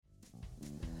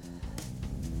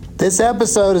This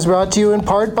episode is brought to you in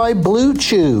part by Blue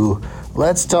Chew.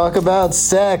 Let's talk about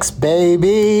sex,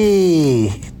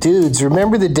 baby. Dudes,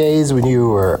 remember the days when you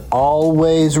were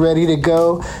always ready to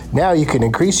go? Now you can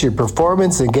increase your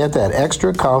performance and get that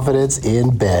extra confidence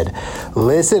in bed.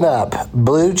 Listen up,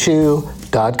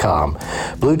 BlueChew.com.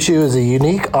 Blue Chew is a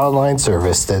unique online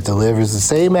service that delivers the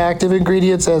same active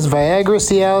ingredients as Viagra,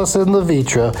 Cialis, and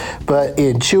Levitra, but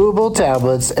in chewable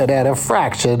tablets and at a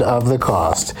fraction of the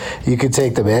cost. You can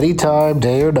take them anytime,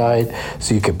 day or night,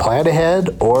 so you can plan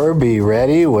ahead or be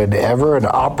ready whenever an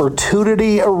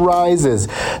opportunity arises.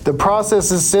 The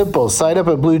process is simple. Sign up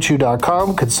at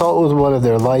BlueChew.com, consult with one of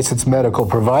their licensed medical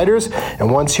providers, and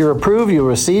once you're approved, you'll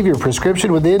receive your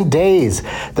prescription within days.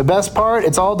 The best part,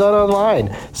 it's all done online,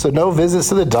 so no visits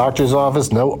to the doctor's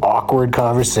office, no awkward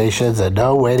conversations, and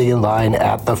no waiting in line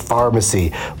at the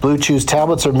pharmacy. Blue Chew's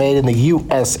tablets are made in the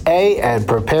USA and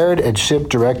prepared and shipped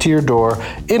direct to your door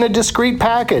in a discreet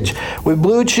package. With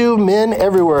Blue Chew, men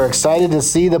everywhere are excited to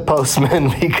see the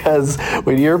postman because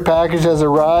when your package has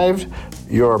arrived,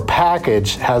 your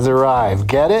package has arrived.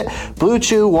 Get it? Blue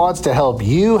Chew wants to help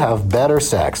you have better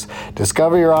sex.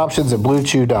 Discover your options at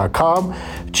BlueChew.com.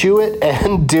 Chew it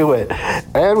and do it.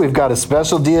 And we've got a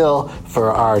special deal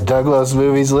for our Douglas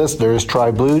Movies listeners.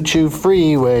 Try Blue Chew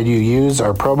free when you use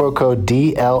our promo code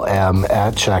DLM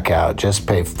at checkout. Just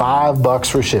pay $5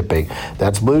 for shipping.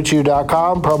 That's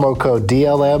BlueChew.com, promo code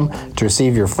DLM to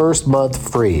receive your first month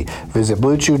free. Visit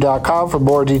BlueChew.com for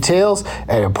more details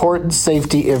and important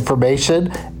safety information.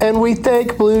 And we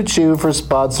thank Blue Chew for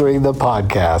sponsoring the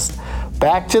podcast.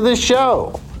 Back to the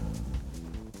show.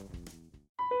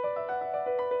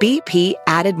 BP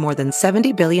added more than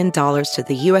 $70 billion to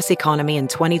the U.S. economy in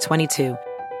 2022.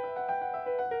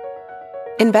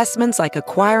 Investments like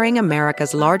acquiring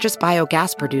America's largest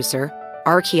biogas producer,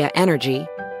 Archaea Energy,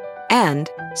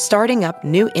 and starting up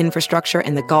new infrastructure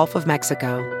in the Gulf of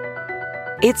Mexico.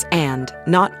 It's and,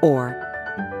 not or.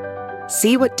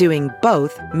 See what doing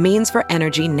both means for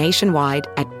energy nationwide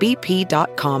at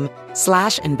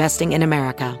bp.com/investing in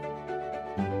America.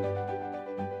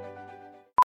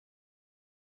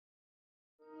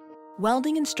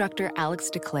 Welding instructor Alex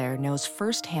DeClaire knows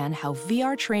firsthand how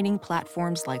VR training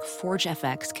platforms like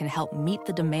ForgeFX can help meet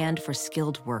the demand for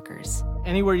skilled workers.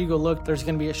 Anywhere you go look, there's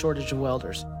going to be a shortage of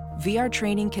welders. VR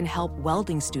training can help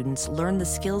welding students learn the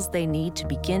skills they need to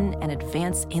begin and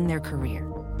advance in their career.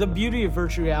 The beauty of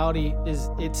virtual reality is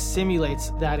it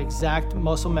simulates that exact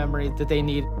muscle memory that they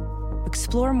need.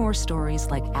 Explore more stories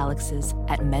like Alex's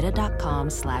at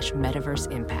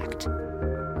meta.com/metaverseimpact.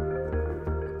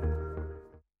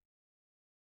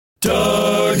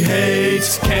 Doug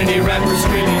hates candy wrappers,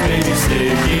 screaming baby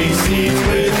sticky seeds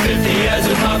with 50 as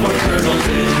in popcorn kernels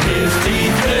in his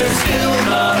teeth. There's still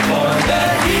not one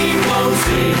that he won't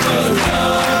see. 'Cause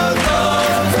Doug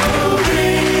loves movies.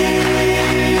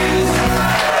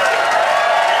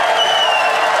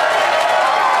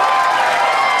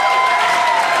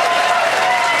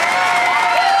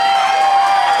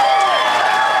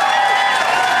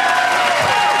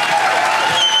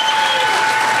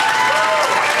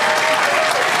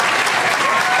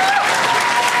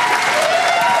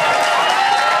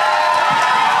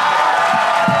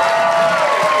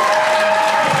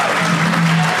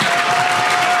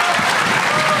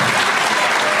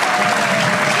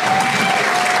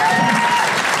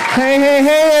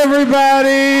 Hey,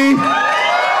 everybody.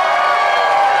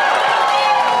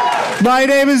 My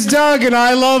name is Doug, and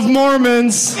I love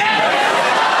Mormons.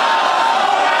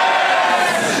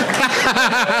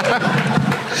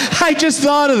 I just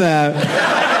thought of that.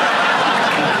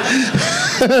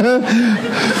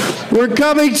 We're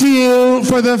coming to you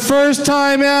for the first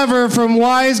time ever from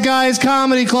Wise Guys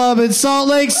Comedy Club in Salt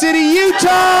Lake City,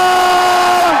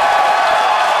 Utah!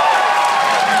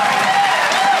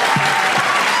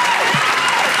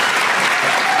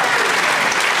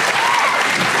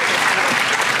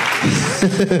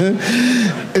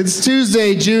 It's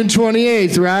Tuesday, June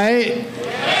 28th, right?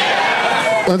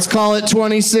 Yeah. Let's call it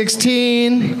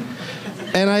 2016.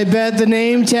 And I bet the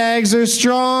name tags are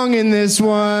strong in this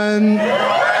one.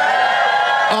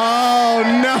 Oh,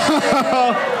 no.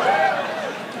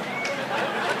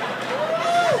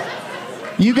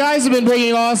 You guys have been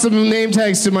bringing awesome name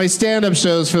tags to my stand-up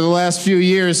shows for the last few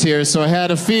years here, so I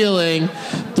had a feeling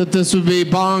that this would be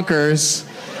bonkers.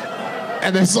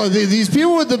 And there's these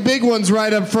people with the big ones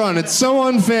right up front. It's so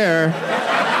unfair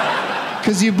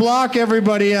because you block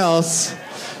everybody else.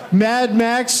 Mad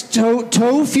Max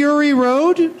Toe Fury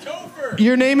Road? Topher.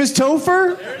 Your name is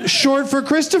Topher? Short for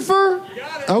Christopher?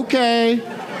 Okay.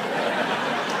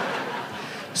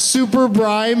 Super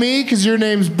Brimey because your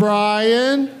name's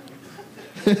Brian.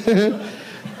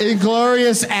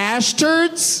 Inglorious ash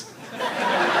turds?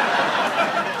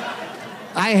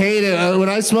 I hate it. When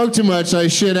I smoke too much, I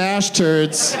shit ash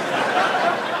turds.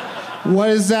 What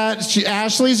is that?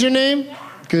 Ashley's your name?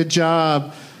 Good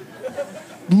job.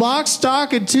 Lock,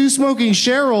 stock, and two smoking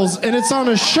Cheryls, and it's on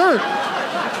a shirt.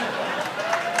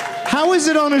 How is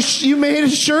it on a you made a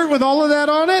shirt with all of that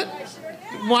on it?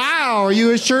 Wow, are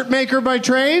you a shirt maker by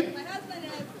trade? My husband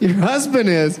is. Your husband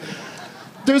is.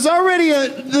 There's already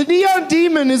The Neon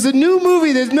Demon is a new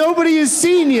movie that nobody has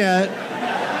seen yet.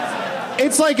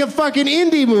 It's like a fucking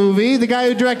indie movie, the guy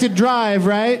who directed Drive,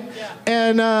 right? Yeah.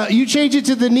 And you change it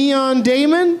to The Neon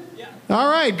Demon? Yeah. All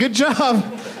right, good job.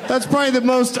 That's probably the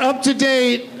most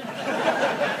up-to-date.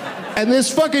 And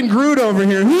this fucking Groot over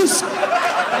here,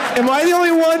 am I the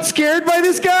only one scared by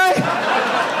this guy?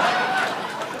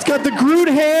 It's got the Groot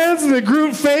hands and the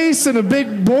Groot face and a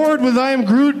big board with I am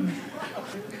Groot.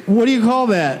 What do you call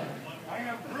that? I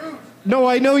am Groot. No,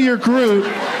 I know you're Groot.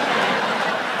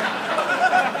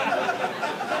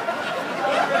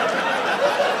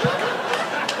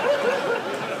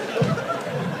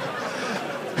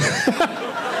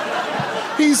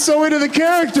 He's so into the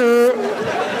character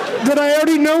that I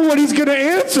already know what he's going to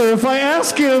answer if I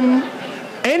ask him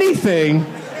anything.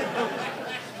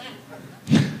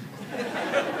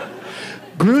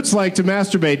 Groots like to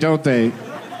masturbate, don't they?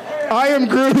 I am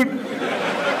Groot.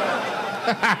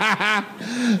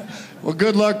 Well,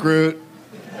 good luck, Groot.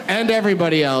 And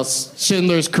everybody else.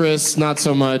 Schindler's Chris, not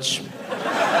so much.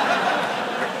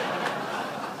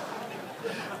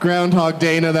 Groundhog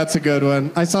Dana, that's a good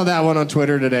one. I saw that one on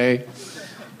Twitter today.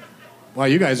 Wow,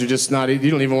 you guys are just not,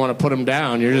 you don't even want to put them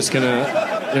down. You're just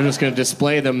gonna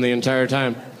display them the entire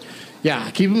time. Yeah,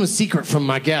 keep them a secret from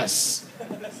my guests.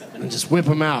 And just whip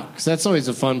them out. Because that's always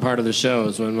a fun part of the show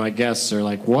is when my guests are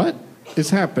like, what is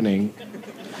happening?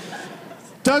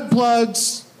 Doug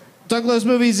plugs. Doug Loves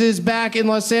Movies is back in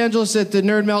Los Angeles at the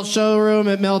Nerd Melt showroom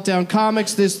at Meltdown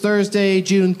Comics this Thursday,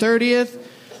 June 30th.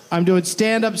 I'm doing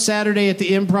stand-up Saturday at the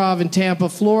Improv in Tampa,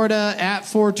 Florida at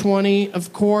 420,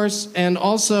 of course. And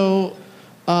also,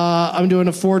 I'm doing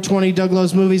a 420 Doug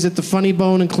Loves Movies at the Funny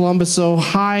Bone in Columbus,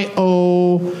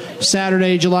 Ohio,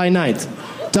 Saturday, July 9th.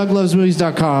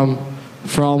 DougLovesMovies.com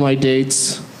for all my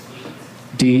dates,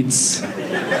 deets,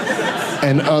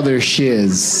 and other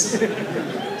shiz.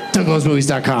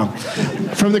 DougLovesMovies.com.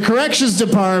 From the Corrections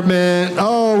Department,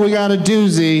 we got a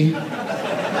doozy.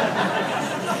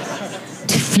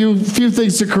 Few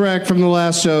things to correct from the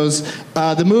last shows.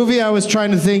 The movie I was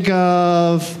trying to think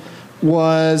of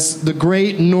was The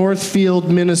Great Northfield,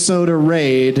 Minnesota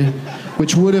Raid,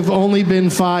 which would have only been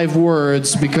 5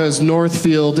 words because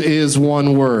Northfield is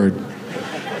 1 word.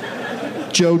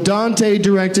 Joe Dante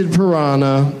directed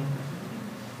Piranha.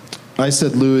 I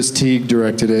said Louis Teague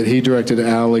directed it. He directed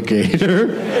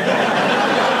Alligator.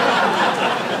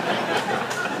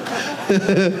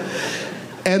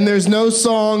 And there's no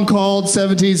song called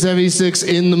 1776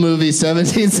 in the movie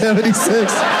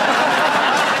 1776.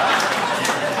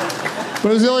 But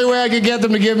it was the only way I could get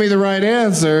them to give me the right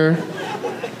answer.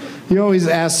 You always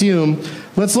assume.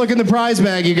 Let's look in the prize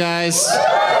bag, you guys.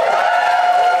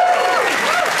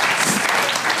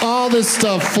 All this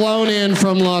stuff flown in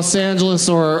from Los Angeles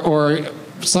or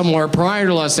somewhere prior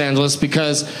to Los Angeles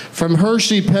because from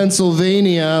Hershey,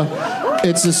 Pennsylvania,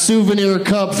 it's a souvenir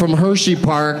cup from Hershey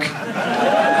Park.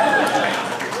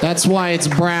 That's why it's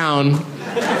brown,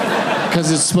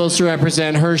 because it's supposed to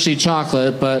represent Hershey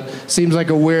chocolate, but seems like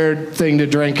a weird thing to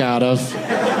drink out of.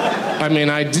 I mean,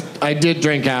 I did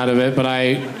drink out of it, but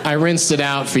I rinsed it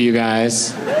out for you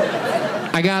guys.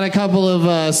 I got a couple of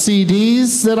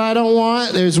CDs that I don't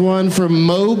want. There's one from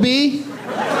Moby.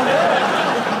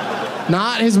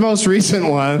 Not his most recent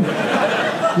one.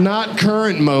 Not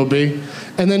current Moby.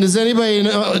 And then does anybody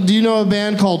know, do you know a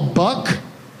band called Buck?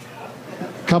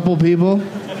 Couple people.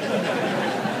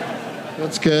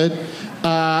 That's good.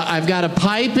 I've got a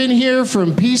pipe in here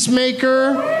from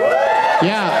Peacemaker.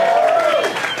 Yeah.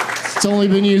 It's only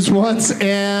been used once.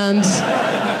 And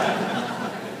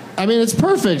I mean, it's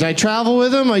perfect. I travel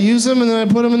with them, I use them, and then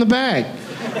I put them in the bag.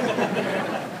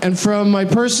 And from my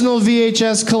personal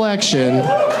VHS collection,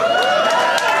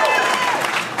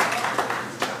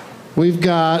 we've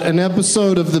got an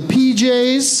episode of The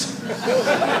PJs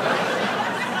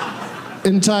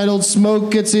entitled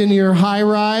Smoke Gets in Your High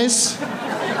Rise.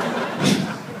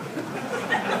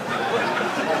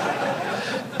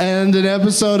 And an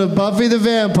episode of Buffy the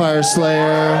Vampire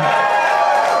Slayer.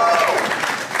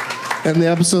 And the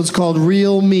episode's called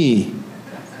Real Me.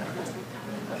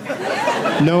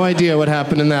 No idea what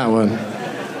happened in that one.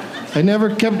 I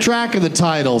never kept track of the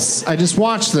titles. I just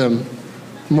watched them.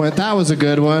 Went, that was a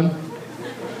good one.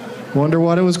 Wonder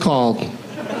what it was called.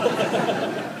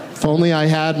 If only I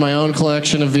had my own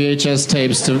collection of VHS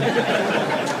tapes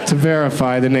to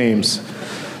verify the names.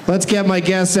 Let's get my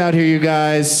guests out here, you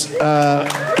guys.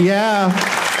 Yeah.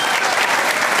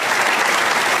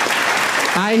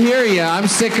 I hear you. I'm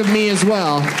sick of me as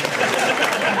well.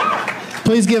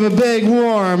 Please give a big,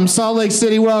 warm Salt Lake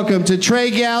City welcome to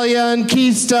Trey Galyon,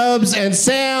 Keith Stubbs, and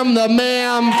Samm the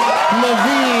Ma'am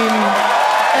Levine,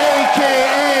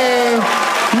 a.k.a.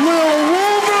 Lil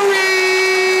Wolverine!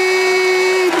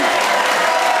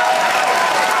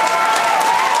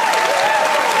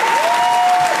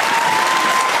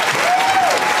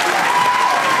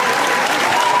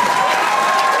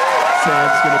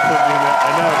 Sam's going to put me in there. I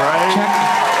know, right? Check.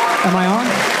 Am I on?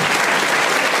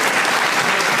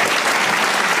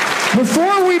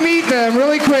 Before we meet them,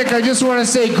 really quick, I just want to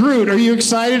say, Groot, are you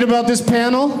excited about this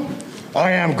panel?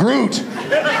 I am Groot.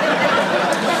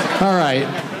 All right.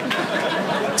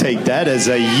 Take that as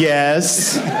a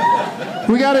yes.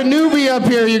 We got a newbie up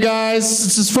here, you guys.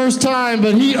 It's his first time,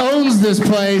 but he owns this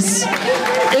place.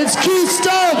 It's Keith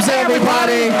Stubbs,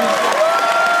 everybody.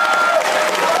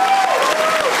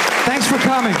 Thanks for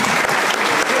coming.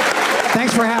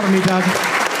 Thanks for having me, Doug.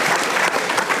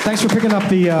 Thanks for picking up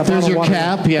the bottle There's of your water.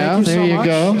 cap, yeah, Thank you there so you much.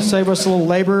 go. Save us a little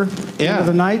labor end of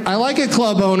the night. I like a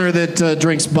club owner that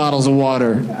drinks bottles of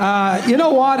water. You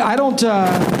know what? I don't,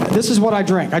 this is what I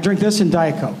drink. I drink this in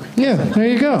Diet Coke. Yeah, there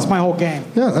you go. That's my whole game.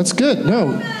 Yeah, that's good.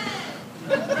 No.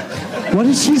 What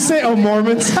did she say? Oh,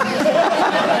 Mormons?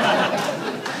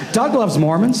 Doug loves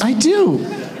Mormons. I do.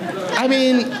 I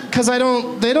mean, because they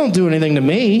don't do anything to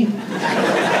me.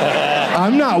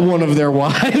 I'm not one of their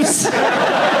wives.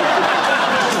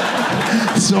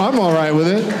 So I'm all right with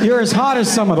it. You're as hot as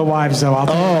some of the wives, though.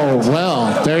 Oh,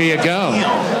 well, there you go.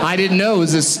 I didn't know it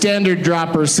was a standard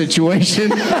dropper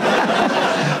situation.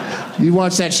 You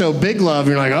watch that show Big Love,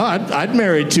 you're like, oh, I'd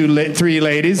marry three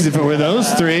ladies if it were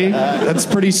those three. That's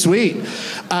pretty sweet.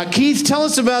 Keith, tell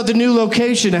us about the new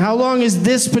location. How long is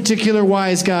this particular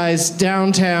Wise Guys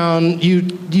downtown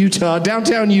Utah,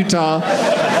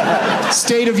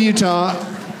 state of Utah,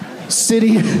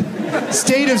 state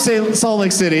of Salt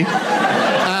Lake City?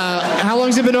 How long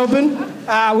has it been open?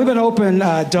 We've been open,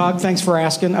 Doug, thanks for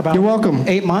asking. About You're welcome.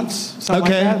 8 months, something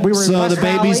Okay, like that. We were in so West the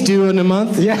baby's Valley. due in a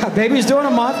month? Yeah, baby's due in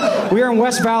a month. We were in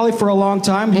West Valley for a long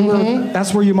time.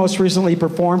 That's where you most recently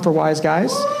performed for Wise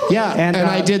Guys. Yeah, and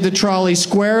I did the Trolley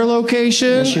Square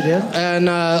location. Yes, you did. And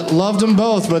loved them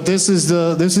both, but this is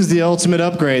the ultimate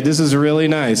upgrade. This is really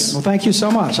nice. Well, thank you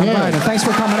so much. I'm glad, and thanks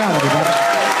for coming out, everybody.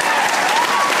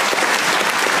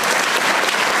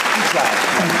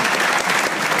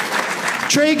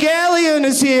 Trey Galyon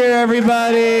is here,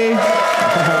 everybody.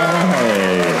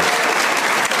 Hey.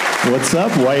 What's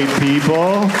up, white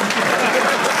people?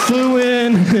 Flew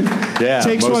in. Yeah,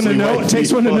 takes one to mostly know. white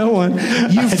Takes one to people. know one.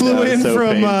 You flew know, in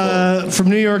so from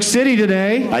New York City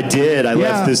today. I did. I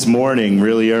left this morning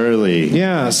really early.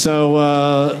 Yeah. So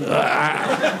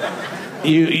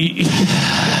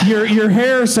your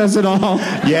hair says it all.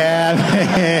 Yeah,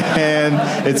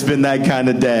 man. It's been that kind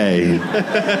of day.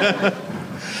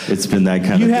 It's been that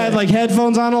kind of You day. had like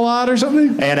headphones on a lot or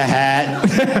something? And a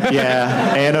hat.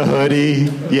 Yeah. And a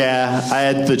hoodie. Yeah. I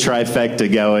had the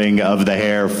trifecta going of the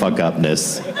hair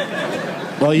fuck-upness.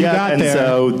 Well, you got and there.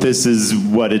 so this is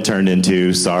what it turned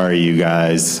into. Sorry, you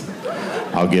guys.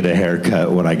 I'll get a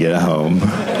haircut when I get home.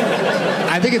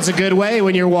 I think it's a good way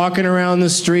when you're walking around the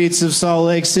streets of Salt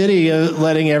Lake City,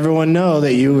 letting everyone know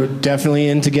that you were definitely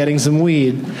into getting some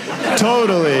weed.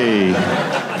 Totally.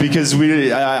 Because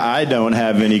I don't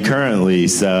have any currently,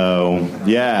 so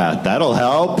yeah, that'll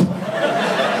help.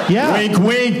 Yeah. Wink,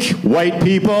 wink, white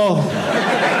people.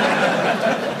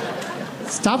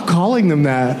 Stop calling them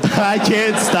that. I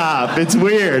can't stop. It's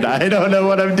weird. I don't know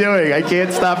what I'm doing. I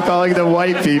can't stop calling them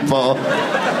white people.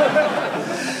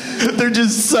 They're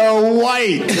just so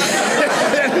white.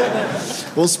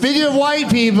 Well, speaking of white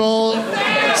people,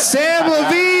 Samm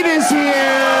Levine is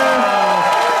here.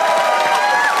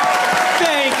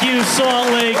 Thank you,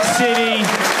 Salt Lake City.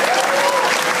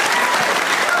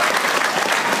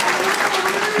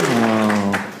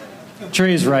 Oh.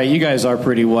 Trey's right. You guys are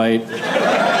pretty white.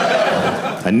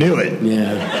 I knew it.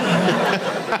 Yeah.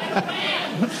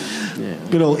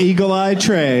 Good old eagle-eyed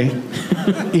Trey.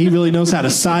 He really knows how to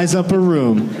size up a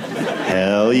room.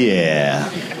 Hell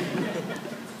yeah.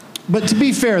 But to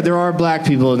be fair, there are black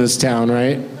people in this town,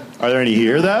 right? Are there any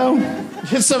here, though?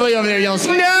 Somebody over there yells,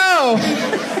 no!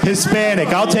 Hispanic.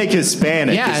 I'll take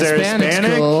Hispanic. Yeah, Is there Hispanic's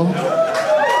Hispanic? cool.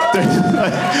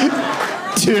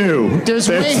 Two. There's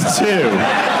two.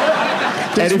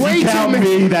 And if you count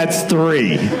me, that's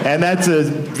 3. And that's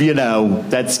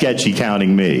that's sketchy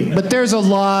counting me. But there's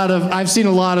I've seen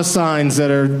a lot of signs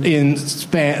that are in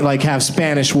have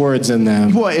Spanish words in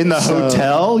them. What, in the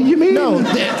hotel, you mean? No,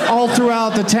 all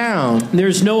throughout the town.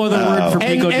 There's no other word for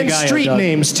Pico de Gallo. And street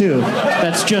names, too.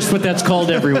 That's just what that's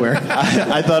called everywhere.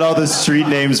 I thought all the street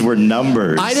names were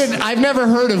numbers. I've never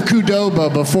heard of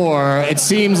Qdoba before. It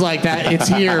seems like that it's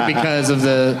here because of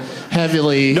the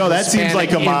heavily No, that Hispanic seems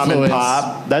like a mom influence. and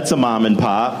pop. That's a mom and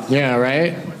pop. Yeah,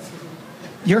 right?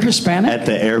 You're Hispanic? At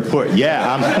the airport.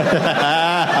 Yeah,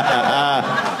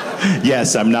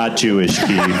 Yes, I'm not Jewish,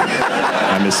 Keith.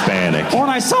 I'm Hispanic. When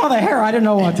I saw the hair, I didn't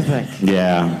know what to think.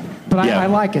 Yeah. But I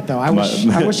like it, though. I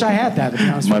wish I had that, to be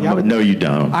honest with you. No, you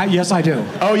don't. Yes, I do.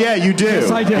 Oh, yeah, you do.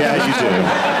 Yes, I do. Yeah, you do.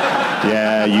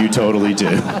 Yeah, you totally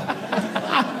do.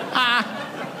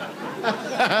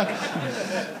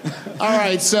 All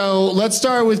right, so let's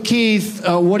start with Keith.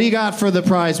 What do you got for the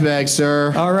prize bag,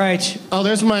 sir? All right. Oh,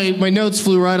 there's my notes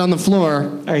flew right on the floor.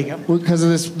 There you go. Because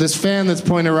of this fan that's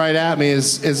pointing right at me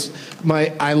is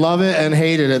I love it and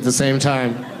hate it at the same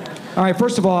time. All right,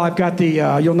 first of all, I've got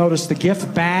you'll notice the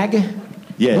gift bag.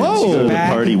 Yeah, did you go to the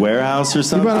Bag. party warehouse or You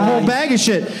something? brought a whole bag of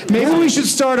shit. Maybe we should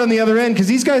start on the other end because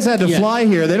these guys had to fly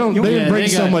here. They didn't bring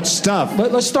so much stuff.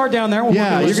 Let's start down there.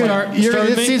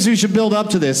 It seems we should build up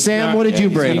to this. Sam, what did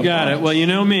you bring? You got it. Well, you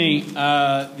know me.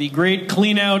 The great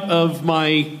clean out of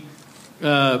my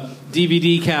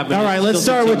DVD cabinet. All right, let's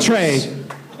start with Trey.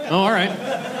 Oh, all right.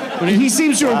 He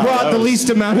seems to have brought the least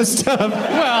amount of stuff.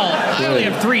 Well, I only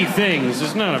have 3 things.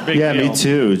 It's not a big deal. Yeah, me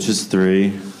too. It's just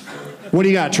 3. What do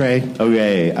you got, Trey?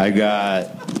 Okay, I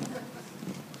got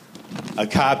a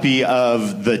copy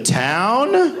of The Town.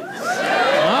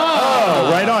 Oh,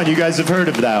 right on. You guys have heard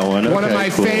of that one. One of my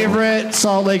favorite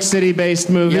Salt Lake City-based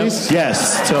movies. Yep.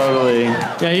 Yes, totally.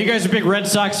 Yeah, you guys are big Red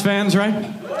Sox fans, right?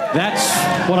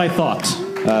 That's what I thought.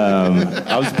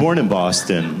 I was born in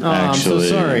Boston, actually. I'm so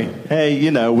sorry.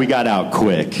 Hey, we got out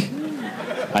quick.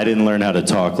 I didn't learn how to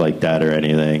talk like that or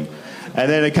anything. And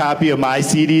then a copy of my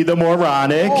CD, The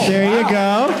Moronic. Oh, there you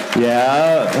go.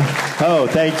 Yeah. Oh,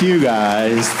 thank you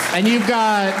guys. And you've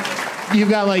got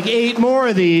like 8 more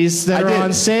of these that are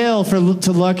on sale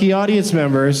to lucky audience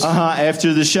members.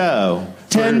 After the show.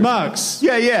 $10.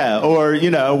 Yeah. Or,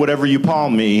 whatever you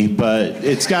palm me, but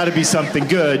it's got to be something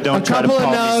good. Don't try to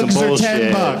palm me some bullshit.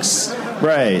 A couple of nugs are $10.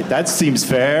 Right. That seems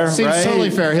fair, Seems right? totally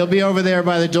fair. He'll be over there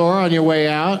by the door on your way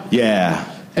out.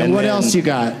 Yeah. And what else you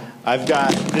got? I've got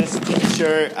this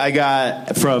t-shirt I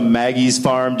got from Maggie's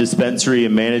Farm Dispensary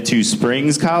in Manitou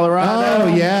Springs, Colorado. Oh,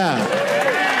 yeah.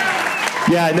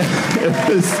 Yeah, I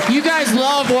know. You guys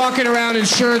love walking around in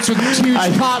shirts with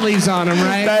huge pot leaves on them,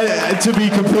 right? To be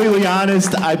completely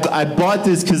honest, I bought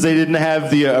this because they didn't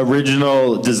have the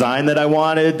original design that I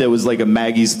wanted. That was like a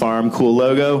Maggie's Farm cool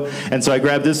logo. And so I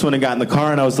grabbed this one and got in the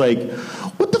car and I was like,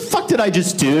 what the fuck did I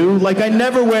just do? Like, I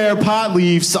never wear pot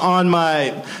leaves on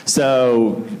my...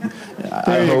 So,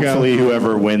 hopefully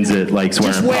whoever wins it likes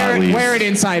wearing pot leaves. Wear it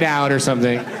inside out or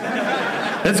something.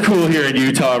 That's cool here in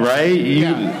Utah,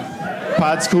 right?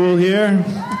 Pot's cool here?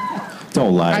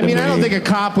 Don't lie to me. I don't think a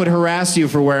cop would harass you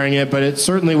for wearing it, but it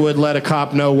certainly would let a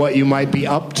cop know what you might be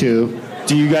up to.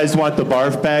 Do you guys want the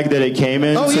barf bag that it came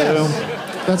in? Oh, yeah.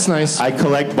 That's nice. I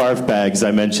collect barf bags.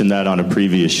 I mentioned that on a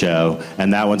previous show.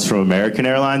 And that one's from American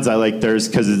Airlines. I like theirs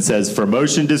because it says for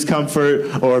motion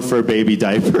discomfort or for baby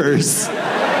diapers.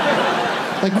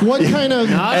 Like what kind of...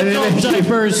 Adult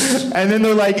diapers. And then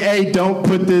they're like, hey, don't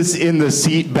put this in the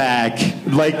seat back.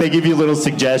 Like they give you little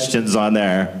suggestions on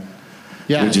there.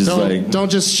 Yeah, which is don't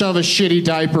just shove a shitty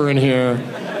diaper in here.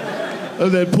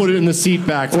 And then put it in the seat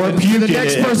back. Or puke the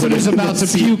next person who's about to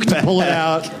puke to pull it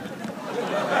out.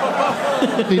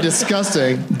 It'd be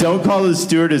disgusting. Don't call the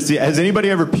stewardess. Has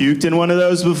anybody ever puked in one of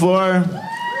those before?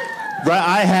 Right,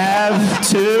 I have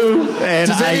too. And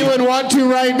does anyone want to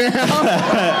right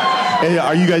now?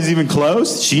 Are you guys even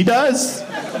close? She does.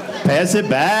 Pass it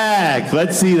back.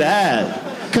 Let's see that.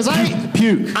 Because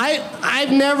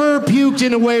I've never puked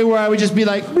in a way where I would just be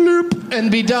like bloop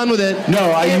and be done with it.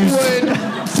 No, it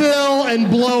would fill and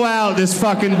blow out this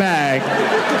fucking bag.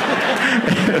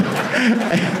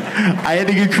 I had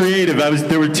to get creative.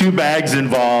 There were 2 bags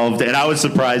involved, and I was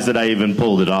surprised that I even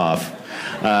pulled it off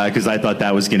because I thought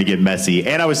that was going to get messy.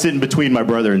 And I was sitting between my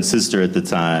brother and sister at the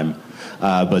time,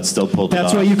 but still pulled it off.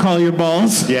 That's what you call your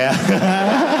balls? Yeah.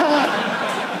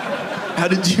 How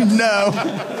did you know?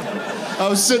 I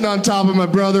was sitting on top of my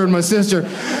brother and my sister.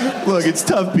 Look, it's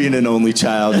tough being an only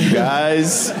child, you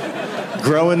guys.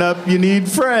 Growing up, you need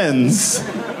friends.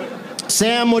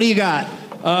 Sam, what do you got?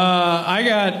 I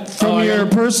got from your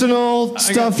personal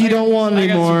stuff you don't want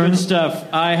anymore. I got some good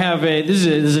stuff. I have this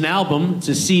is an album. It's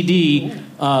a CD.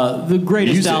 The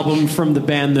greatest album from the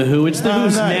band The Who. It's The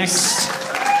Who's Next,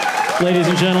 ladies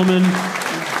and gentlemen.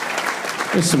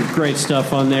 There's some great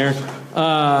stuff on there.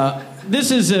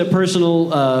 This is a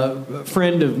personal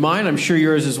friend of mine. I'm sure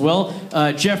yours as well.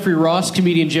 Jeffrey Ross,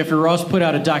 comedian Jeffrey Ross, put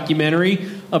out a documentary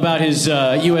about his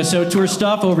USO tour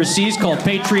stuff overseas called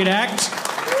Patriot Act.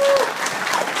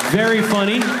 Very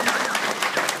funny.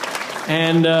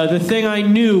 And the thing I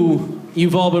knew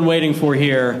you've all been waiting for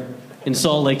here in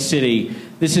Salt Lake City.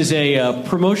 This is a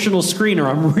promotional screener.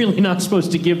 I'm really not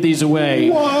supposed to give these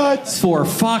away. What? For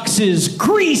Fox's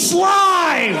Grease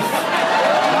Live!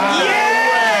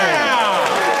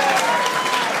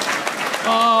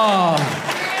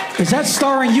 Oh. Is that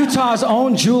starring Utah's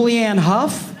own Julianne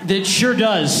Hough? It sure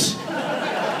does.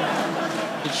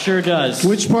 It sure does.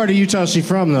 Which part of Utah is she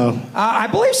from, though? I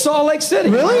believe Salt Lake City.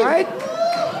 Really? Right?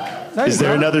 Is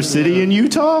there another city in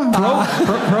Utah?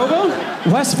 Provo?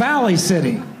 West Valley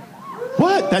City.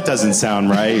 What? That doesn't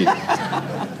sound right.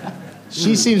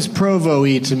 She seems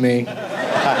Provo-y to me.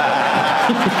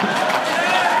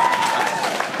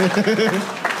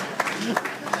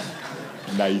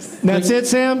 Nice. That's it,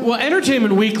 Sam? Well,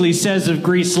 Entertainment Weekly says of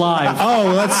Grease Live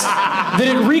that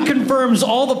it reconfirms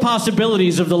all the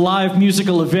possibilities of the live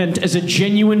musical event as a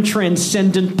genuine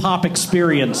transcendent pop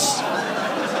experience.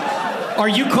 Are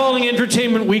you calling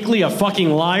Entertainment Weekly a fucking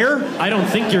liar? I don't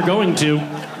think you're going to.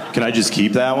 Can I just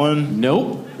keep that one?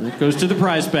 Nope. It goes to the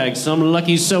prize bag. Some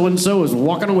lucky so-and-so is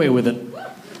walking away with it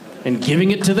and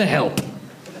giving it to the help.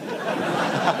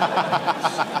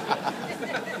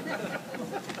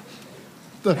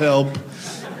 The help.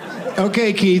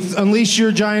 Okay, Keith, unleash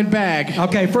your giant bag.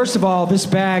 Okay, first of all, this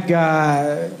bag,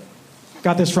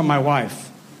 got this from my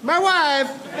wife. My wife!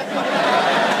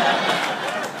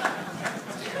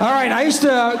 All right, I used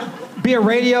to be a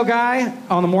radio guy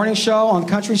on the morning show on the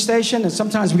country station, and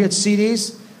sometimes we get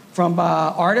CDs from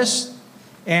artists,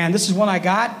 and this is one I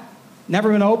got,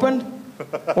 never been opened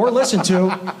or listened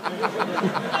to.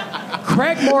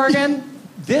 Craig Morgan,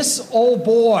 This Old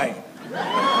Boy.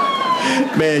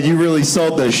 Man, you really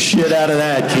sold the shit out of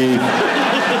that, Keith.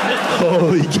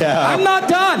 Holy cow. I'm not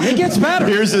done. It gets better.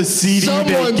 Here's a CD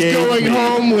Someone's they gave going me.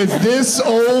 home with This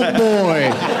Old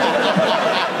Boy.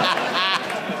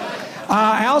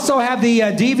 I also have the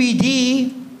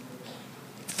DVD,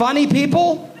 Funny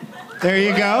People. There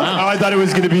you go. Oh, I thought it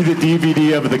was going to be the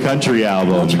DVD of the country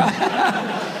album.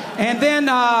 And then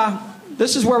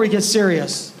this is where we get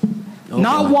serious.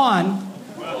 Not one,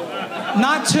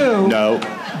 not two,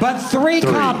 but three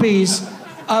copies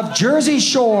of Jersey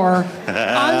Shore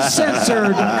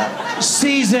Uncensored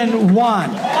Season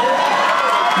 1.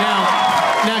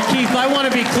 Now, Keith, I want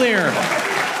to be clear.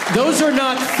 Those are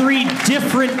not three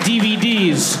different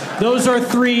DVDs. Those are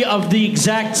three of the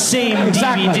exact same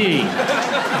DVD.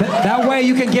 That way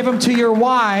you can give them to your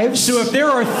wives. So if there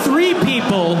are three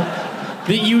people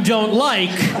that you don't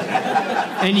like,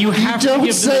 and you have to give them a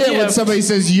gift. Don't say it when somebody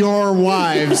says your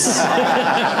wives.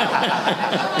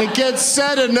 It gets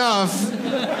said enough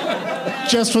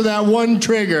just for that one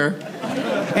trigger.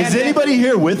 Is anybody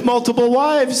here with multiple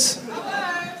wives?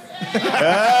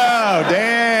 Oh,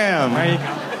 damn.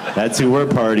 That's who we're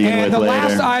partying And with the later.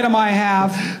 last item I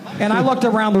have, and I looked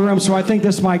around the room, so I think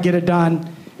this might get it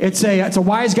done. It's a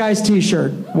Wise Guys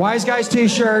t-shirt. Wise Guys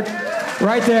t-shirt,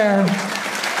 right there.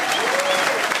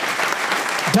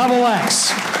 Double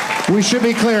X. We should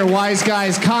be clear, Wise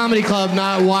Guys Comedy Club,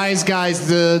 not Wise Guys,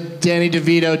 the Danny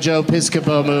DeVito, Joe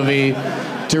Piscopo movie,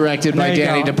 directed by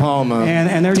Danny De Palma.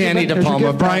 And there's Danny your, De Palma,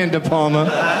 your Brian De Palma.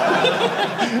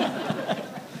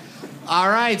 All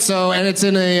right, so, and it's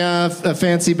in a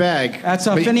fancy bag. That's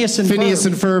a Phineas and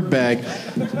Ferb bag.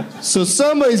 So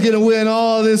somebody's going to win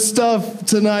all this stuff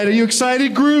tonight. Are you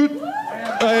excited, Groot?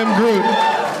 I am Groot.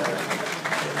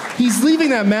 He's leaving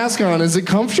that mask on. Is it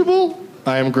comfortable?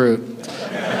 I am Groot.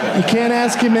 You can't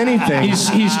ask him anything.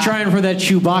 He's trying for that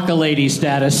Chewbacca lady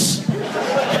status.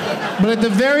 But at the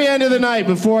very end of the night,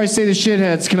 before I say the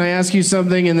shitheads, can I ask you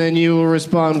something and then you will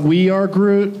respond, we are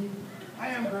Groot? I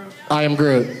am Groot. I am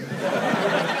Groot.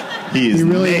 He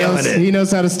really knows it. He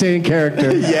knows how to stay in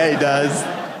character. Yeah, he does.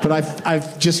 But I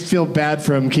just feel bad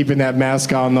for him keeping that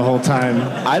mask on the whole time.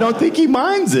 I don't think he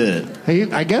minds it.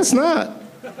 I guess not.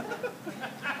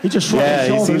 He just shrugged his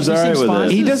shoulders. He seems all right with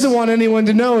it. He doesn't want anyone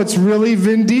to know it's really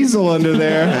Vin Diesel under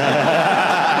there.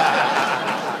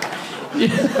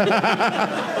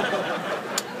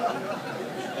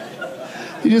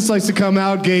 He just likes to come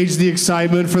out, gauge the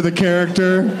excitement for the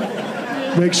character,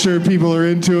 make sure people are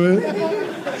into it.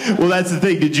 Well, that's the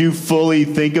thing. Did you fully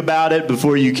think about it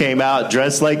before you came out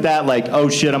dressed like that? Like, oh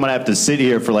shit, I'm gonna have to sit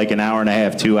here for like an hour and a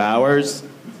half, 2 hours.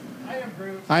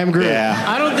 I am Groot. Yeah.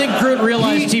 I don't think Groot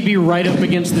realized he'd be right up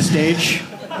against the stage.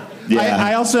 Yeah.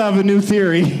 I also have a new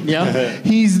theory. Yeah.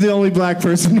 He's the only black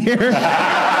person here.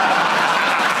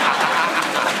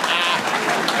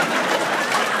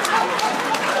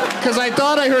 Because I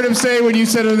thought I heard him say when you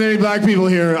said, "Are there any black people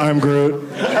here?" I'm Groot.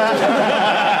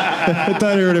 I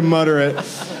thought I heard him mutter it.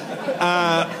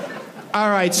 All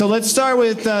right, so let's start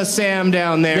with Sam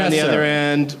down there on the other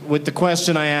end with the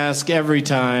question I ask every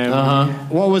time.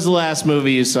 What was the last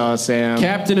movie you saw, Sam?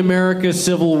 Captain America: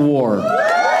 Civil War.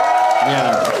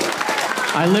 Yeah.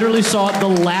 I literally saw it the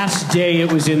last day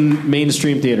it was in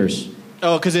mainstream theaters.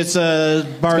 Oh, because it's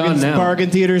bargain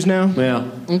theaters now? Yeah.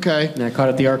 Okay. And I caught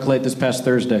it at the ArcLight this past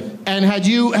Thursday. And had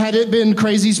it been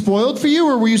crazy spoiled for you,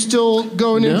 or were you still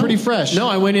going in pretty fresh? No,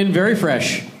 I went in very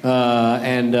fresh.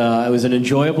 And it was an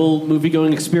enjoyable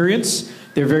movie-going experience.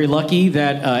 They're very lucky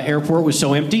that airport was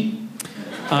so empty.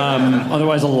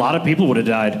 Otherwise, a lot of people would have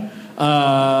died.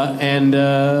 Yeah,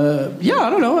 I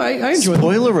don't know. I enjoyed it.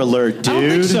 Spoiler alert, dude. I don't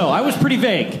think so. I was pretty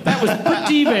vague. That was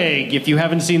pretty vague. If you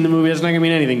haven't seen the movie, that's not going to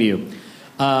mean anything to you.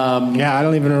 Yeah, I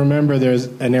don't even remember there's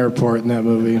an airport in that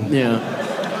movie. Yeah.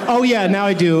 Oh, yeah, now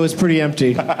I do. It was pretty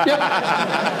empty.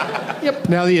 Yep.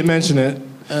 Now that you mention it.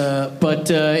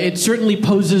 But it certainly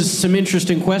poses some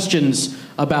interesting questions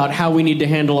about how we need to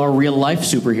handle our real-life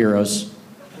superheroes.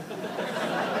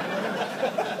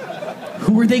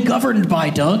 Who are they governed by,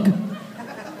 Doug?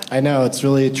 I know, it's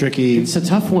really a tricky It's a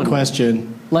tough one.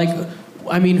 question. Like,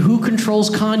 I mean, who controls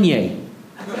Kanye?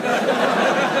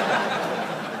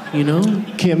 You know?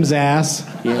 Kim's ass.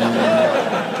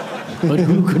 Yeah. But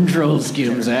who controls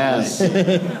Kim's ass?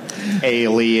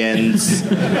 Aliens.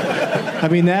 I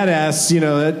mean, that ass,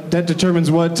 that determines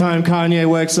what time Kanye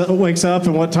wakes up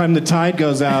and what time the tide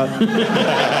goes out.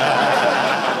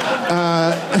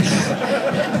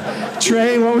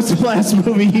 Trey, what was the last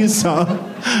movie you saw?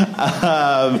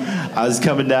 I was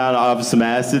coming down off some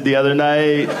acid the other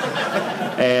night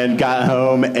and got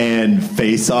home and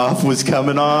Face Off was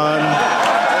coming on.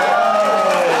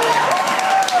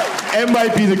 It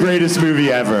might be the greatest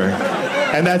movie ever.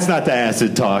 And that's not the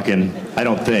acid talking, I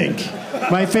don't think.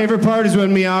 My favorite part is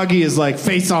when Miyagi is like,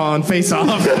 face on, face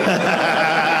off.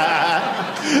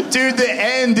 Dude, the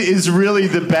end is really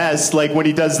the best. Like when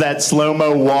he does that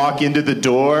slow-mo walk into the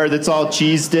door that's all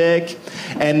cheese dick.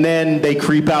 And then they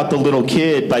creep out the little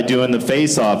kid by doing the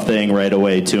face-off thing right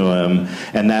away to him.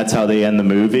 And that's how they end the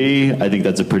movie. I think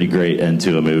that's a pretty great end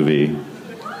to a movie.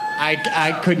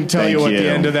 I couldn't tell you what the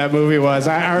end of that movie was.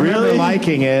 I remember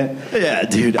liking it. Yeah,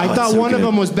 dude. I thought one of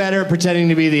them was better at pretending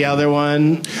to be the other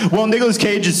one. Well, Nicolas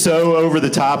Cage is so over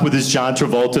the top with his John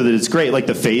Travolta that it's great. Like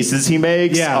the faces he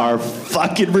makes are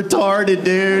fucking retarded,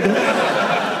 dude.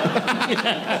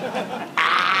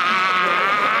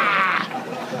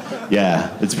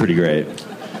 Yeah, it's pretty great.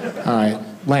 All right,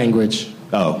 language.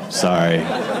 Oh, sorry.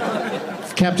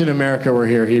 If Captain America were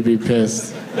here, he'd be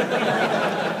pissed.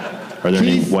 Are there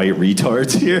any white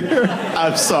retards here?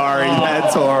 I'm sorry,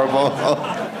 that's horrible.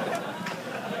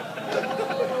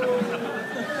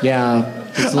 Yeah.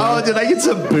 Oh, did I get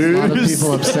some booze? A lot of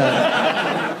people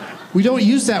upset. We don't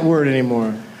use that word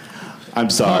anymore.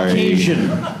 I'm sorry. Caucasian.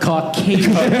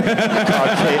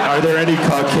 Are there any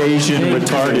Caucasian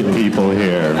retarded people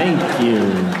here? Thank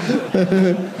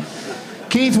you.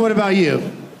 Keith, what about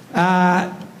you?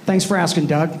 Thanks for asking,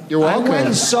 Doug. You're welcome. I went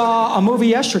and saw a movie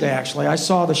yesterday, actually. I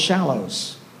saw The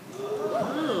Shallows.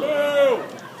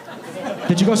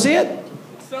 Did you go see it?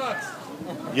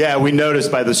 Yeah, we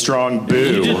noticed by the strong boo.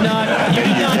 You did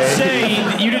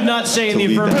not say in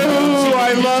the affirmative. Boo,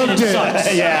 I loved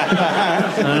it. Yeah.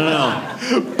 I don't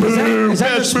know. Is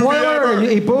that your spoiler?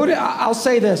 He booed it? I'll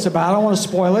say this about it. I don't want to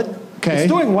spoil it. Okay.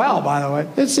 It's doing well, by the way.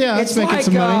 It's making like,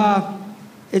 some money.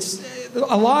 It's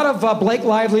a lot of Blake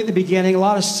Lively at the beginning, a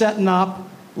lot of setting up,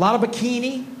 a lot of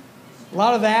bikini, a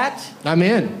lot of that. I'm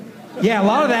in. Yeah, a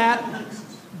lot of that.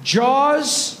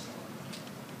 Jaws,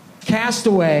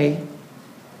 Castaway,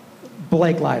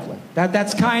 Blake Lively.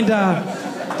 That's kind of...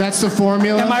 That's the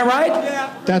formula? Am I right?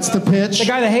 Yeah. That's the pitch? The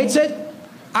guy that hates it?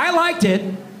 I liked it.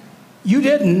 You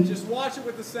didn't. Just watch it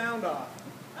with the sound off.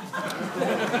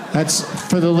 That's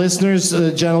for the listeners.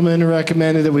 The gentleman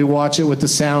recommended that we watch it with the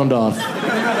sound off.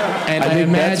 And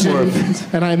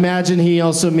I imagine he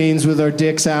also means with our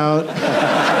dicks out.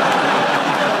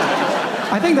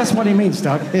 I think that's what he means,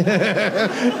 Doug.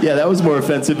 Yeah, that was more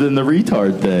offensive than the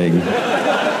retard thing.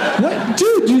 What?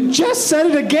 Dude, you just said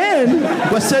it again.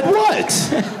 I said what?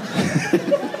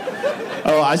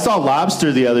 Oh, I saw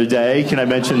Lobster the other day. Can I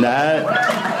mention that?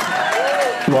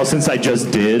 Well, since I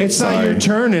just did. It's not your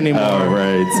turn anymore. Oh,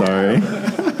 right. Sorry.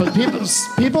 But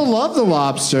people love the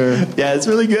lobster. Yeah, it's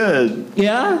really good.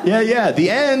 Yeah? Yeah. The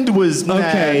end was...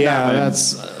 Okay,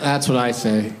 that's what I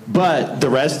say. But the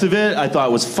rest of it, I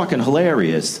thought was fucking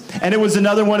hilarious. And it was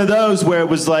another one of those where it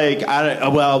was like,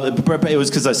 it was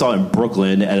because I saw it in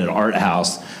Brooklyn at an art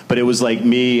house. But it was like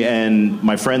me and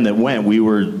my friend that went, we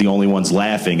were the only ones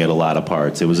laughing at a lot of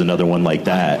parts. It was another one like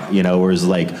that, you know, where it's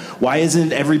like, why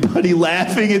isn't everybody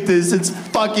laughing at this? It's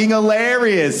fucking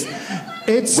hilarious.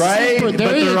 It's right, super. There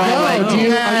but you they're go. all like, Are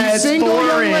you single,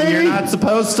 young lady? You're not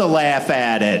supposed to laugh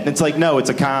at it. It's like, no, it's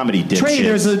a comedy, dipshit. Trey,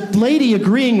 there's a lady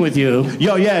agreeing with you.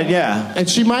 Yo, yeah. And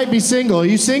she might be single. Are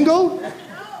you single?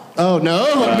 Oh no.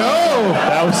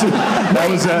 That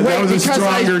was a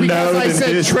stronger note I than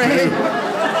said his. Trey.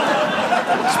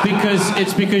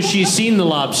 It's because she's seen The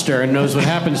Lobster and knows what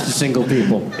happens to single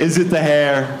people. Is it the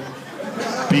hair?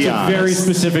 Be It's honest. a very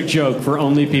specific joke for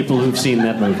only people who've seen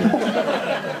that movie.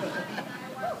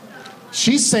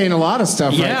 She's saying a lot of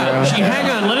stuff right now. Hang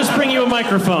on. Let us bring you a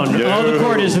microphone. No. Oh, the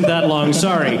cord isn't that long.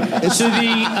 Sorry. So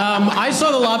I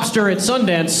saw The Lobster at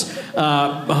Sundance.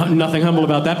 Nothing humble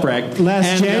about that brag.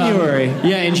 Last January.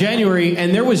 In January,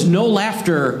 and there was no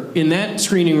laughter in that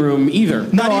screening room either.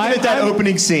 Not even at that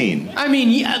opening scene. I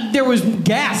mean, there was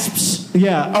gasps.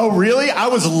 Yeah. Oh, really? I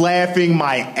was laughing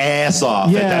my ass off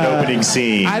at that opening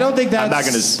scene. I don't think that's... I'm not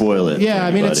going to spoil it. Yeah,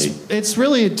 I mean, it's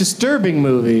really a disturbing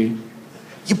movie.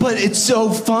 Yeah, but it's so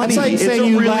funny. It's like saying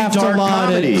you laughed a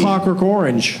lot at Clockwork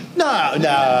Orange. No.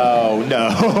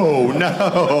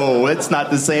 It's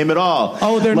not the same at all.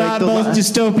 Oh, they're Like not both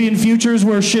dystopian futures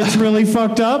where shit's really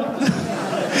fucked up?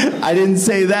 I didn't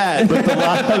say that, but The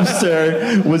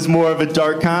Lobster was more of a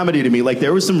dark comedy to me. Like,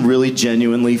 there were some really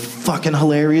genuinely fucking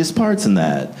hilarious parts in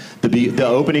that. The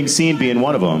opening scene being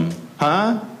one of them.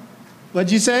 Huh?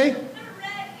 What'd you say?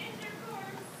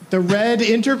 The red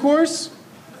intercourse?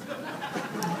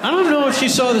 I don't know if she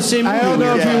saw the same movie I don't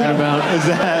know if talking about. Is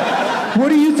that...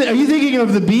 What are you are you thinking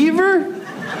of The Beaver?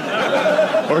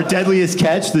 Or Deadliest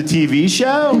Catch, the TV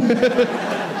show?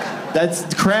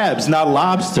 That's crabs, not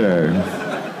lobster.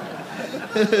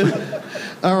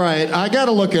 All right, I got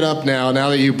to look it up now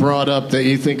that you brought up that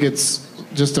you think it's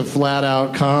just a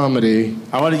flat-out comedy.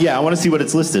 I want to see what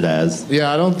it's listed as.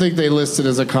 Yeah, I don't think they listed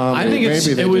as a comedy. I think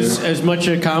Maybe it was as much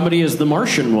a comedy as The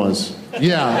Martian was.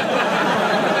 Yeah.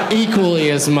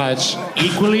 Equally as much.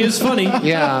 Equally as funny.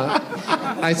 Yeah.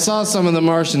 I saw some of The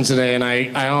Martian today, and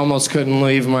I almost couldn't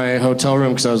leave my hotel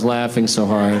room because I was laughing so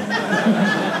hard.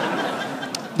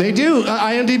 They do.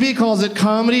 IMDb calls it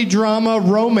comedy, drama,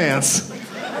 romance.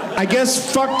 I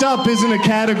guess fucked up isn't a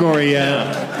category yet.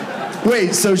 Yeah.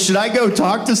 Wait, so should I go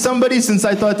talk to somebody since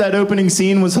I thought that opening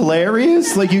scene was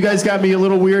hilarious? Like, you guys got me a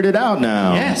little weirded out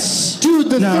now. Yes. Dude,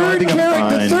 the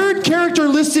third character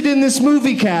listed in this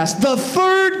movie cast, the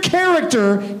third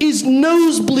character is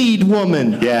Nosebleed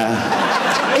Woman.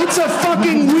 Yeah. It's a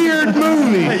fucking weird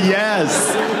movie.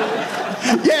 Yes.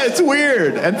 Yeah, it's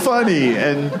weird and funny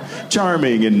and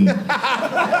charming and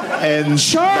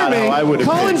charming. I would have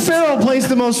Colin Farrell plays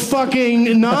the most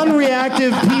fucking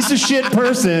non-reactive piece of shit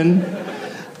person.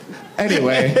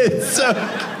 Anyway, I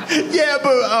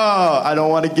don't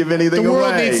want to give anything away. The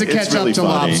world needs to catch up to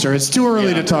Lobster. It's too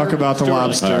early to talk about The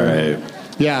Lobster. All right.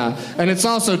 Yeah, and it's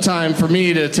also time for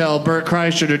me to tell Bert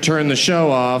Kreischer to turn the show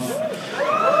off,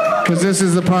 because this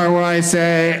is the part where I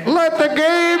say, "Let the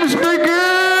games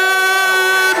begin."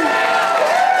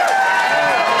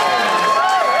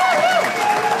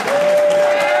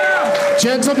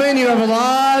 Gentlemen, you have a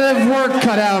lot of work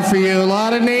cut out for you. A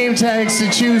lot of name tags to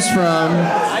choose from.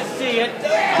 I see it.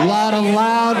 A lot of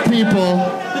loud people.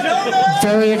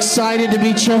 Very excited to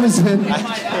be chosen.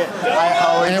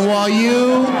 And while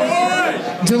you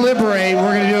deliberate,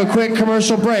 we're going to do a quick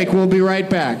commercial break. We'll be right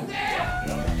back.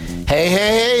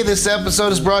 Hey, this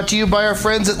episode is brought to you by our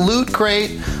friends at Loot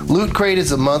Crate. Loot Crate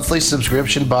is a monthly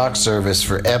subscription box service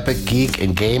for epic geek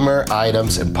and gamer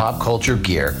items and pop culture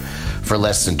gear. For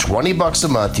less than $20 a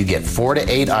month, you get 4 to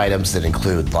 8 items that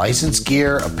include licensed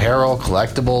gear, apparel,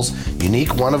 collectibles,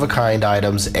 unique one-of-a-kind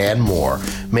items, and more.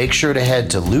 Make sure to head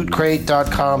to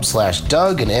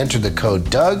lootcrate.com/Doug and enter the code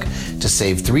Doug to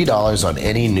save $3 on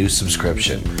any new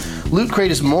subscription. Loot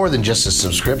Crate is more than just a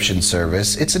subscription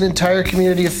service. It's an entire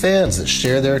community of fans that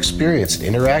share their experience and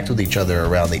interact with each other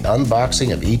around the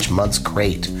unboxing of each month's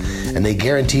crate. And they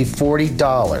guarantee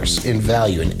 $40 in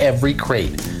value in every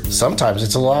crate. Sometimes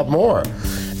it's a lot more.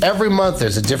 Every month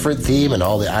there's a different theme and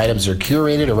all the items are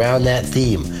curated around that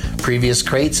theme. Previous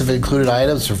crates have included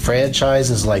items from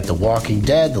franchises like The Walking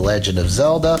Dead, The Legend of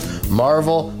Zelda,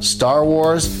 Marvel, Star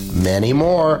Wars, many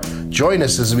more. Join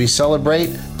us as we celebrate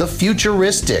the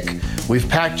futuristic. We've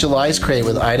packed July's crate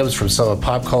with items from some of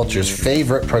pop culture's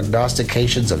favorite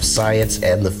prognostications of science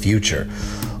and the future.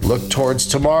 Look towards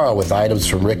tomorrow with items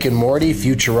from Rick and Morty,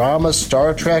 Futurama,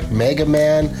 Star Trek, Mega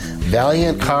Man,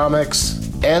 Valiant Comics,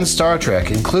 and Star Trek,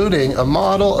 including a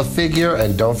model, a figure,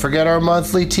 and don't forget our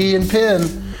monthly tea and pin.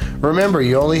 Remember,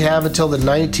 you only have until the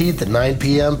 19th at 9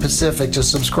 p.m. Pacific to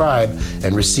subscribe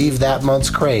and receive that month's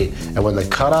crate. And when the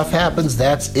cutoff happens,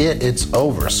 that's it. It's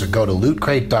over. So go to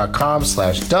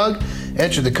lootcrate.com/Doug,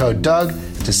 enter the code Doug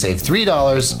to save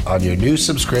 $3 on your new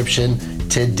subscription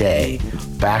today.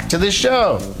 Back to the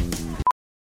show.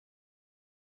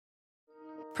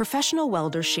 Professional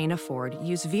welder Shayna Ford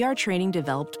used VR training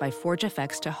developed by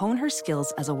ForgeFX to hone her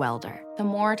skills as a welder. The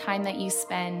more time that you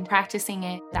spend practicing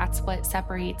it, that's what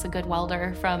separates a good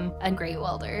welder from a great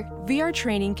welder. VR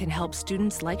training can help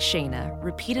students like Shayna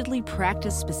repeatedly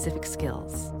practice specific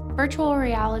skills. Virtual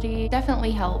reality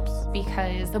definitely helps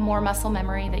because the more muscle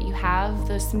memory that you have,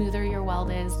 the smoother your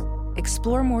weld is.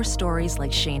 Explore more stories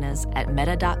like Shayna's at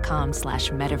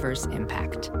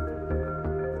meta.com/metaverseimpact.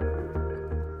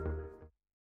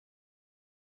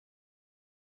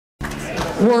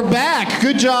 We're back.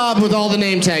 Good job with all the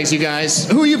name tags, you guys.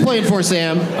 Who are you playing for,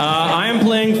 Sam? I am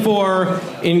playing for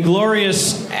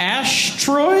Inglorious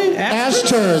Ashtroid?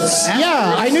 Ashturds.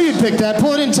 Yeah, I knew you'd pick that.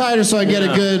 Pull it in tighter so I get a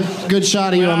good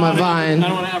shot of you on my vine. I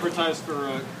don't want to advertise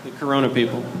for the Corona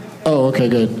people. Oh, okay,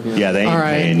 good. Yeah, they ain't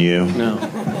paying you. No.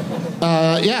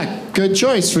 Yeah, good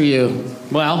choice for you.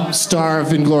 Well, Star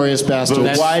of Inglorious Bastards.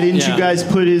 But why didn't you guys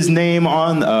put his name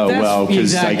on? Oh, well,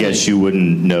 because I guess you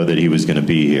wouldn't know that he was going to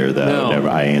be here, though. No.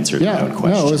 I answered my own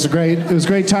question. No, it was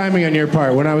great timing on your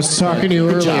part. When I was talking to you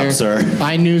earlier, job, sir.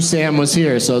 I knew Sam was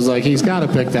here, so I was like, he's got to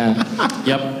pick that.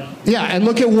 Yep. Yeah, and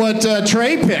look at what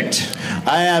Trey picked.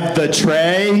 I have the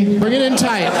Trey. Bring it in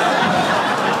tight.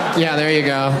 Yeah, there you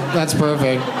go. That's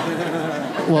perfect.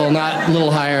 Well, not a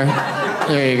little higher.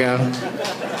 There you go.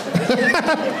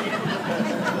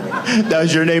 That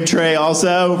was your name, Trey,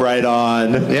 also? Right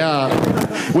on. Yeah.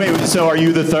 Wait, so are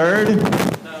you the third?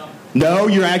 No,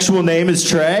 your actual name is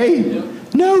Trey?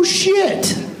 No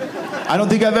shit. I don't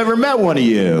think I've ever met one of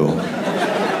you.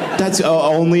 That's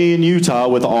only in Utah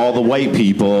with all the white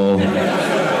people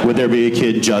would there be a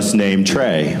kid just named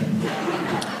Trey.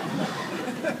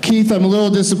 Keith, I'm a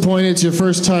little disappointed. It's your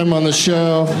first time on the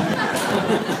show.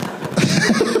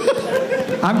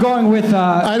 I'm going with.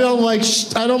 I don't like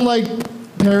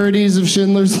parodies of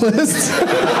Schindler's List.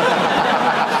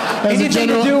 Anything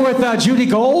to do with Judy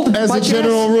Gold? As a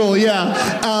general rule, yeah.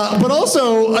 But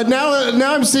also,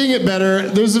 now I'm seeing it better.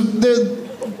 There's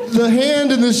the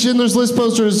hand in the Schindler's List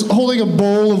poster is holding a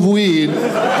bowl of weed.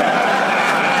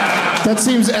 That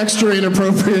seems extra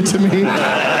inappropriate to me.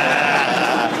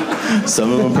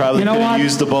 Some of them probably could have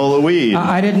used a bowl of weed.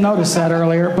 I didn't notice that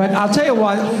earlier, but I'll tell you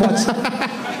what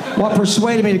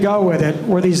persuaded me to go with it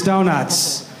were these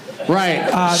donuts. Right.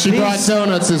 She brought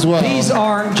donuts as well. These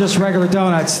aren't just regular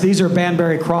donuts. These are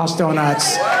Banbury Cross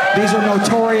donuts. These are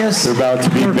notorious. They're about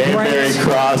to be Banbury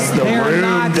Cross, the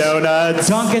room donuts.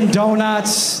 Dunkin'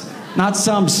 Donuts, not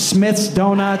some Smith's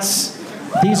Donuts.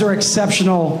 These are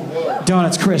exceptional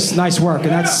donuts, Chris. Nice work.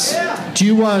 And that's.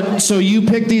 So you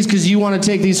picked these because you want to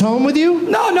take these home with you?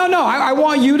 No. I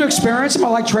want you to experience them. I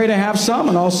like Trey to have some,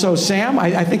 and also Sam.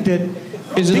 I think that.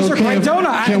 These are great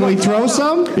donuts. Can we throw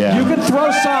some? Yeah. You can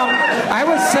throw some. I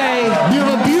would say you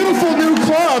have a beautiful new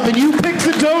club, and you picked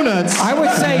the donuts. I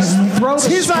would say throw the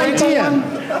his idea. One.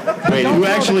 Wait, who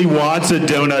actually wants a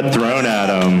donut thrown at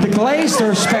him? The glazed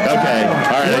are spectacular. Okay, all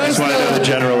right. I just want to know the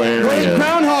general area. Where's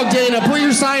Groundhog Dana? Put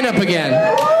your sign up again.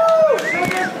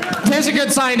 Here's a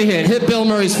good sign to hit. Hit Bill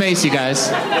Murray's face, you guys.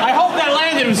 I hope that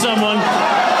landed with someone.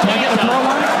 Can I get the throw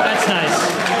one? That's nice.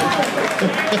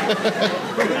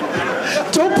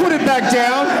 Don't put it back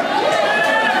down.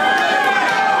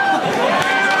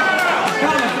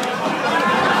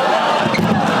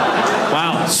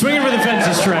 Wow. Swinging for the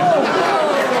fences, Trey.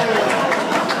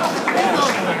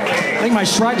 I think my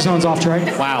strike zone's off, Trey.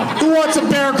 Wow. Who wants a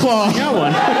bear claw? I got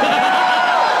one.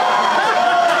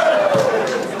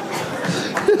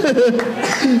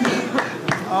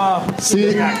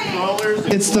 See,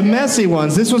 it's the messy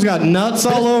ones. This one's got nuts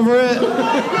all over it.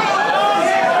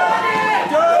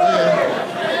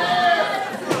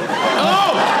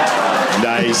 Oh!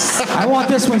 Nice. I want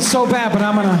this one so bad, but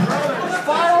I'm gonna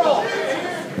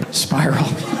spiral.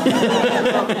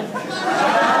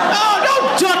 Oh,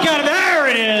 don't duck out of there!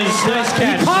 It is. Nice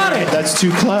catch. He caught it. That's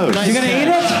too close. You gonna eat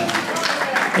it?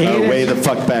 Oh, way the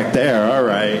fuck back there. All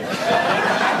right.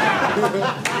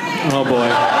 Oh boy.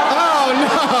 Oh no!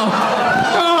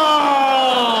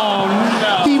 Oh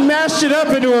no! He squashed it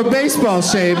up into a baseball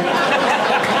shape.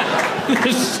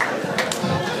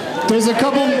 There's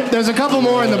a couple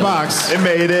more in the box. It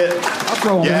made it. I'll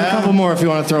throw one. There's a couple more if you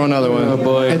want to throw another one. Oh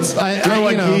boy.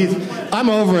 I'm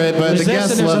over it, but the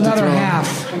guests there's love to another throw.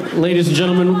 half. Ladies and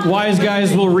gentlemen, Wise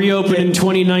Guys will reopen in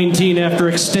 2019 after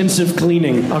extensive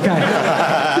cleaning. Okay.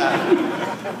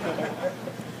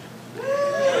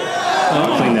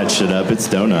 I'll clean that shit up. It's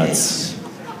donuts.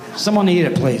 Someone eat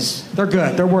it, please. They're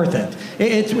good. They're worth it.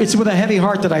 It's with a heavy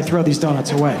heart that I throw these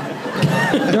donuts away.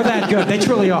 They're that good. They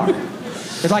truly are.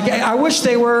 It's like, I wish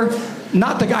they were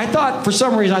not the guy. For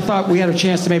some reason, I thought we had a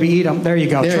chance to maybe eat them. There you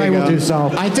go. There Trey you will go. do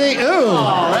so. I think,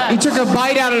 he took a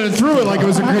bite out of it and threw it like it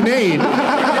was a grenade.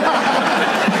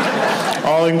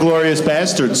 All Inglorious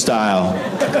Bastard style.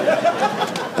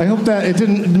 I hope that it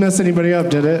didn't mess anybody up,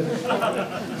 did it?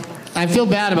 I feel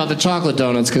bad about the chocolate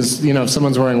donuts because, if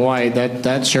someone's wearing white,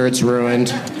 that shirt's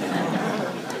ruined.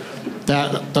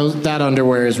 That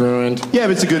underwear is ruined. Yeah,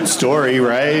 but it's a good story,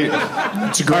 right?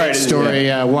 It's a great story.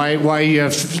 Yeah. Why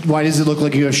does it look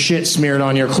like you have shit smeared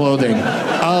on your clothing?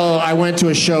 Oh, I went to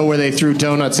a show where they threw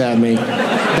donuts at me.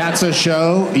 That's a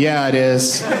show? Yeah, it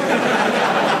is.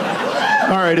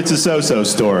 All right, it's a so-so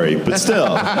story, but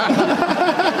still.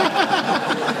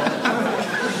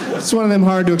 It's one of them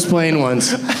hard to explain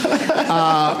ones.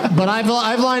 But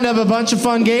I've lined up a bunch of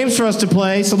fun games for us to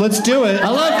play, so let's do it. I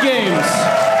love games.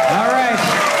 All right.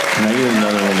 Can I get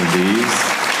another one of these?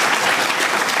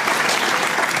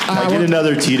 Can I get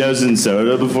another Tito's and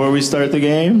soda before we start the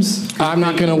games? I'm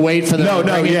not going to wait for them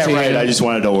to bring it to right. you. I just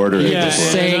wanted to order it. Yeah,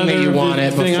 Just saying that you want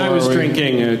it thing I before was we-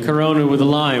 drinking, a Corona with a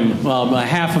lime. Well, a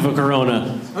half of a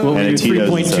Corona. What And a would be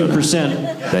Tito's and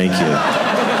 3.2%? Thank you.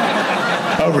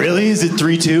 Oh, really? Is it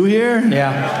 3.2 here?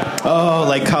 Yeah. Oh,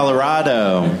 like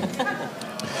Colorado.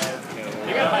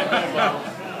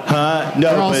 Huh? No,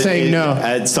 They're all but saying no.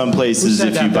 At some places, said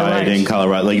if that? you buy They're it in right.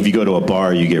 Colorado, like if you go to a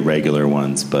bar, you get regular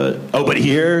ones. But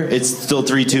here it's still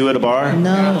 3.2 at a bar.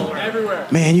 No.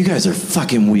 Man, you guys are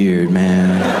fucking weird,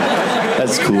 man.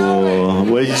 That's cool.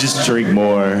 Well, you just drink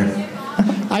more.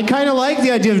 I kind of like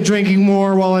the idea of drinking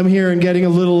more while I'm here and getting a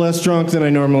little less drunk than I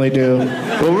normally do.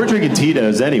 Well, we're drinking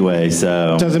Tito's anyway,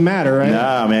 so Doesn't matter, right?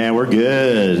 Nah, man, we're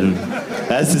good.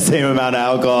 That's the same amount of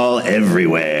alcohol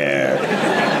everywhere.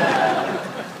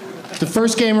 The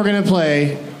first game we're going to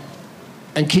play,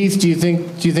 and Keith, do you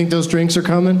think those drinks are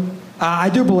coming? I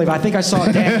do believe. I think I saw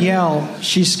Danielle.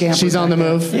 She's scampered. She's on the back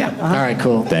there. move? Yeah. All right,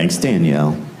 cool. Thanks,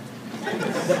 Danielle.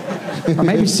 Or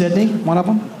maybe Sydney, one of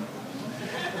them.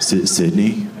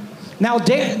 Sydney? Now,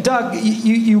 Doug,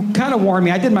 you kind of warned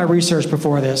me. I did my research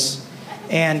before this,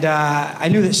 and I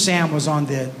knew that Samm was on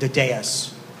the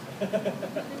dais.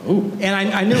 Ooh.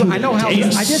 And I know how. I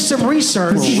did some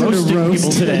research. Roasting people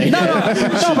today. No,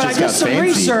 but I did some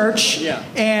research,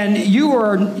 and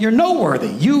you're noteworthy.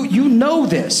 You know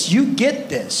this. You get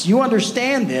this. You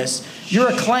understand this.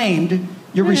 You're acclaimed.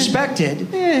 You're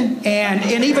respected.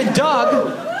 And even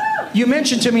Doug, you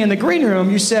mentioned to me in the green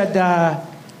room. You said,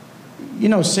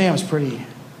 Sam's pretty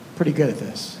good at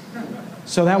this.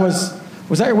 So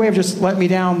was that your way of just letting me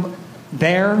down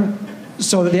there,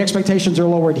 so that the expectations are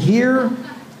lowered here?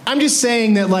 I'm just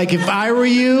saying that, like, if I were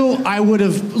you, I would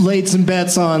have laid some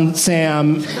bets on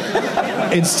Samm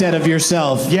instead of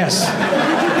yourself. Yes.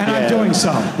 And I'm doing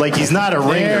so. Like he's not a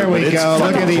ringer. There we but it's go. Look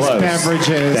fucking at these close.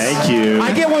 beverages. Thank you.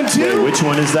 I get one too? Wait, which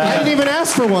one is that? I didn't even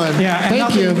ask for one. Yeah. And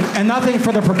Thank you. And nothing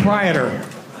for the proprietor.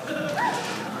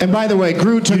 And by the way,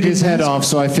 Groot took his head off,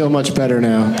 so I feel much better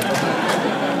now.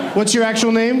 What's your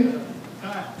actual name?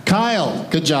 Kyle.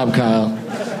 Good job, Kyle.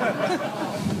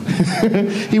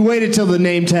 He waited till the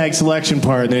name tag selection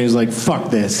part, and then he was like,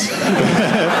 fuck this.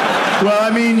 Well,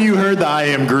 I mean, you heard the I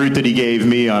am Groot that he gave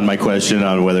me on my question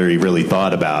on whether he really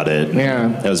thought about it. Yeah.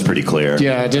 That was pretty clear.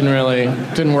 Yeah, it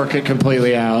didn't work it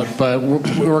completely out, but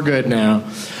we're good now.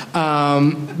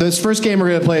 This first game we're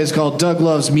going to play is called Doug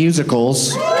Loves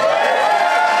Musicals.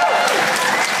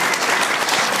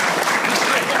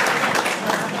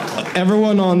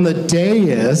 Everyone on the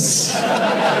dais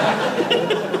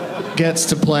gets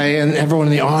to play, and everyone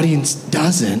in the audience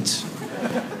doesn't.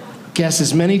 Guess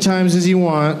as many times as you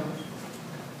want,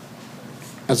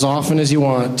 as often as you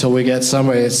want, till we get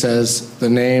somebody that says the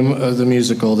name of the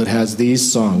musical that has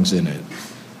these songs in it.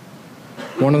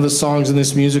 One of the songs in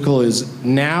this musical is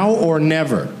Now or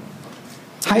Never.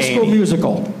 High School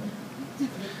Musical.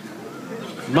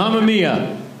 Mamma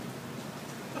Mia.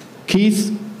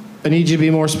 Keith, I need you to be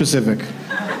more specific.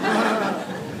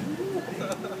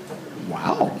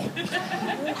 Wow.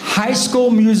 High School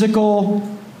Musical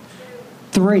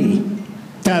 3.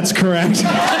 That's correct.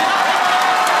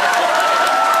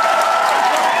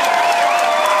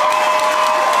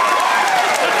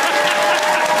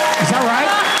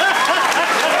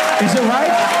 Is it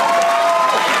right?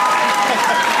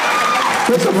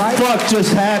 Is it right? Fuck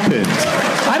just happened?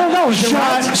 I don't know. Is it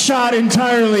right? Shot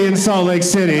entirely in Salt Lake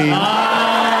City.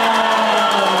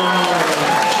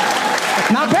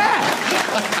 Not bad.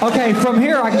 Okay, from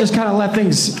here I can just kind of let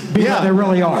things be how they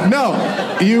really are. No,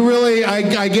 you really.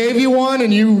 I gave you one,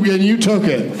 and you took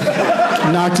it.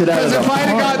 Knocked it out of the Because if I'd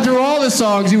have park. gotten through all the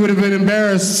songs, you would have been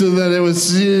embarrassed so that it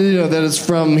was, that it's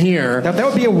from here. That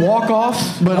would be a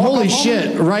walk-off. But holy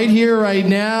shit, right here, right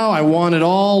now, I want it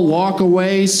all. Walk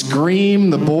away, scream,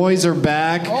 the boys are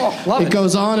back. Oh, love it.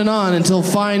 Goes on and on until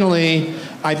finally,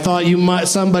 I thought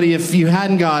somebody, if you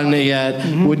hadn't gotten it yet,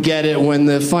 would get it when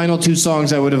the final two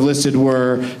songs I would have listed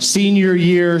were Senior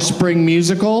Year Spring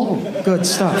Musical. Good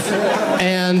stuff.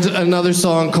 And another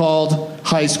song called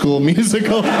High School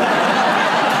Musical.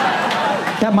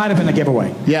 That might have been a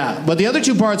giveaway. Yeah, but the other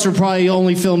two parts were probably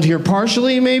only filmed here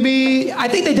partially, maybe? I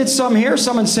think they did some here,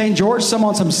 some in St. George, some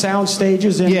on some sound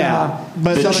stages in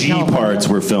but The Southern G California. parts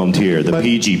were filmed here. The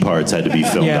PG parts had to be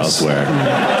filmed Yes. elsewhere.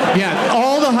 Yeah,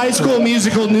 all the High School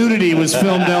Musical nudity was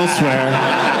filmed elsewhere.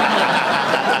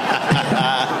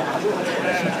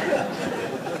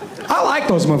 I like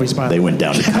those movies, by the way. They went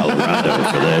down to Colorado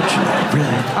for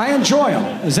that. I enjoy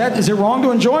them. Is it wrong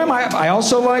to enjoy them? I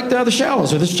also like The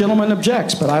Shallows, or this gentleman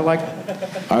objects, but I like...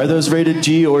 Are those rated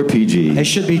G or PG? They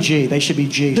should be G. They should be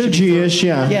G. They're G-ish,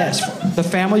 yeah. Yes. The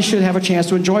family should have a chance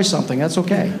to enjoy something. That's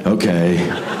okay. Okay.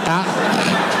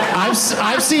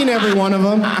 I've seen every one of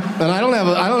them, and I don't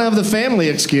have the family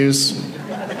excuse.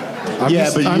 I'm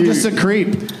just a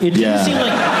creep. It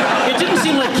didn't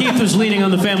seem like Keith was leaning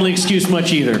on the family excuse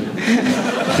much either.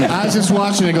 I was just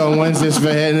watching it going, when's this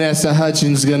Vanessa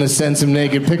Hudgens going to send some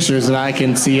naked pictures that I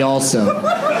can see also?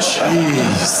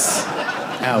 Jeez.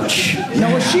 Ouch.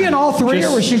 Now, was she in all three,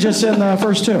 or was she just in the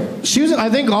first two? She was. I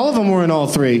think all of them were in all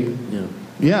three.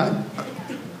 Yeah.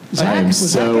 I am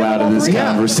so out of this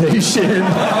conversation.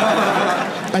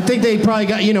 I think they probably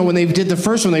got, when they did the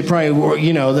first one, they probably were,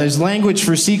 there's language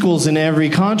for sequels in every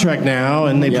contract now,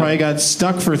 and they probably got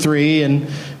stuck for 3, and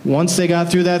once they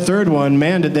got through that third one,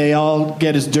 man, did they all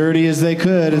get as dirty as they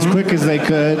could, as quick as they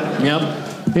could. Yep.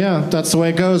 Yeah, that's the way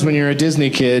it goes when you're a Disney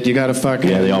kid. You gotta fucking...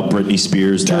 Yeah, they all Britney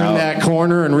Spears turn out. that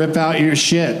corner and rip out your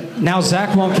shit. Now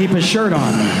Zach won't keep his shirt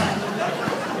on.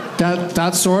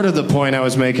 That's sort of the point I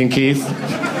was making, Keith.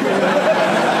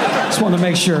 Just wanted to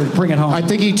make sure, bring it home. I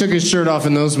think he took his shirt off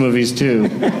in those movies, too.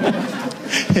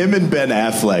 Him and Ben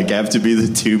Affleck have to be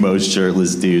the two most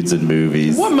shirtless dudes in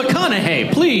movies. What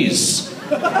McConaughey, please?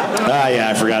 Yeah,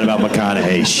 I forgot about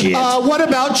McConaughey. Shit. What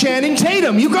about Channing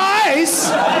Tatum? You guys!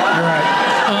 You're right.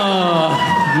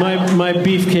 My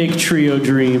beefcake trio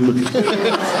dream.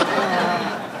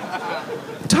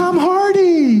 Tom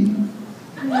Hardy!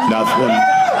 Nothing.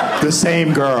 The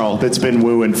same girl that's been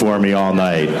wooing for me all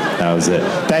night. That was it.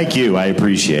 Thank you. I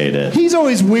appreciate it. He's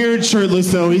always weird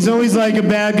shirtless, though. He's always like a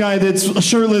bad guy that's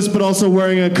shirtless but also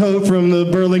wearing a coat from the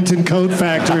Burlington Coat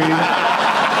Factory.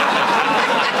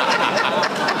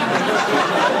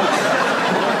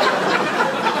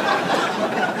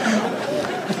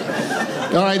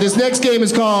 All right, this next game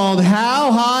is called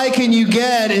How High Can You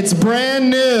Get? It's brand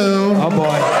new. Oh,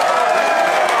 boy.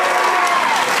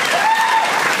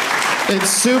 It's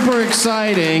super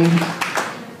exciting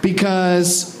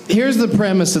because here's the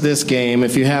premise of this game,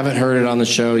 if you haven't heard it on the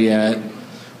show yet.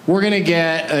 We're going to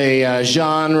get a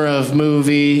genre of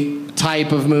movie,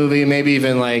 type of movie, maybe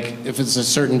even like if it's a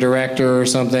certain director or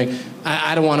something.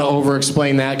 I don't want to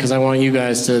over-explain that because I want you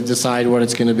guys to decide what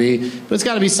it's going to be. But it's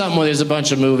got to be something where there's a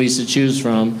bunch of movies to choose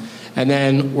from. And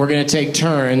then we're going to take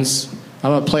turns.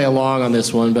 I'm going to play along on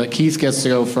this one, but Keith gets to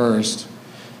go first.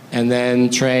 And then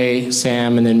Trey,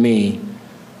 Sam, and then me.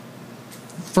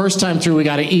 First time through, we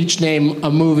got to each name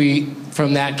a movie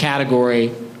from that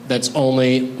category that's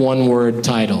only one-word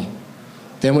title.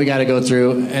 Then we got to go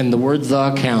through, and the word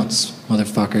 "the" counts,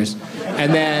 motherfuckers.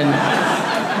 And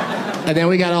then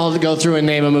we got to all go through and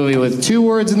name a movie with 2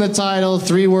 words in the title,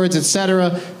 3 words,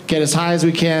 etc. Get as high as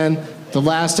we can. The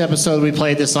last episode we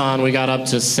played this on, we got up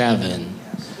to 7,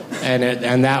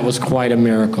 and that was quite a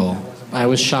miracle. I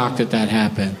was shocked that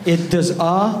happened. It does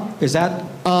is that?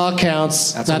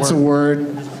 Counts. That's a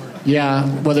word. Yeah,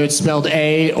 whether it's spelled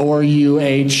A or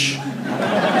UH.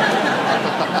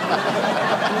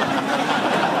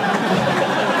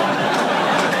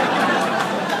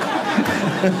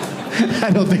 I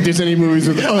don't think there's any movies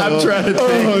with I'm trying to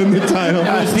think. in the title.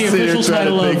 It's the official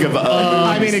title of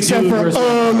I mean, except for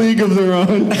League of Their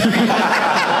Own.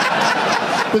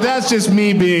 But that's just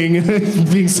me being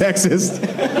sexist.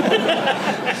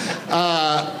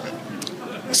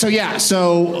 So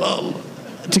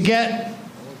to get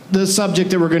the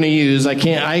subject that we're going to use.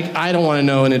 I don't want to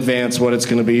know in advance what it's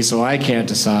going to be, so I can't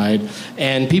decide.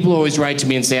 And people always write to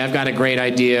me and say, I've got a great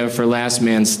idea for Last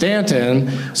Man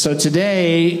Stanton. So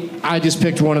today, I just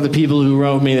picked one of the people who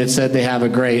wrote me that said they have a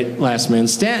great Last Man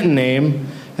Stanton name,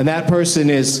 and that person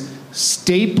is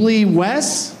Stapley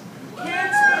West.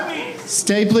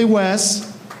 Stapley West.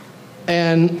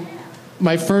 And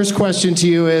my first question to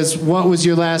you is, what was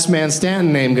your Last Man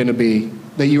Stanton name going to be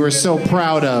that you were so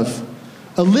proud of?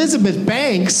 Elizabeth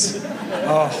Banks?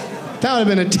 Oh. That would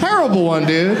have been a terrible one,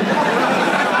 dude.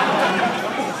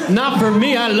 Not for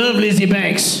me. I love Lizzie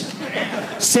Banks.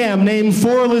 Sam, name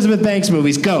 4 Elizabeth Banks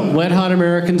movies. Go. Wet Hot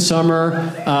American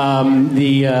Summer.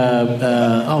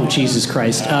 Jesus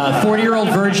Christ. 40-Year-Old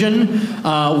Virgin.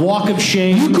 Walk of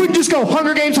Shame. You couldn't just go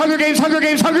Hunger Games, Hunger Games, Hunger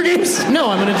Games, Hunger Games? No,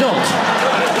 I'm an adult.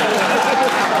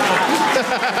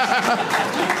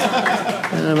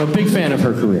 And I'm a big fan of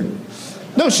her career.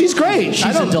 No, she's great.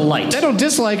 She's a delight. I don't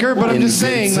dislike her, but I'm just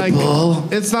saying, like,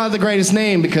 it's not the greatest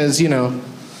name because, you know.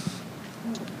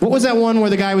 What was that one where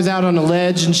the guy was out on a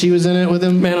ledge and she was in it with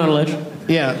him? Man on a Ledge.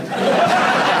 Yeah.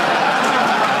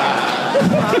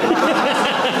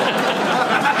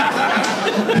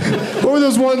 What were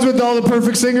those ones with all the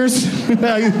perfect singers?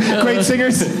 Great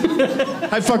singers?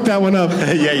 I fucked that one up.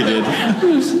 Yeah, you did.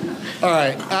 All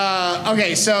right.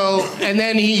 Okay, so, and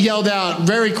then he yelled out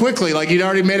very quickly, like he'd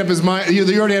already made up his mind. You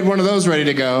already had one of those ready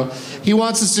to go. He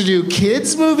wants us to do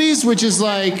kids' movies, which is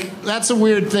like, that's a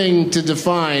weird thing to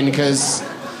define, because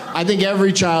I think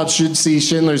every child should see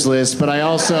Schindler's List, but I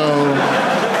also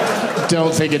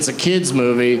don't think it's a kids'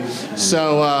 movie.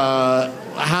 So,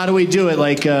 how do we do it?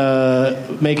 Like,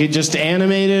 make it just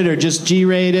animated or just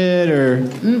G-rated or?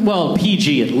 Well,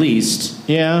 PG at least.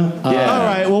 Yeah? Yeah. All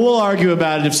right, well, we'll argue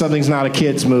about it if something's not a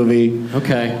kid's movie.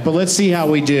 Okay. But let's see how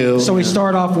we do. So we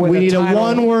start off with We need title. a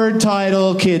one-word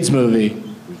title kids movie.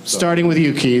 Starting with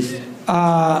you, Keith.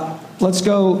 Let's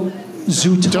go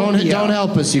Zootopia. Don't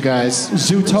help us, you guys.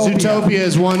 Zootopia. Zootopia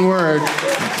is one word.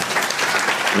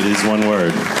 It is one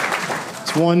word.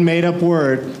 It's one made-up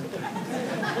word.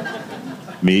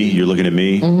 Me? You're looking at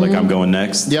me like I'm going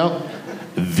next? Yep.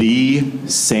 The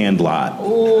Sandlot.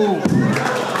 Ooh.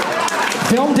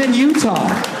 Filmed in Utah.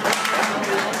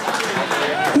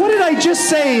 What did I just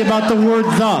say about the word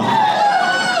the?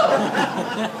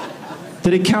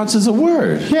 That it counts as a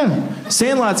word. Yeah.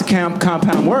 Sandlot's a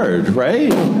compound word,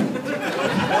 right?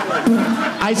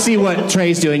 I see what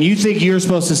Trey's doing. You think you're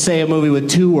supposed to say a movie with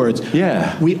 2 words.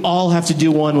 Yeah. We all have to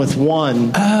do one with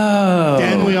 1. Oh.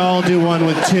 Then we all do one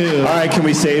with 2. All right, can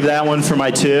we save that one for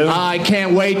my 2? I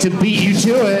can't wait to beat you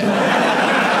to it.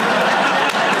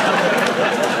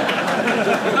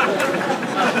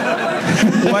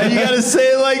 Why you gotta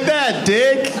say it like that,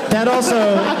 Dick? That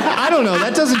also, I don't know,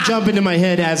 that doesn't jump into my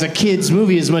head as a kid's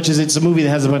movie as much as it's a movie that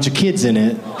has a bunch of kids in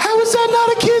it. How is that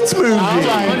not a kid's movie? All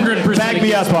right. 100% Back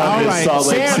me up on All this, right. Salt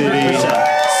Lake Sam, City.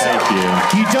 Thank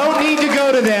you. You don't need to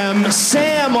go to them.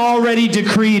 Sam already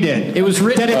decreed it. It was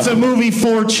written. That it's a movie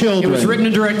for children. It was written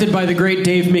and directed by the great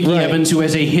Dave Mickey Right. Evans, who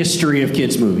has a history of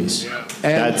kids' movies.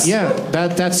 And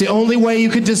that's the only way you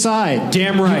could decide.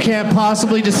 Damn right. You can't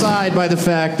possibly decide by the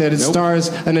fact that it stars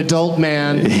an adult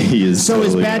man. He is So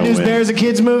totally is Bad gonna News win. Bears a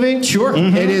kid's movie? Sure.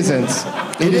 It isn't.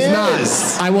 It is not.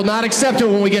 I will not accept it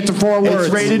when we get to 4 words.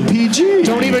 It's rated PG.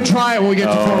 Don't even try it when we get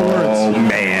to 4 words. Oh,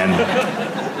 man.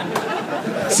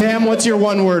 Sam, what's your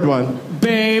one-word one?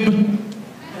 Babe.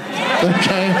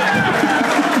 Okay.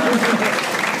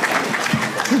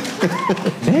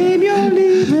 Babe, you're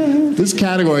leaving. This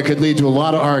category could lead to a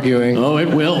lot of arguing. Oh, it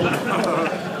will.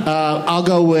 I'll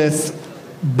go with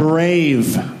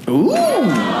brave. Ooh.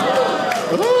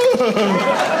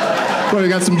 What, we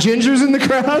got some gingers in the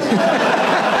crowd?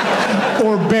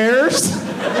 Or bears?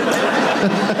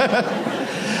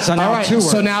 So now All right, 2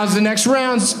 words. so now's the next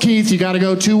round, Keith. You got to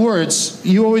go 2 words.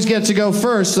 You always get to go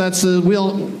first. So that's the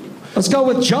wheel. Let's go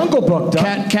with Jungle Book,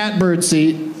 Doug. Catbird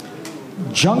seat.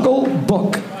 Jungle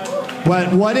Book.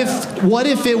 But what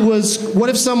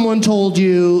if someone told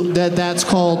you that that's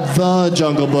called the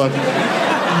Jungle Book?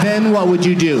 Then what would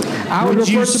you do? I would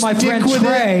you refer to my stick friend with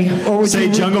Trey. it, or would Say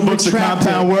you Jungle Book's a retract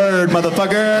compound it? word,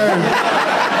 motherfucker.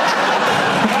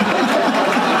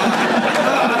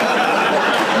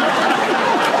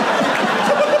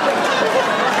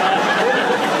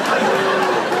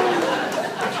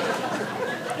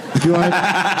 You want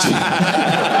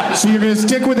so you're going to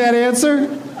stick with that answer?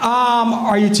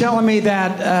 Are you telling me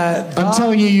that... I'm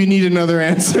telling you need another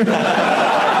answer.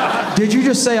 Did you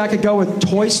just say I could go with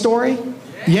Toy Story?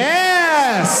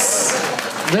 Yes!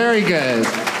 Very good.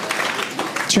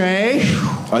 Trey?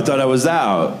 I thought I was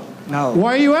out. No.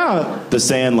 Why are you out? The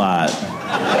Sandlot.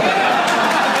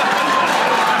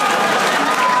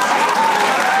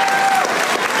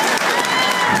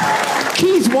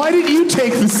 Why did you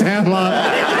take the Sandlot?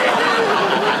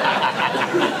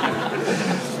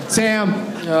 Sam.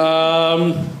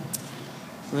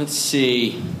 Let's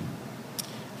see.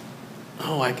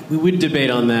 We would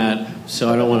debate on that,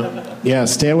 so I don't want to. Yeah,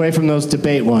 stay away from those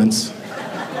debate ones.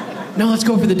 No, let's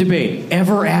go for the debate.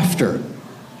 Ever After.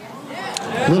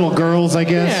 Little girls, I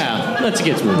guess. Yeah, let's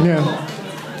get moving. Yeah.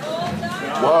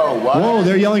 Whoa, what? Whoa,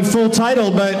 they're yelling full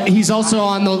title, but he's also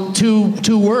on the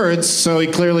two words, so he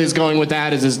clearly is going with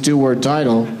that as his 2-word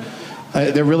title.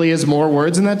 There really is more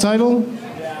words in that title?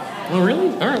 Oh, really?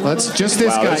 All right. Let's just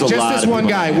this guy. Just this one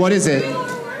guy. What is it?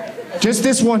 Just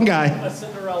this one guy.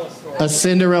 A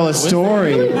Cinderella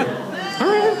story. All right.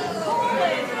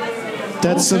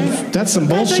 That's some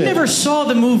bullshit. I never saw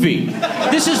the movie.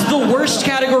 This is the worst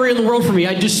category in the world for me.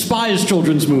 I despise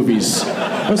children's movies.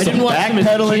 There's some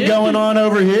backpedaling going on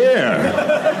over here.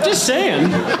 Just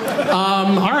saying.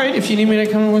 All right, if you need me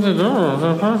to come with a door.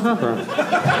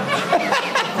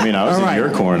 I mean, I was in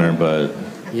your corner, but...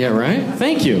 Yeah, right?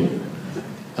 Thank you.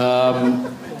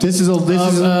 This is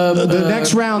the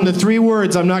next round, the 3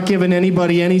 words. I'm not giving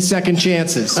anybody any second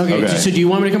chances. Okay, so do you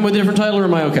want me to come with a different title, or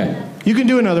am I okay? You can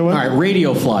do another one. All right,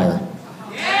 Radio Flyer.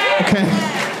 Okay.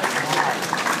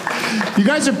 You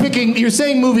guys are picking, you're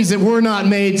saying movies that were not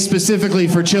made specifically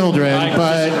for children,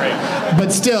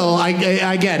 but still,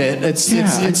 I get it. It's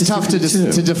tough to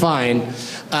define.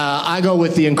 I go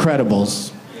with The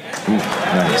Incredibles. Ooh,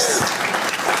 nice.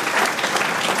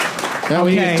 Now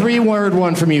we need a 3-word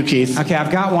one from you, Keith. Okay,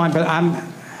 I've got one, but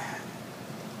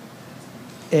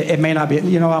it may not be.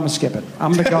 You know, I'm gonna skip it.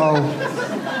 I'm gonna go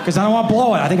because I don't want to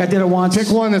blow it. I think I did it once. Pick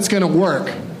one that's gonna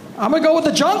work. I'm gonna go with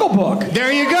The Jungle Book.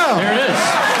 There you go. There it is.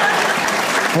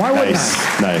 Why wouldn't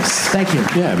I? Nice. Thank you.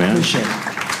 Yeah, man. Appreciate it.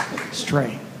 It's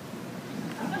Trey.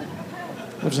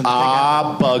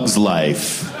 Bug's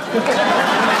Life.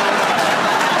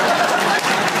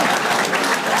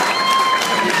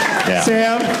 Yeah.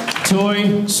 Sam.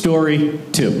 Toy Story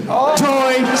 2. Oh.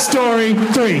 Toy Story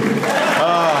 3.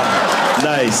 Oh,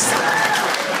 nice.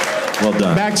 Well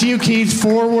done. Back to you, Keith.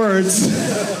 4 words.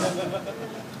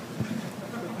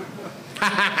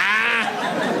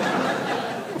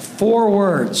 4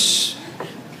 words.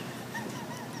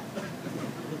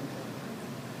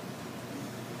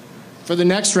 For the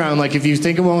next round, like if you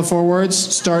think of one with 4 words,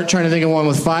 start trying to think of one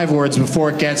with 5 words before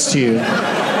it gets to you.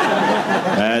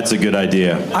 That's a good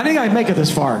idea. I think I'd make it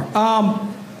this far.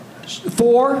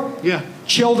 4. Yeah.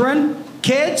 Children.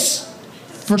 Kids.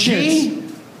 For kids.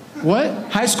 What?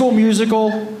 High School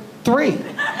Musical 3.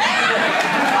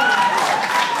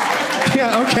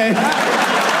 Yeah, okay.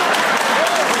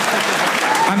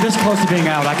 I'm this close to being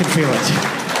out. I can feel it.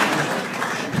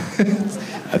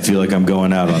 I feel like I'm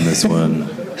going out on this one.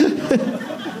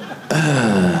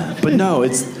 But no,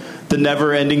 it's The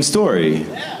Never-Ending Story.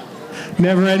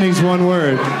 Never Ending's 1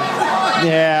 word.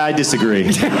 Yeah, I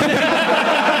disagree.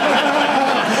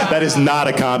 That is not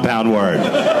a compound word.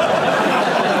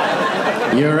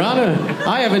 Your Honor,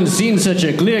 I haven't seen such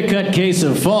a clear-cut case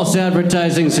of false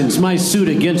advertising since my suit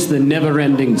against The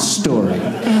Never-Ending Story.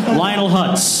 Lionel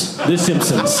Hutz, The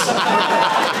Simpsons.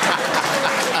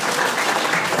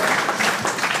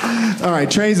 All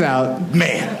right, Trey's out.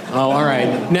 Man. Oh, all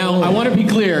right. Now, I want to be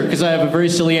clear, because I have a very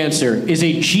silly answer. Is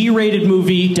a G-rated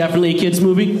movie definitely a kid's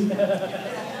movie?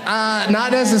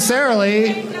 Not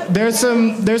necessarily. There's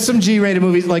some G-rated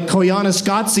movies, like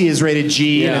Koyaanisqatsi is rated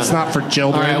G, and it's not for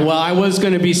children. All right, well, I was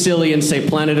going to be silly and say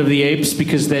Planet of the Apes,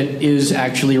 because that is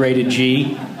actually rated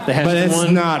G. But it's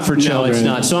not for children. No, it's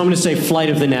not. So I'm going to say Flight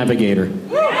of the Navigator.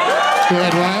 Good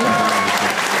one.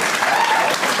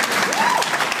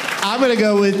 I'm going to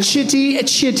go with Chitty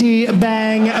Chitty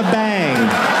Bang Bang.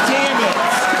 Damn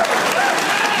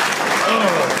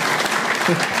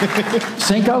it.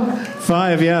 Cinco?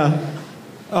 5, yeah.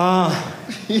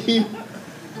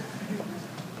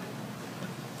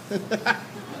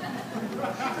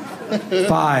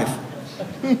 5.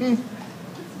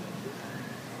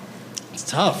 It's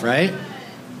tough, right?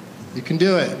 You can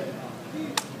do it.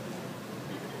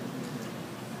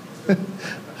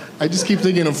 I just keep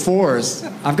thinking of 4s.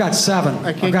 I've got 7.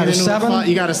 I can't I've got get a into 7.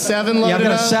 You got a 7 loaded Yeah, I've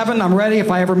got a up? 7. I'm ready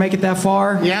if I ever make it that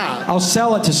far. Yeah. I'll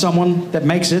sell it to someone that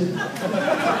makes it.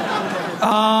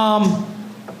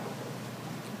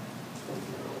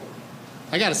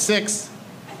 I got a 6.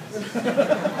 I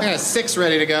got a 6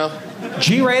 ready to go.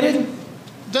 G-rated?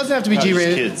 Doesn't have to be No, just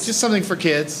G-rated. kids. Just something for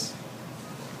kids.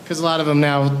 Because a lot of them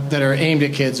now that are aimed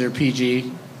at kids are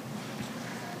PG.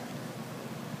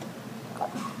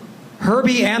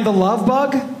 Herbie and the Love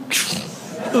Bug?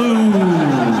 Ooh.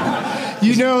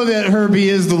 You know that Herbie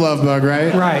is the love bug,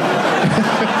 right? Right.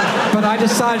 But I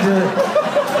decided to...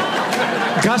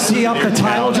 gussy up the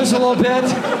title just a little bit?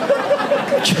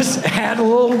 Just add a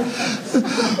little?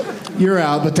 You're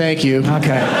out, but thank you.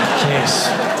 Okay. Jeez.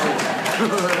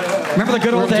 Remember the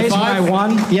good old days when I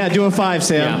won? Yeah, do a 5,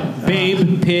 Sam. Yeah.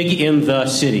 Babe, pig in the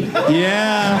city.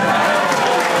 Yeah.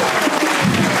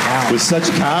 With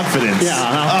such confidence.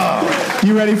 Yeah.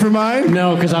 You ready for mine?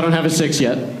 No, because I don't have a 6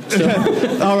 yet. So.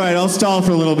 All right, I'll stall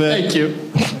for a little bit. Thank you.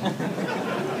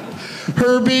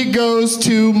 Herbie goes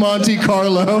to Monte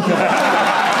Carlo.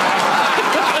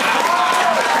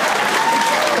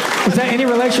 Was that any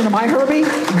relation to my Herbie?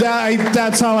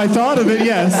 That's how I thought of it,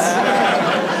 yes.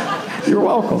 You're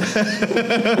welcome.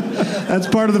 That's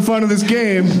part of the fun of this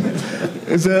game,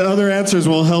 is that other answers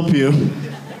will help you.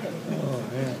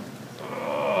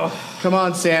 Come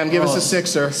on, Sam, give us a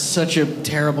 6er. Such a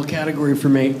terrible category for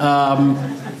me. Oh,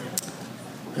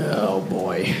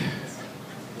 boy.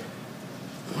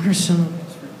 What are some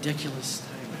ridiculous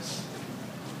things?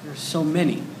 There are so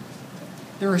many.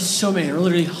 There are so many. There are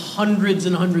literally hundreds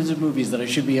and hundreds of movies that I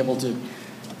should be able to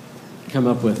come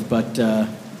up with, but...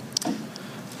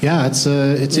 Yeah, it's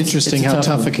interesting how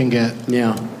tough it can get.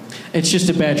 Yeah. It's just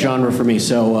a bad genre for me,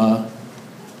 so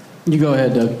you go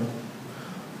ahead, Doug.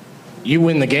 You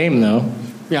win the game, though.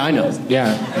 Yeah, I know.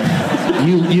 Yeah.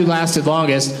 You lasted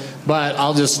longest, but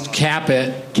I'll just cap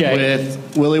it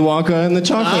with Willy Wonka and the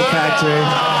Chocolate Factory.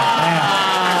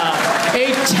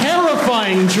 A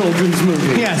terrifying children's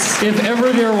movie. Yes. If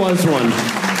ever there was one.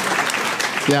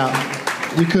 Yeah.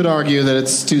 You could argue that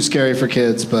it's too scary for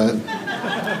kids, but...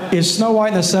 Is Snow White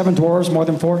and the Seven Dwarfs more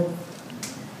than 4?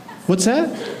 What's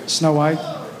that? Snow White.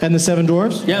 And the Seven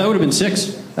Dwarfs? Yeah, that would have been 6.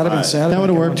 That'd have been sad. That would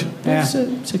have worked. Yeah.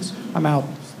 6. I'm out.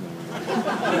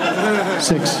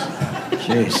 6.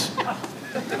 Jeez.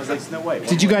 I was like, Snow White.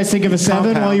 Did you guys think of a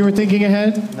 7 while you were thinking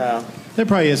ahead? No. There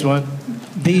probably is one.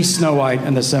 The Snow White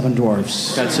and the Seven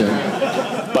Dwarfs. That's it.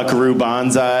 Buckaroo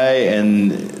Banzai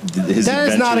and his That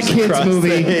is not a adventures kid's across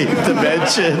movie. the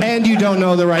dimension. And you don't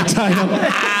know the right title.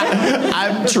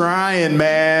 I'm trying,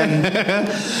 man.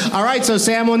 All right, so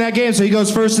Sam won that game, so he goes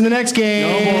first in the next game.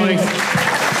 Oh, boy.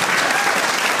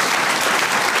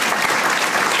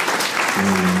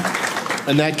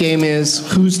 And that game is,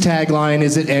 whose tagline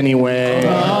is it anyway?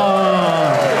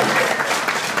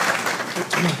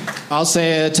 I'll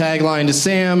say a tagline to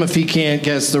Sam. If he can't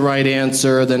guess the right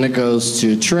answer, then it goes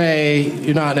to Trey.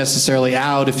 You're not necessarily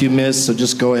out if you miss, so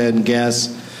just go ahead and guess.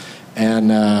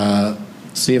 And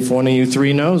see if one of you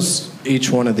three knows each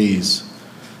one of these.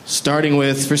 Starting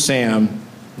with, for Sam.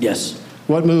 Yes.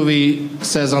 What movie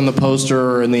says on the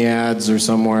poster or in the ads or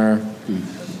somewhere,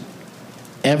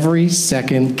 every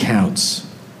second counts?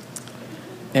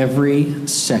 Every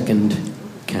second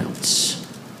counts.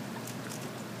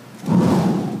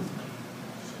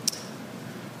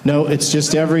 No, it's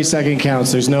just every second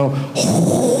counts. There's no...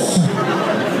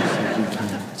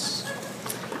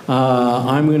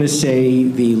 I'm going to say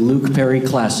the Luke Perry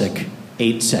classic,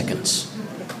 8 Seconds.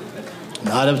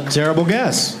 Not a terrible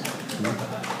guess.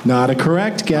 Not a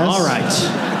correct guess. All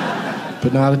right.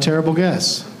 But not a terrible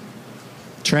guess.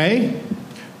 Trey?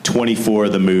 24,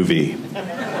 the movie.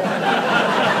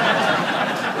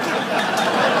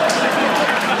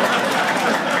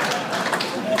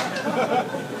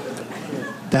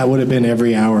 That would have been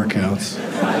every hour counts.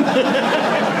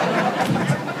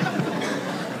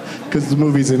 Because the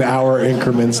movie's in hour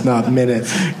increments, not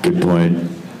minutes. Good point.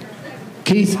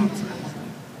 Keith?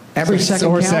 Every second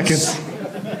or counts? seconds.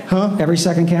 Huh? Every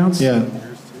second counts? Yeah.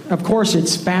 Of course,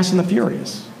 it's Fast and the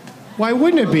Furious. Why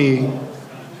wouldn't it be?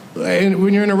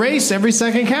 When you're in a race, every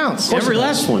second counts. Every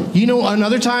last one. You know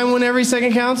another time when every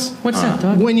second counts? What's that,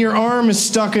 Doug? When your arm is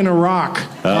stuck in a rock.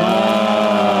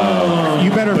 Oh. You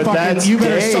better But that's saw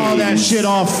that days shit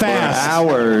off fast. or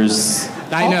hours.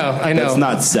 I know. That's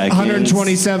not seconds.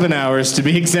 127 hours to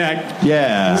be exact.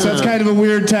 Yeah. So it's kind of a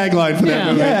weird tagline for that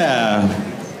movie. Yeah.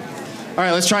 All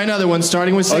right, let's try another one,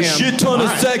 starting with Sam. A shit ton of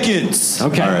seconds.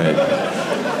 Okay. All right.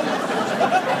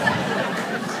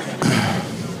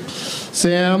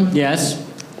 Sam? Yes.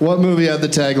 What movie had the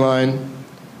tagline,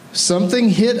 "Something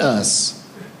hit us"?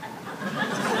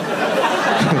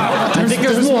 I think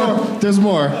there's more. There's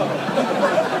more.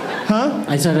 Huh?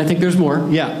 I said I think there's more.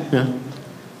 Yeah. Yeah.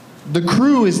 The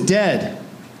crew is dead.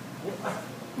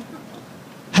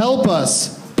 Help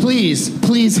us. Please,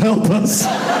 please help us.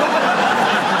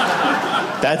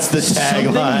 That's the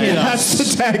tagline. That's the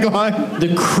tagline.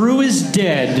 The crew is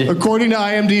dead. According to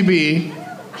IMDb,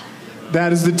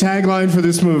 that is the tagline for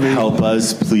this movie. Help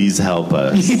us, please help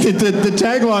us. the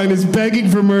tagline is begging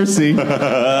for mercy,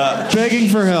 begging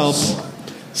for help.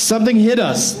 Something hit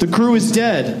us. The crew is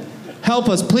dead. Help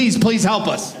us, please, please help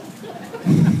us.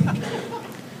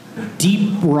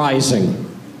 Deep Rising.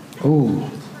 Ooh.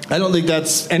 I don't think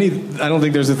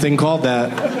there's a thing called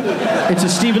that. It's a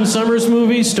Stephen Sommers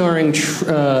movie starring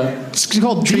it's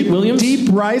called Treat Williams. Deep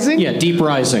Rising? Yeah, Deep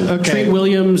Rising. Okay. Treat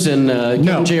Williams and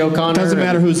Kevin J. O'Connor. Doesn't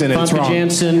matter who's in it. It's Famke wrong.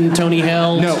 Janssen, Tony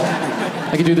Held. No.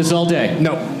 I could do this all day.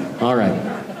 No. All right.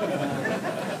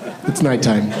 It's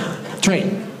nighttime.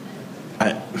 Trey.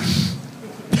 I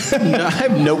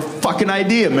have no fucking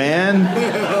idea, man.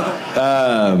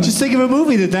 Just think of a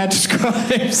movie that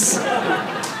describes.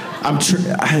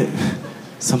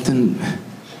 Something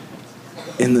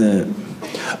in the.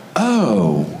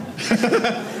 Oh.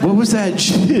 What was that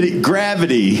shit?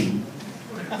 Gravity.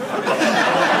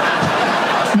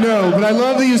 No, but I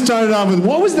love that you started off with,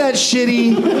 what was that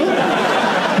shitty?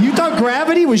 You thought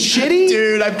Gravity was shitty?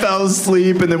 Dude, I fell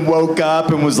asleep and then woke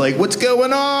up and was like, what's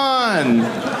going on?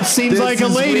 Seems This like a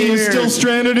is lady is weird. still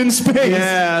stranded in space.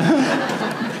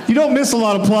 Yeah. You don't miss a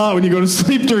lot of plot when you go to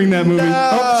sleep during that movie. No.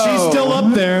 Oh, she's still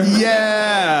up there.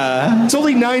 Yeah. It's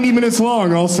only 90 minutes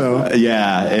long, also.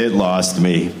 Yeah, it lost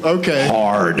me. Okay.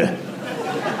 Hard.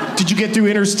 Did you get through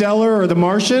Interstellar or The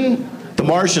Martian? The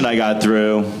Martian I got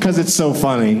through. Because it's so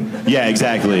funny. Yeah,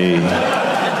 exactly.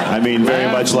 I mean, very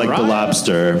much like The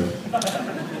Lobster.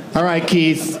 All right,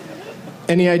 Keith.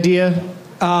 Any idea?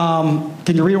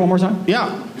 Can you read it one more time?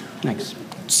 Yeah. Thanks.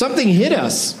 Something hit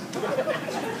us.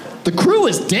 The crew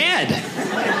is dead.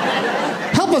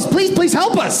 Help us, please, please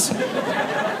help us.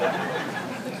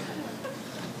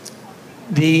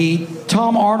 The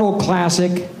Tom Arnold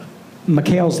classic,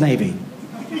 McHale's Navy.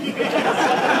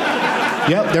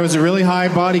 Yep, there was a really high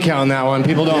body count in that one.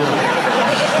 People don't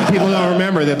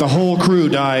remember that the whole crew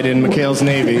died in McHale's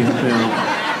Navy.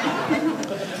 Yeah.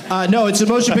 No, it's a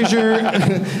motion picture.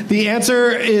 The answer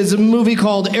is a movie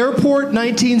called Airport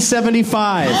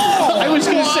 1975. I was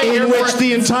going to say in which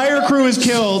the entire crew is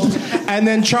killed, and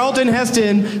then Charlton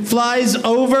Heston flies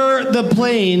over the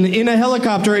plane in a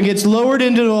helicopter and gets lowered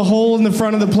into a hole in the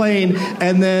front of the plane,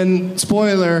 and then,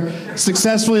 spoiler,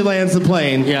 successfully lands the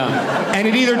plane. Yeah. And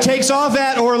it either takes off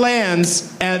at or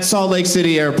lands at Salt Lake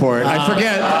City Airport. I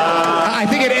forget. I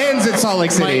think it ends at Salt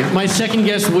Lake City. My second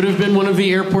guess would have been one of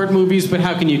the airport movies, but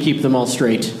how can you keep them all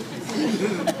straight?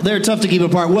 They're tough to keep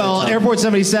apart. Well, Airport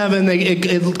 77,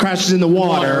 it crashes in the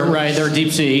water. Right, they're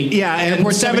deep sea. Yeah, and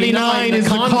Airport 79 is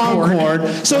the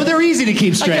Concorde. So they're easy to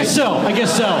keep straight. I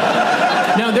guess so.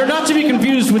 Now, they're not to be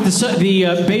confused with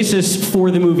the basis for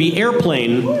the movie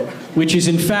Airplane, which is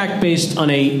in fact based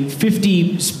on a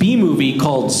 50s B movie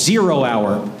called 0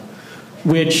 Hour,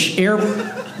 which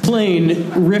Airplane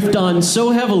riffed on so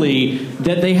heavily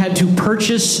that they had to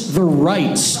purchase the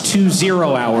rights to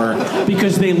 0 Hour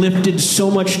because they lifted so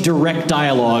much direct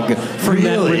dialogue from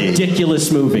that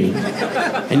ridiculous movie.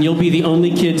 And you'll be the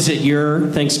only kids at your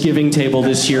Thanksgiving table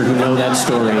this year who know that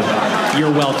story.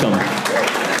 You're welcome.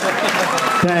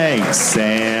 Thanks,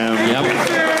 Sam. Yep.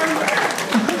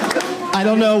 I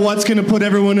don't know what's going to put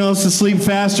everyone else to sleep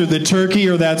faster, the turkey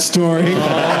or that story.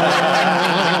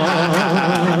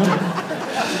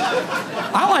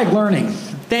 I like learning.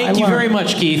 Thank you very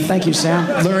much, Keith. Thank you,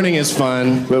 Sam. Learning is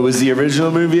fun. But was the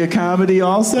original movie a comedy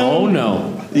also? Oh,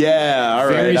 no. Yeah, all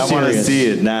right. Very I want to serious. see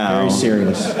it now. Very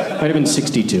serious. Might have been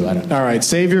 62. I don't know. All right,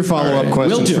 save your follow-up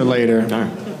questions Will do. for later. All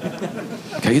right.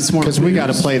 Can I get some more? Because we got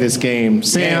to play this game.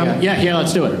 Sam, Yeah,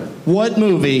 let's do it. what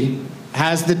movie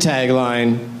has the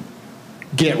tagline,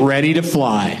 "Get ready to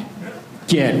fly"?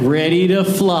 Get ready to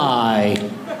fly.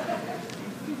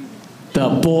 The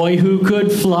boy who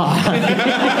could fly.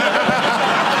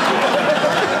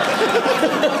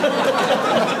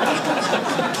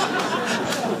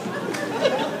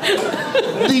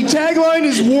 The tagline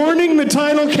is warning the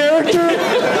title character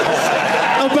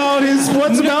about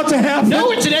what's about to happen.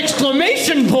 No, it's an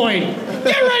exclamation point.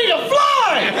 Get ready to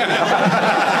fly.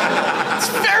 It's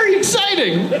very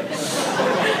exciting.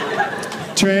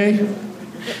 Trey?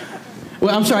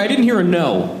 Well, I'm sorry, I didn't hear a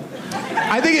no.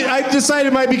 I decided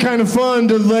it might be kind of fun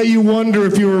to let you wonder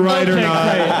if you were right or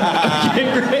not.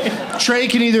 Okay, great. Trey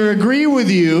can either agree with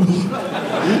you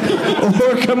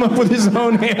or come up with his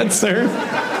own answer.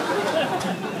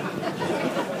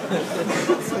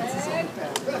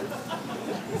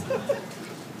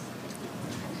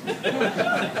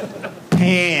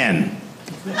 Pan.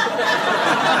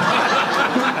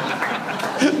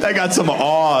 I got some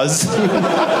awes.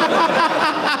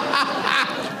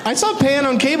 I saw Pan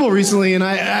on cable recently, and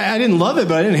I didn't love it,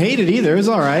 but I didn't hate it either. It's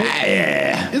all right.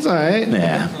 Yeah. It's all right.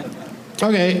 Yeah.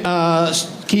 Okay,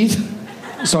 Keith?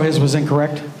 So his was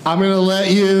incorrect? I'm going to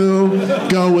let you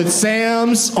go with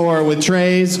Sam's or with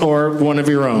Trey's or one of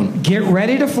your own. Get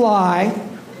ready to fly.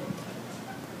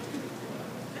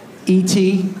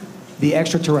 E.T. the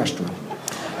Extraterrestrial.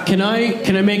 Can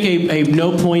I make a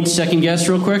no point second guess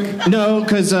real quick? No,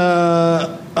 because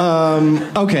okay.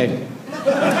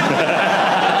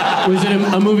 Was it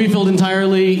a movie filmed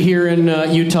entirely here in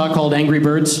Utah called Angry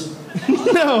Birds?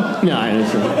 No. No, I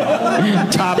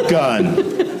understand. Top Gun.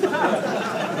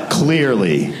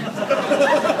 Clearly.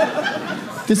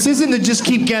 This isn't a just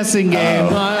keep guessing game.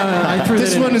 I threw This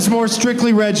that in. one is more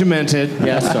strictly regimented.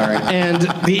 Yeah, sorry. And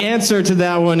the answer to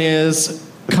that one is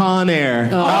Con Air.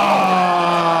 Oh.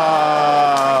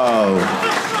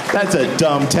 That's a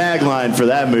dumb tagline for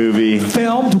that movie.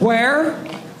 Filmed where?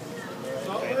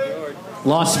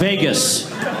 Las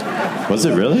Vegas. Was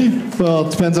it really? Well,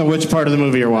 it depends on which part of the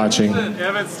movie you're watching.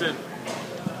 Evanston.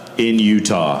 In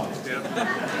Utah.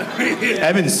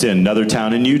 Evanston, another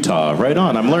town in Utah. Right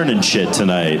on. I'm learning shit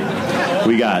tonight.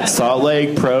 We got Salt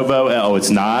Lake, Provo. Oh, it's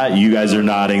not? You guys are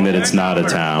nodding that it's not a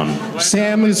town.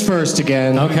 Sam is first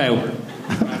again. Okay.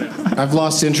 I've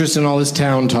lost interest in all this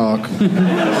town talk.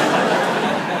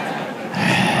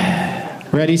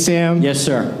 Ready, Sam? Yes,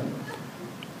 sir.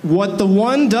 What the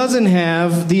one doesn't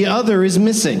have, the other is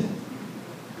missing.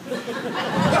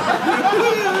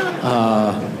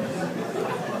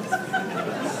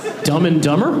 Dumb and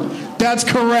Dumber? That's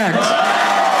correct.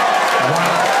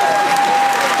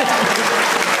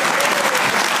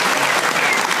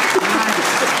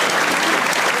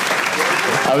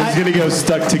 I was going to go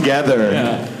Stuck Together.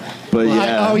 Yeah. But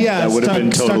yeah, that would have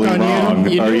been totally Stuck on wrong.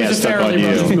 You. Or yeah, Stuck on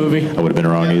You. Movie. I would have been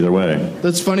wrong either way.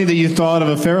 That's funny that you thought of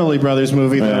a Farrelly Brothers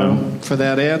movie, though, for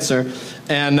that answer.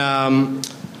 And,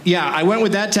 yeah, I went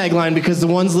with that tagline because the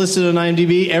ones listed on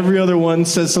IMDb, every other one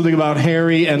says something about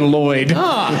Harry and Lloyd.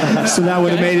 Ah. So that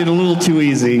would have made it a little too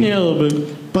easy. Yeah, a little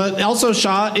bit. But also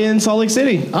shot in Salt Lake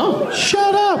City. Oh.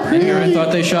 Shut up. Here, I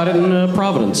thought they shot it in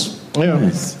Providence.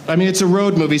 Yeah. I mean, it's a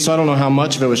road movie, so I don't know how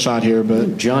much of it was shot here,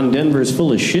 but John Denver's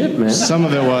full of shit, man. some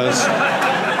of it was.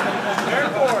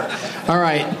 All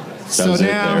right. So That's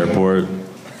now at the airport.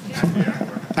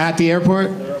 at the airport?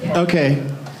 Okay.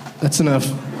 That's enough.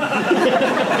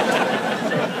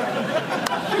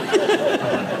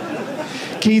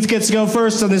 Keith gets to go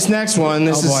first on this next one.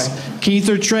 This is Keith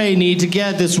or Trey need to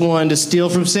get this one to steal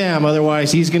from Sam.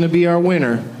 Otherwise, he's going to be our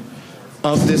winner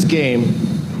of this game.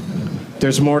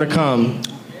 There's more to come.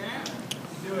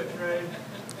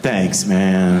 Thanks,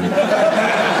 man.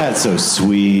 That's so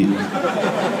sweet.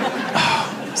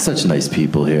 Oh, such nice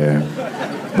people here.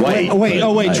 White. Wait.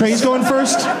 Nice. Trey's going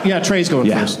first? Yeah, Trey's going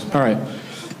first. All right.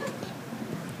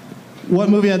 What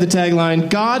movie had the tagline,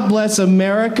 God bless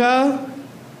America,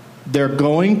 they're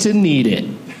going to need it?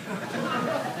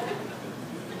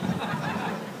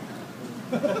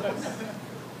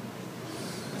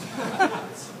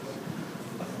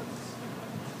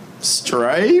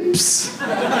 Stripes?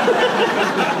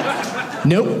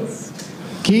 Nope.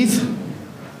 Keith?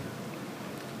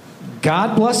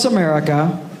 God bless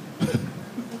America.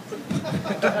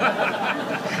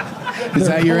 Is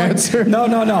that your answer? No.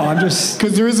 I'm just.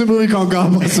 Because there is a movie called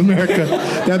God Bless America.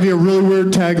 That'd be a really weird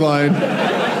tagline.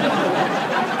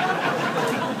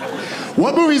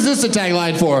 What movie is this a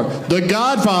tagline for? The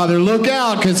Godfather, look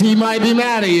out, because he might be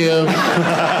mad at you.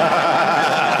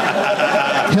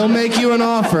 He'll make you an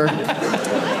offer.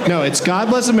 No, it's God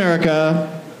Bless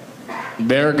America.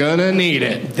 They're gonna need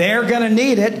it. They're gonna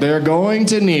need it. They're going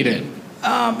to need it.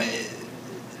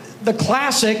 The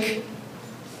classic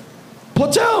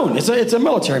Platoon. It's a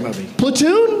military movie.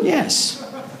 Platoon? Yes.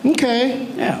 Okay.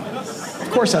 Yeah.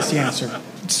 Of course, that's the answer.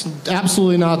 It's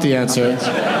absolutely not the answer.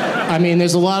 I mean,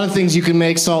 there's a lot of things you can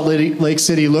make Salt Lake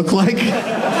City look like,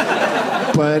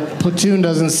 but Platoon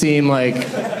doesn't seem like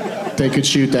they could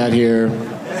shoot that here.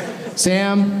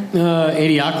 Sam?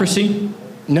 Idiocracy?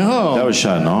 No. That was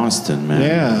shot in Austin, man.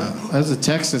 Yeah, that's a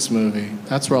Texas movie.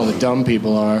 That's where all the dumb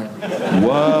people are.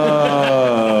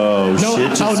 Whoa. No, shit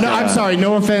just no, I'm got- sorry.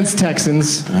 No offense,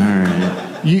 Texans. All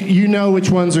right. You know which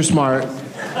ones are smart.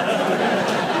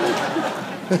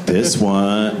 This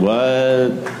one,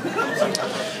 what?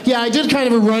 Yeah, I did kind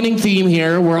of a running theme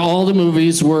here where all the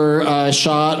movies were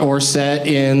shot or set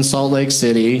in Salt Lake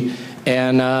City.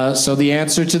 And so the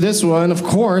answer to this one, of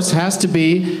course, has to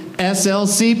be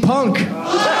SLC Punk.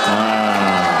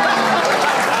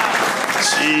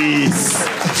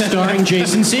 Jeez. Starring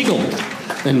Jason Segel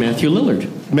and Matthew Lillard.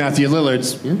 Matthew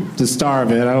Lillard's the star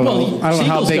of it. I don't know how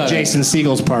Segel's big got Jason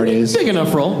Segel's part is. Big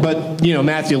enough role. But, you know,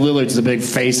 Matthew Lillard's the big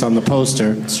face on the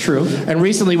poster. It's true. And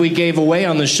recently we gave away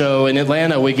on the show in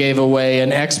Atlanta, we gave away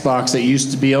an Xbox that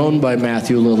used to be owned by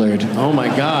Matthew Lillard. Oh, my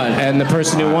God. And the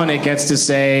person who won it gets to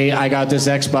say, I got this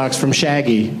Xbox from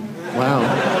Shaggy.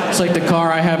 Wow. It's like the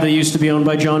car I have that used to be owned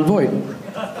by John Voight.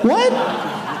 What?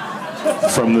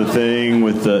 From the thing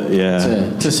with the, yeah.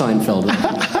 To Seinfeld.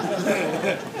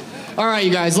 All right,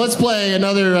 you guys, let's play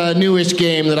another newish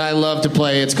game that I love to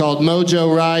play. It's called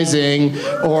Mojo Rising,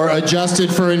 or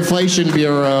Adjusted for Inflation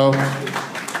Bureau.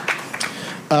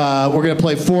 We're going to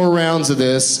play 4 rounds of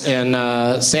this,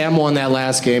 and Sam won that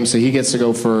last game, so he gets to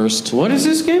go first. What is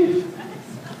this game?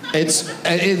 It's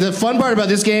the fun part about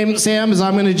this game, Sam, is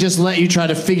I'm going to just let you try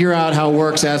to figure out how it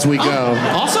works as we go.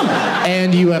 Awesome.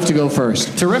 And you have to go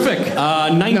first. Terrific.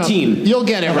 19. No, you'll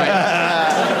get it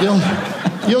right.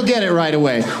 You'll get it right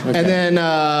away. Okay. And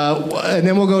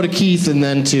then we'll go to Keith and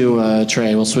then to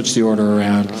Trey. We'll switch the order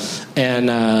around. And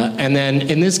then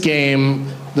in this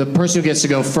game, the person who gets to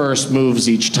go first moves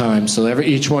each time. So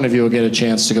each one of you will get a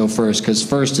chance to go first, because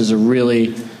first is a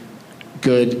really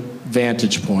good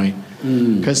vantage point.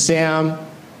 Because Sam,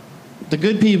 the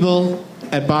good people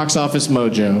at Box Office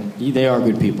Mojo, they are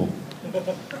good people,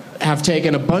 have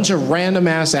taken a bunch of random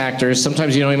ass actors.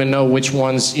 Sometimes you don't even know which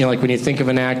ones, like when you think of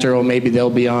an actor, oh, maybe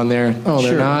they'll be on there. Oh,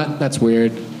 they're not? That's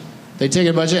weird. They take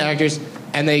a bunch of actors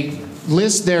and they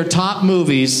list their top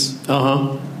movies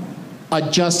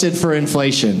adjusted for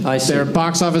inflation. I see. Their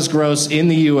box office gross in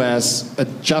the U.S.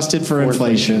 adjusted for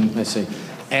inflation. I see.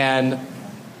 And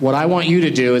what I want you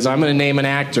to do is I'm going to name an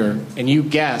actor, and you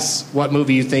guess what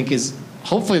movie you think is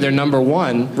hopefully their number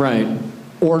 1. Right.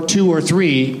 Or 2 or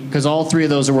 3, because all 3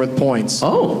 of those are worth points.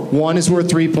 Oh. 1 is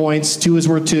worth 3 points, 2 is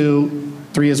worth 2,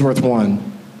 3 is worth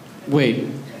 1. Wait.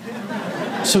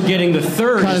 So getting the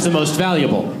third is the most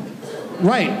valuable.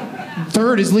 Right.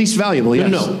 Third is least valuable,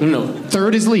 yes. No.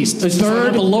 Third is least.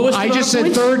 Third, the lowest I just said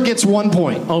points? third gets 1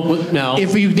 point. Oh, no.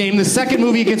 If you name the second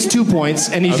movie, it gets 2 points,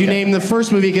 and if you name the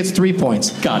first movie, it gets 3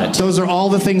 points. Got it. Those are all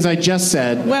the things I just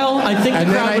said. Well, I think the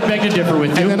crowd would beg to differ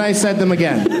with you. And then I said them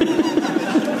again.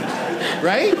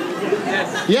 Right?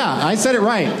 Yes. Yeah, I said it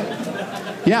right.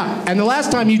 Yeah, and the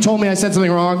last time you told me I said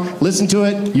something wrong, listen to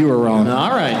it, you were wrong.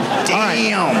 All right.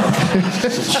 Damn.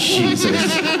 Jesus.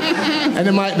 And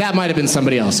then that might have been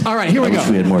somebody else. All right, here we go. I wish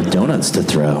we had more donuts to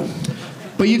throw.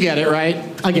 But you get it, right?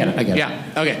 I get it.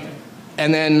 Yeah, okay.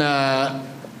 And then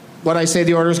what I say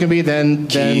the order is going to be, then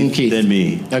Keith. Then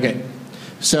me. Okay.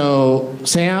 So,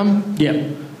 Sam? Yeah.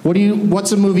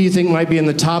 What's a movie you think might be in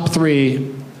the top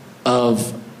 3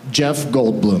 of Jeff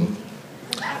Goldblum?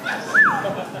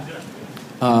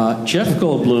 Jeff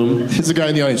Goldblum. He's the guy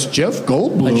in the audience. Jeff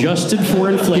Goldblum. Adjusted for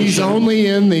inflation. He's only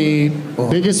in the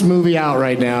biggest movie out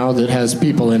right now that has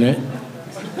people in it.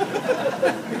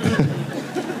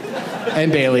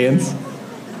 And aliens.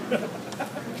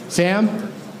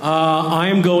 Sam? I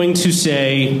am going to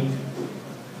say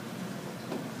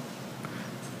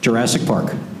Jurassic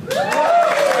Park.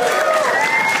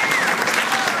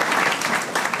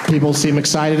 People seem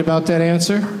excited about that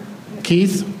answer.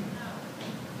 Keith?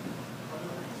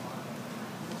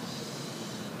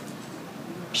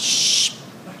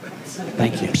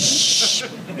 Thank you. Say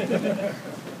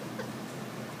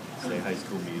High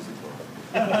School Musical.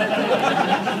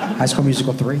 High School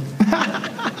Musical 3.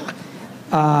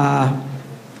 I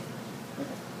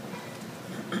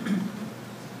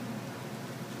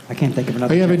can't think of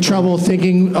another. Are you having trouble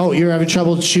thinking? Oh, you're having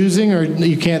trouble choosing, or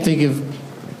you can't think of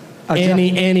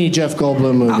any Jeff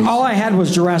Goldblum movies? All I had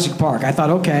was Jurassic Park. I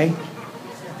thought, okay,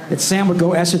 that Sam would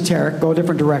go esoteric, go a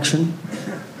different direction.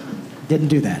 Didn't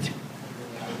do that.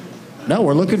 No,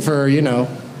 we're looking for,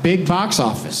 big box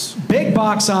office. Big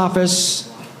box office.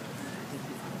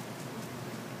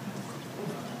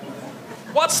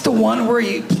 What's the one where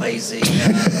he plays the...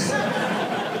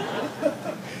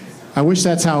 I wish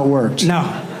that's how it worked. No.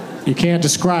 You can't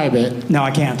describe it. No,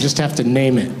 I can't. You just have to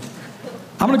name it.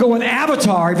 I'm going to go with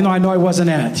Avatar, even though I know I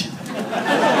wasn't in it.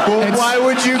 Well, why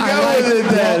would you go with it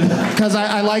then? Because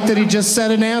I like that he just said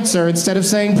an answer instead of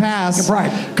saying pass.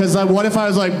 Right. Because what if I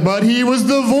was like, but he was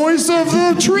the voice of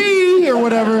the tree or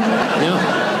whatever.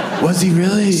 Yeah. Was he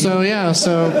really? So yeah,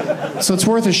 so it's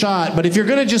worth a shot. But if you're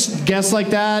gonna just guess like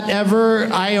that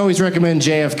I always recommend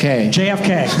JFK.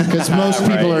 JFK. Because most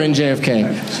people are in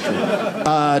JFK.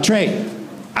 Trey.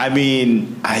 I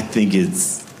mean, I think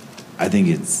it's.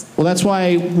 Well, that's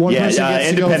why one person gets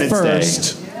to go Independence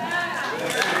first. Day.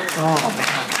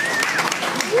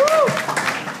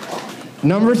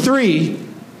 Number 3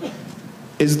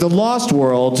 is The Lost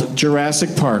World,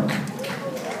 Jurassic Park.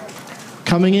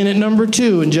 Coming in at number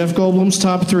 2 in Jeff Goldblum's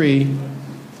top 3,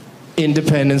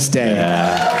 Independence Day.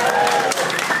 Yeah.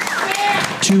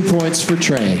 2 points for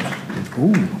Trey.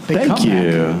 Ooh, Thank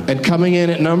you. And coming in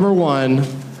at number 1,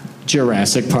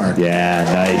 Jurassic Park. Yeah,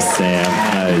 nice, Sam.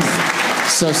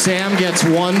 Nice. So Sam gets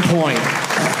 1 point.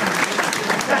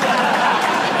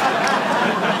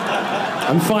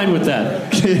 I'm fine with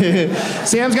that.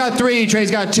 Sam's got 3,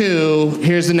 Trey's got 2.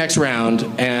 Here's the next round,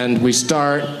 and we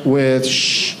start with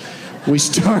We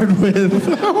start with,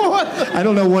 I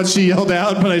don't know what she yelled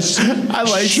out, but I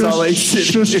like Salt Lake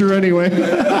City. Shushed her anyway.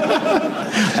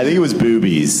 I think it was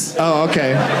boobies. Oh,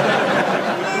 okay.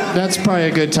 That's probably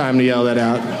a good time to yell that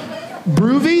out.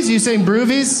 Broovies? You saying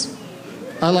Broovies?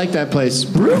 I like that place.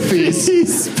 Roofies?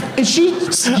 Is she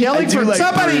yelling for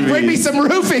somebody? Broovies. Bring me some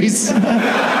roofies.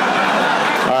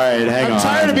 All right, hang on. I'm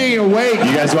tired of being awake.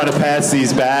 You guys want to pass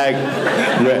these back?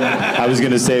 I was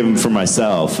going to save them for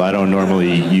myself. I don't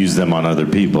normally use them on other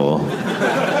people.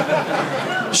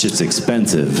 Shit's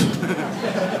expensive.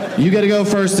 You got to go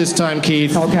first this time,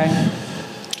 Keith. Okay.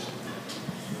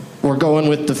 We're going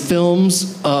with the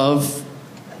films of,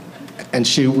 and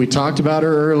we talked about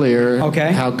her earlier.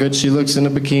 Okay. How good she looks in a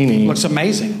bikini. Looks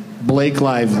amazing. Blake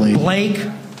Lively. Blake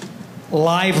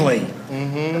Lively.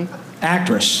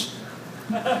 Actress.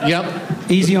 Yep.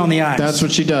 Easy on the eyes. That's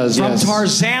what she does, From yes.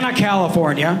 Tarzana,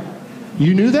 California.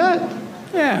 You knew that?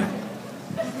 Yeah.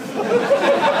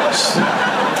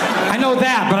 I know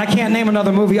that, but I can't name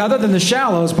another movie other than The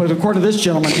Shallows, but according to this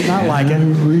gentleman, did not like it.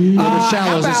 The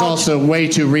Shallows is also way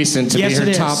too recent to be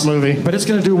her top movie. But it's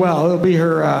going to do well. It'll be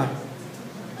her,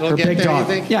 her get big there, dog. you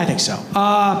think? Yeah, I think so.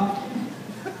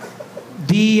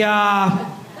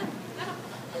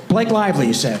 Blake Lively,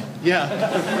 you say? Yeah.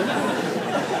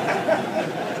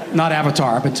 Not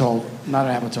Avatar, I've been told. Not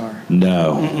an Avatar.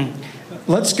 No.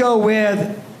 Let's go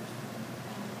with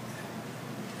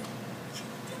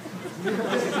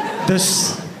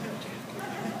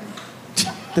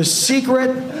the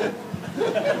secret,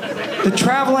 the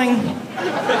traveling.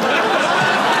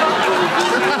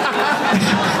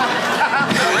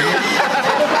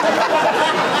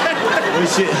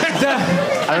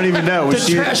 I don't even know. Did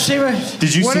you see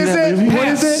that movie? What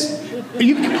is it?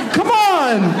 Come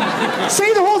on!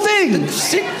 Say the whole thing!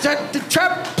 The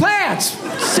plants!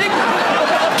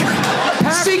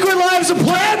 Secret Lives of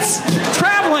Plants?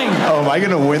 Traveling! Oh, am I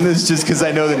going to win this just because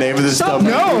I know the name of this stuff?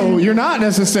 No, you're not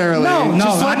necessarily. No,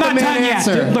 just let I'm not the man done yet.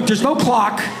 answer. Look, there's no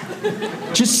clock.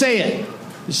 Just say it.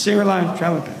 The Secret Lives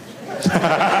Traveling Plants.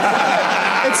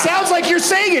 It sounds like you're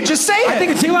saying it. Just say it. I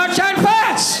think it's Secret Lives Traveling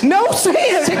Plants. No, say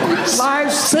it. Secret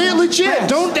Lives. Say it legit.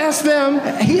 Plants. Don't ask them.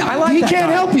 He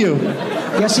can't help you.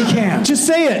 Yes, he can. Just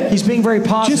say it. He's being very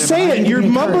positive. Just say it. You're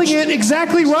mumbling it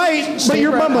exactly right, but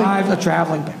you're mumbling. Secret Lives of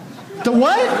Traveling Plants. The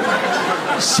what?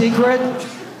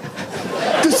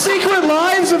 The Secret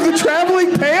Lives of the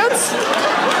Traveling Pants?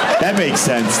 That makes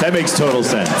sense. That makes total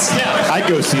sense. Yeah. I'd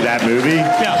go see that movie.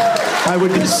 Yeah. I would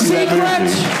go see that movie.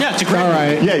 Yeah, it's a great All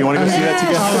right. Yeah, you want to go see that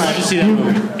together? I'd love to see that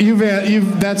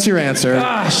movie. That's your answer.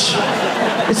 Gosh.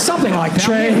 It's something like that.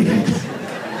 Trey.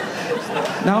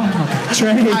 No? Okay.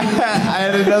 Trey. I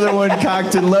had another one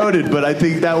cocked and loaded, but I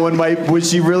think that one was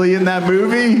she really in that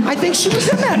movie? I think she was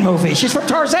in that movie. She's from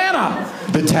Tarzana.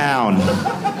 The Town.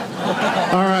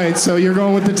 All right, so you're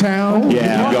going with The Town?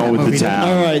 Yeah, I'm going with The Town.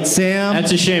 All right, Sam.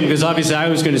 That's a shame because obviously I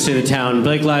was going to say The Town.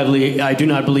 Blake Lively, I do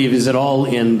not believe is at all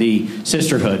in the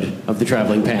sisterhood of the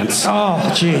Traveling Pants. Oh,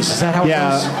 jeez, is that how it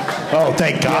goes? Oh,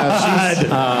 thank God.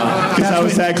 Because I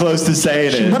was that close to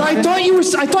saying it. But I thought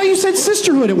you said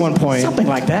sisterhood at one point. Something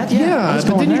like that. Yeah,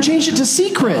 but then you changed it to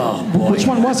secret. Oh, boy. Which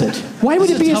one was it? Why would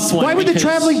This it be? is a tough one Why would the because-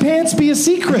 Traveling Pants be a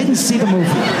secret? I didn't see the movie.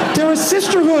 They're a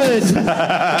sisterhood.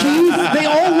 Keith, they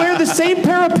all wear the same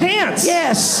pair of pants.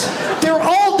 Yes.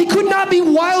 They could not be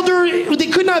wilder, they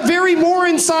could not vary more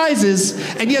in sizes,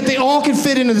 and yet they all can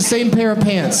fit into the same pair of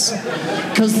pants.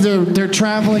 Because they're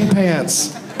traveling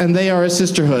pants, and they are a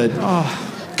sisterhood.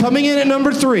 Oh. Coming in at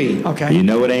number 3. Okay. You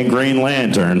know it ain't Green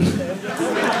Lantern.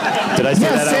 Did I say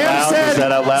that out loud? Was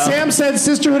that out loud? Sam said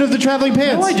Sisterhood of the Traveling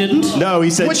Pants. No, I didn't. No, he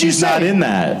said What'd you she's not say? in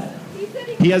that.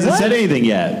 He hasn't said anything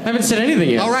yet. I haven't said anything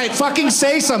yet. All right, fucking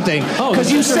say something. Oh,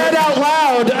 Because you said out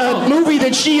loud a movie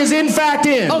that she is in fact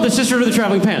in. Oh, the Sisterhood of the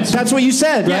Traveling Pants. That's what you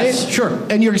said, right? Yes, sure.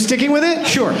 And you're sticking with it?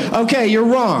 Sure. Okay, you're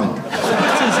wrong. This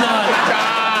is not.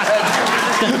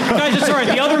 Guys, it's all right.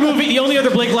 The only other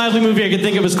Blake Lively movie I could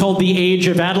think of is called The Age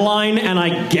of Adeline, and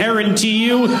I guarantee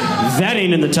you that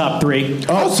ain't in the top 3.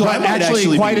 Oh, so that might actually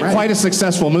be quite right. a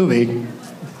successful movie.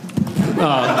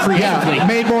 Creatively. Yeah,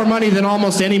 made more money than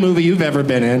almost any movie you've ever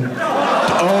been in.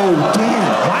 Oh,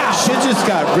 damn. Wow. Shit just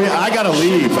got real. I gotta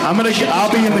leave.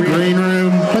 I'll be in the green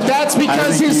room. But that's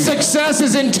because his success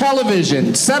is in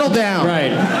television. Settle down.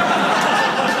 Right.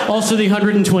 Also, the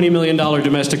 $120 million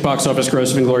domestic box office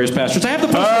gross of Inglourious Basterds. I have the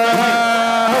poster.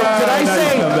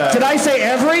 Did I say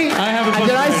every? I have a poster.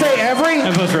 Did I say every? I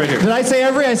have a poster right here. Did I say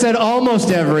every? I said almost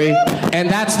every. And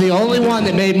that's the only one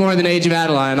that made more than Age of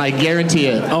Adeline. I guarantee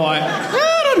it. Oh,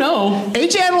 I don't know.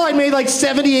 Age of Adeline made like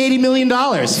 $70, $80 million.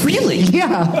 Really?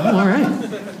 Yeah. All right.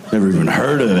 Never even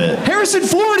heard of it. Harrison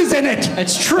Ford is in it.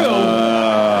 It's true.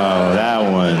 Oh,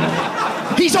 that one.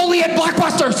 He's only at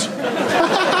Blockbusters.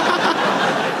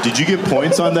 Did you get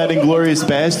points on that Inglourious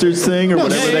Bastards thing or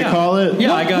whatever they call it?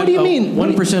 Yeah, I got. What do you mean?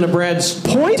 1% of Brad's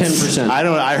points? 10%.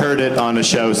 I heard it on a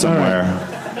show somewhere.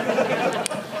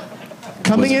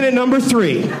 Coming in at number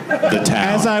 3. The Town.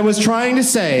 As I was trying to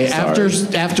say,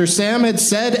 after Sam had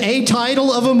said a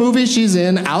title of a movie she's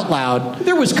in out loud.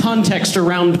 There was context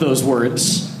around those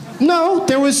words. No,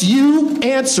 there was you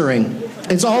answering.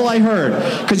 It's all I heard.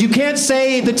 Because you can't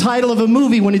say the title of a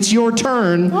movie when it's your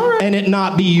turn and it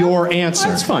not be your answer.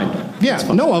 That's fine. Yeah,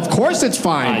 no, of course it's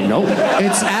fine. I know.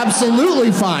 It's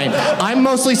absolutely fine. I'm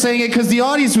mostly saying it because the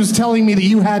audience was telling me that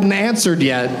you hadn't answered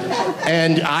yet,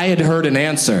 and I had heard an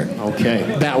answer. Okay.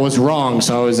 That was wrong,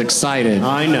 so I was excited.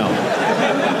 I know.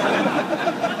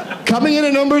 Coming in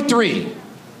at number 3,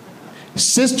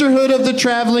 Sisterhood of the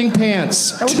Traveling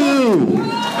Pants 2.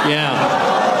 Yeah.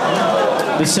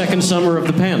 The second summer of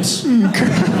the pants. Is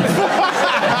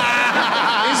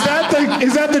that the That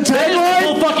is the tagline?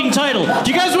 full fucking title.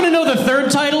 Do you guys want to know the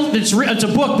third title? It's a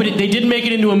book, but they didn't make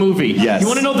it into a movie. Yes. You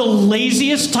want to know the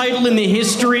laziest title in the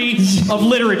history of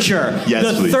literature? Yes,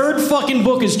 the please. third fucking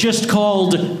book is just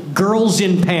called Girls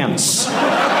in Pants.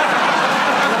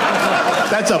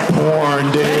 That's a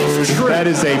porn, dude. That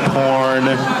is a porn.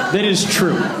 That is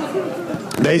true.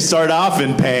 They start off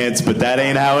in pants, but that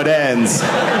ain't how it ends.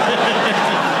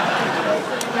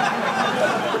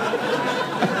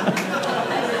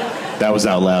 That was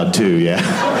out loud too, yeah.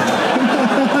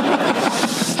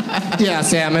 Yeah,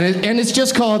 Sam, and it's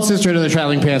just called Sisterhood of the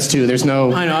Traveling Pants 2. There's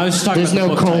no. I know. I was talking There's about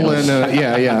no the book colon. titles.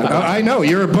 Yeah. I know.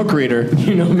 You're a book reader.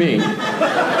 You know me.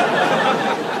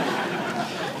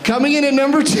 Coming in at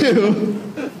number 2,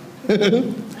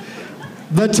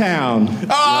 The Town.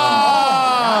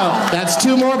 Oh! That's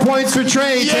 2 more points for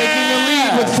Trey, taking the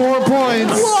lead with 4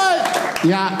 points. What?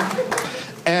 Yeah.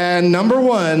 And number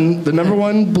 1, the number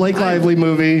 1 Blake Lively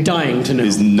movie, Dying to know.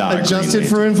 Is not adjusted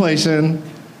for inflation,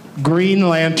 Green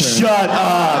Lantern. Shut up.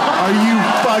 Are you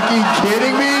fucking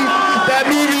kidding me? That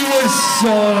movie was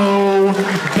so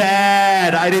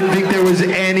bad. I didn't think there was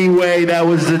any way that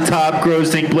was the top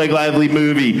grossing Blake Lively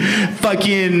movie.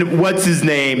 Fucking, what's his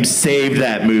name, saved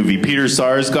that movie. Peter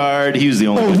Sarsgaard, he was the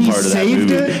only good part of that saved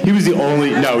movie. it? He was the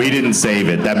only, no, he didn't save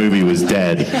it. That movie was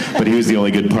dead. But he was the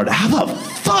only good part. How the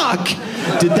fuck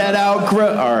did that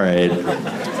outgrow? All right.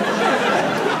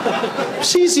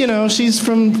 She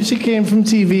came from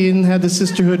TV and had the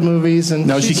Sisterhood movies, and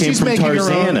No, she came from making her own.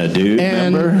 Tarzana, dude.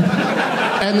 And, remember?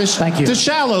 And the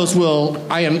Shallows will,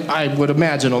 I would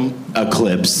imagine them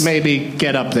Eclipse. maybe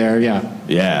get up there. Yeah,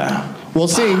 Yeah. we'll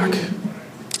see.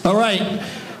 All right.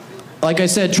 Like I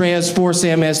said, Trey has 4,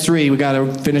 Sam has 3. We got to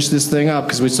finish this thing up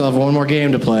because we still have one more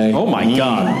game to play. Oh my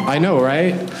God. I know,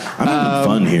 right? I'm having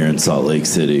fun here in Salt Lake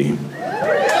City.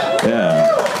 Yeah.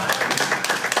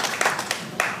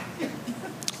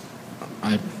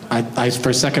 I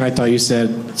for a second I thought you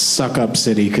said "suck up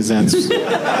city" because that's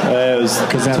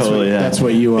that's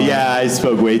what you are. Yeah, I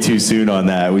spoke way too soon on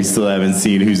that. We still haven't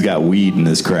seen who's got weed in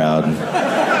this crowd.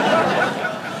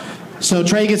 So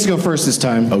Trey gets to go first this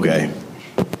time. Okay.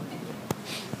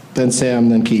 Then Sam,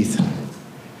 then Keith.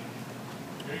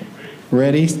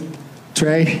 Ready,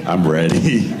 Trey? I'm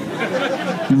ready.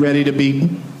 You ready to be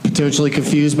potentially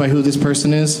confused by who this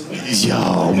person is?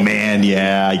 Yo, man,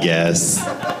 yeah, I guess.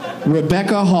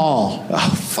 Rebecca Hall.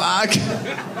 Oh, fuck.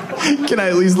 Can I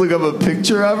at least look up a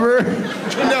picture of her?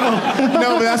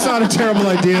 No, but that's not a terrible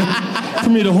idea for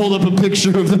me to hold up a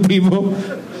picture of the people.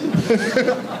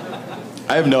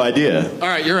 I have no idea. All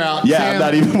right, you're out. Yeah, Sam. I'm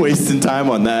not even wasting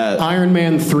time on that. Iron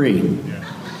Man 3.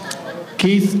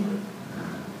 Keith.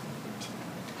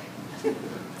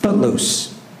 Footloose.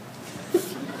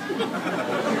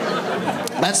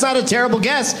 That's not a terrible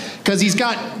guess because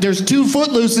there's 2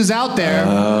 Footlooses out there.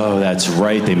 Oh, that's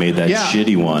right. They made that Yeah.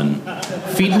 shitty one.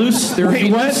 Feet loose? There are Wait,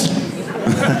 feet what? loose?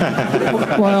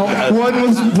 Well,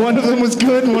 one of them was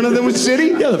good and one of them was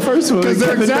shitty? Yeah, the first one. Because they're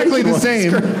Kevin exactly Bacon the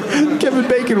same. Kevin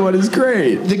Bacon one is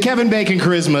great. The Kevin Bacon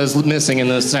charisma is missing in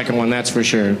the second one, that's for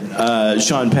sure.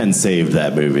 Sean Penn saved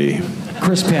that movie.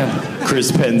 Chris Penn.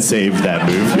 Chris Penn saved that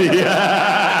movie.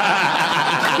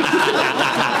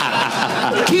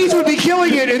 Keith would be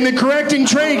killing it in the correcting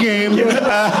Trey game.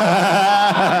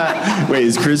 Wait,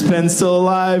 is Chris Penn still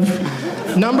alive?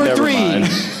 Number Never 3. mind.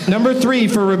 Number 3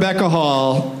 for Rebecca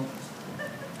Hall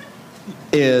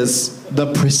is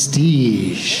The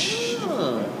Prestige.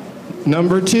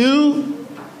 Number 2,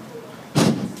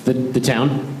 The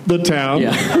Town? The Town.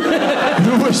 Yeah.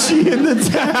 Who was she in the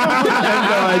town? I have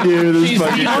no idea who this She's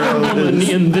fucking the other girl woman is.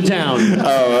 in The Town.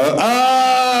 Oh,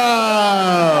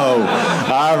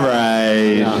 All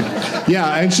right.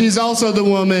 Yeah, and she's also the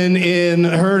woman in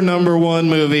her number one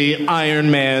movie,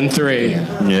 Iron Man 3.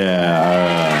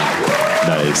 Yeah.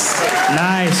 Nice.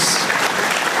 Nice.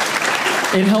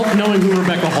 It helped knowing who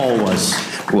Rebecca Hall was.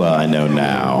 Well, I know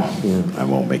now. I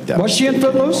won't make that. Was she in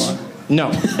Footloose?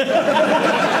 No.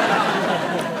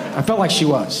 I felt like she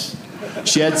was.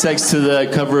 She had sex to the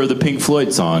cover of the Pink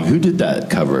Floyd song. Who did that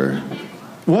cover?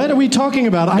 What are we talking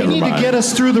about? I need to get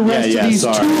us through the rest of these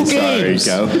two games.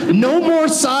 Go. No more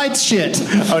side shit.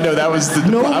 Oh no, that was the.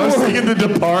 I was thinking The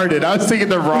Departed. I was thinking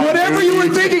the wrong. Whatever movie. you were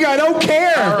thinking, I don't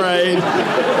care. All right.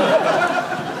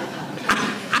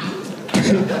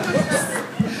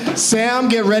 Sam,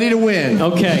 get ready to win.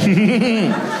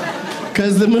 Okay.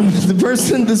 Because the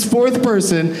person, this fourth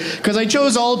person, because I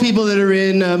chose all people that are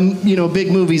in,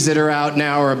 big movies that are out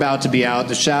now or about to be out.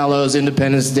 The Shallows,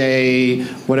 Independence Day,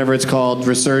 whatever it's called,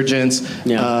 Resurgence.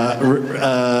 Yeah.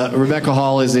 Rebecca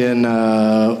Hall is in,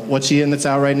 what's she in that's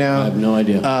out right now? I have no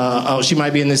idea. She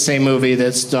might be in the same movie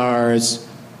that stars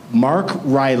Mark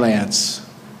Rylance.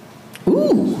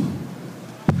 Ooh.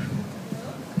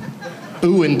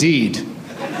 Ooh, indeed.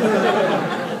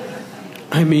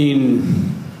 I mean,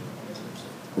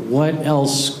 what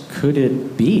else could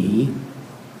it be?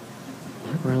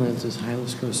 Mark Rylance's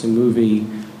highest grossing movie.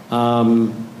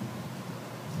 Oh,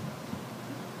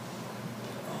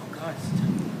 God.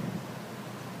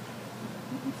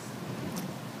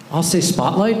 I'll say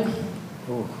Spotlight.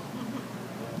 Oh.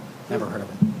 Never heard of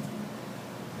it.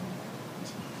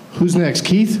 Who's next,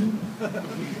 Keith?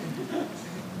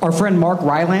 Our friend Mark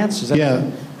Rylance. Is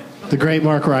that the great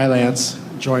Mark Rylance.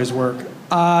 Enjoy his work.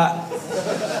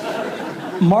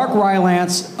 Mark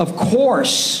Rylance, of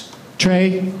course.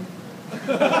 Trey?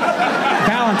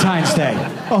 Valentine's Day.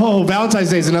 Oh, Valentine's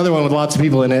Day is another one with lots of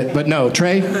people in it, but no,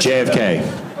 Trey? JFK.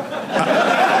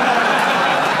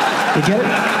 You get it?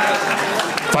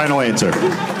 Final answer.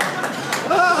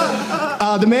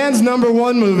 The man's number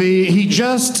one movie, he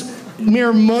just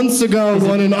mere months ago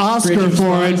won an Oscar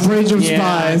for it, Bridge of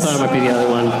Spies. I thought it might be the other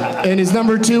one. And his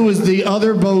number two was The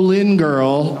Other Boleyn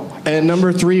Girl, and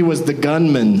number three was The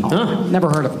Gunman. Huh. Never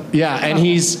heard of him. Yeah, and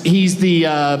he's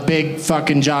the big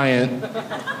fucking giant.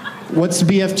 What's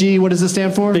BFG? What does it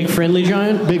stand for? Big Friendly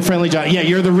Giant? Big Friendly Giant. Yeah,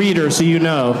 you're the reader, so you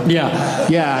know. Yeah.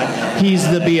 Yeah, he's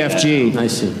the BFG. I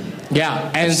see.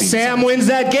 Yeah, and Sam wins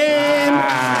that game.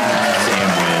 Sam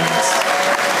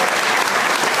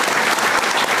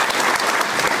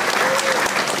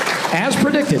As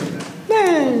predicted.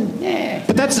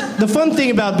 But that's the fun thing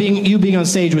about being on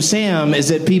stage with Sam is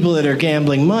that people that are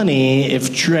gambling money,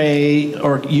 if Trey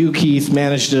or you, Keith,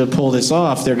 manage to pull this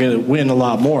off, they're going to win a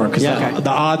lot more because the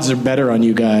odds are better on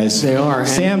you guys. They are.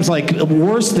 Sam's like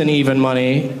worse than even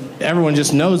money. Everyone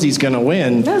just knows he's going to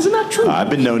win. Isn't that true? I've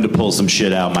been known to pull some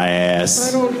shit out my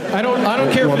ass. I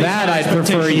don't care. Well, that I'd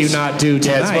prefer you not do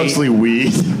tonight. Yeah, it's mostly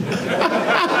weed.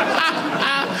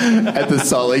 At the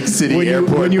Salt Lake City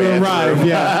airport. When you arrive,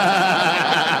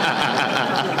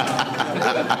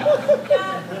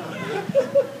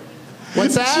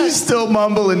 What's that? She's still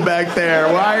mumbling back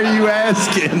there. Why are you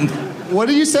asking? What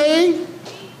are you saying?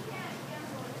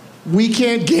 We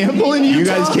can't gamble in Utah? You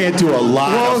guys can't do a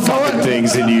lot of fucking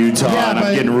things in Utah, and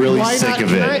I'm getting really sick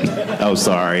of it. Oh,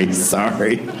 sorry.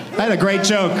 I had a great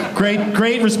joke.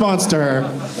 Great response to her.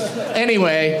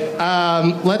 Anyway,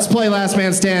 let's play Last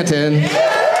Man Standing.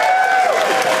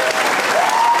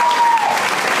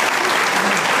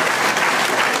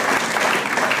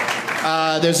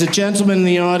 There's a gentleman in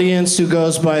the audience who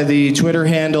goes by the Twitter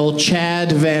handle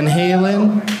Chad Van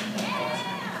Halen.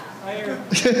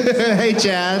 Hey,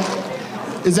 Chad.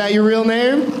 Is that your real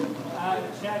name? Chad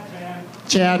Van.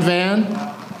 Chad Van?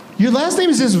 Your last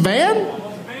name is just Van?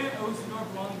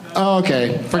 Oh,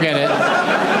 okay. Forget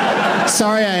it.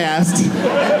 Sorry I asked.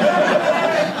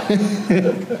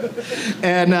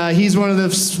 And he's one of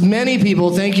the many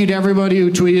people, thank you to everybody who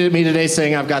tweeted at me today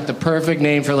saying I've got the perfect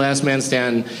name for Last Man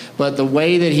Standing, but the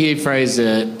way that he phrased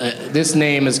it, this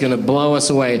name is going to blow us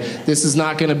away. This is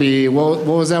not going to be, what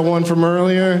was that one from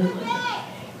earlier?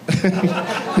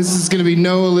 This is going to be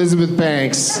no Elizabeth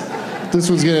Banks. This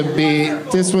was,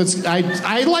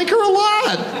 I like her a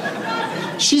lot.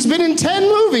 She's been in 10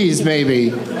 movies, maybe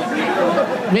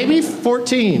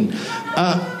 14.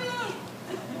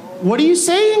 What are you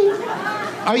saying?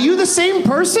 Are you the same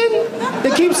person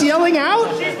that keeps yelling out?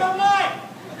 She's my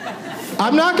wife.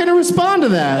 I'm not going to respond to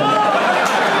that.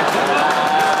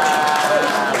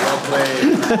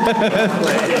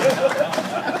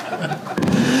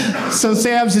 So,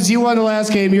 Sam, since you won the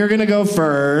last game, you're going to go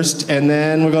first, and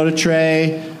then we'll go to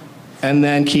Trey, and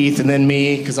then Keith, and then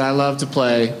me, because I love to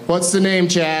play. What's the name,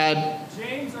 Chad?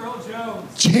 James Earl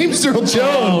James Earl Jones.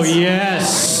 Oh,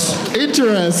 yes.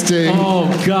 Interesting.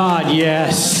 Oh, God,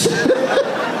 yes.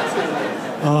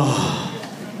 Oh.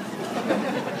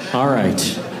 All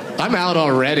right. I'm out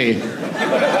already.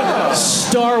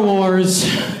 Star Wars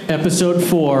Episode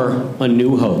 4, A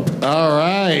New Hope. All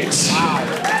right.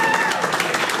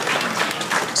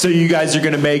 So you guys are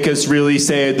going to make us really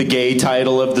say the gay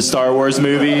title of the Star Wars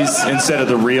movies instead of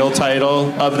the real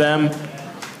title of them?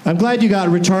 I'm glad you got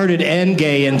retarded and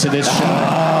gay into this show.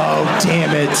 Oh, damn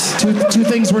it. Two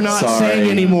things we're not saying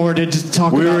anymore to just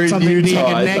talk about something being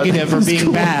a negative or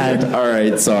being bad. All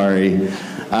right, sorry.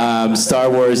 Star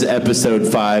Wars Episode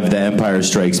 5, The Empire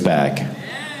Strikes Back.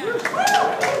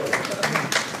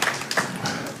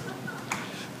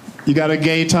 You got a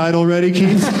gay title ready,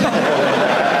 Keith?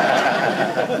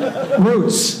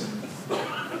 Roots.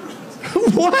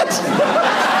 What?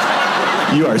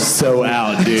 You are so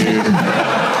out, dude.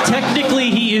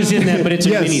 Technically, he is in that, but it's a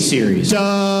miniseries.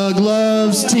 Doug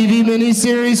Love's TV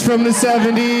miniseries from the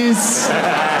 70s.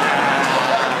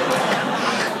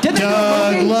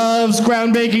 Doug loves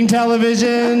groundbreaking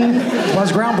television.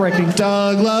 Was groundbreaking.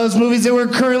 Doug loves movies that were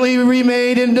currently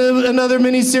remade into another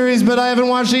miniseries, but I haven't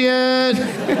watched it yet.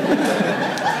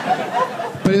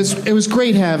 But it was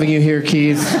great having you here,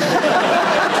 Keith.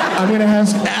 I'm going to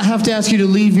have to ask you to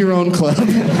leave your own club.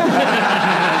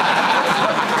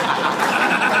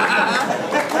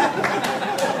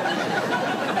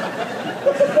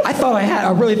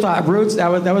 I really thought Roots, that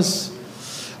was...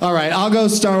 All right, I'll go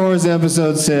Star Wars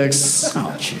Episode 6.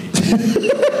 Oh,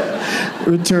 jeez.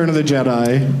 Return of the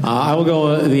Jedi. I will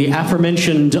go the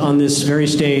aforementioned on this very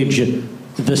stage,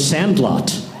 The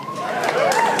Sandlot.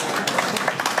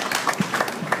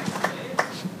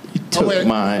 You took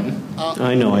mine.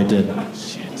 I know I did.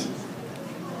 Shit.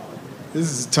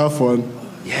 This is a tough one.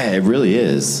 Yeah, it really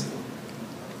is.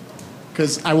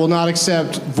 Because I will not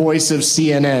accept voice of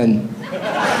CNN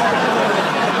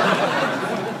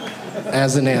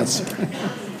as an answer.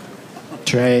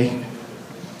 Trey.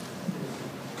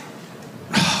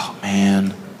 Oh,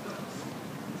 man.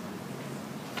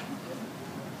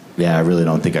 Yeah, I really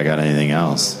don't think I got anything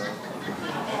else.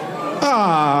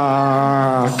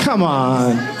 Ah, come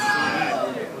on.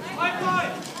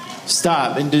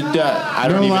 Stop. And I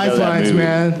don't no even know that lifelines, movie.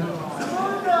 man.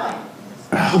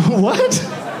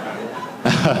 What?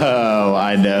 Oh,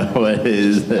 I know what it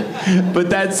is.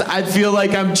 But I feel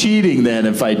like I'm cheating then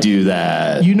if I do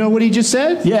that. You know what he just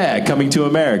said? Yeah, Coming to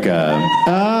America.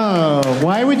 Oh,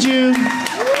 why would you?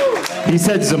 He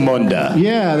said Zamunda.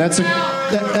 Yeah, that's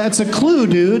a clue,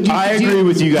 dude. I agree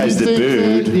with you guys that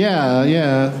booed.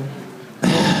 Yeah.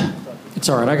 It's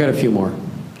all right, I got a few more.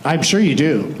 I'm sure you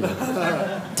do.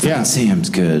 Yeah, Sam's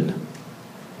good.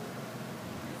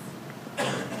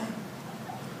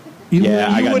 You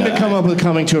wouldn't have come up with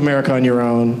Coming to America on your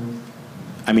own.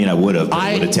 I mean, I would have, but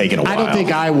it would have taken a while. I don't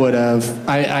think I would have.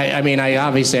 I mean,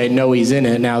 obviously I know he's in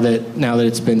it now that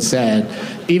it's been said.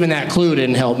 Even that clue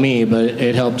didn't help me, but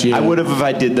it helped you. I would have if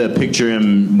I did the picture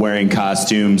him wearing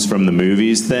costumes from the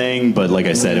movies thing, but like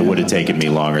I said, it would have taken me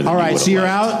longer than All right, so you're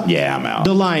out? Yeah, I'm out.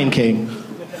 The Lion King.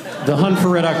 The Hunt for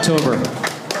Red October.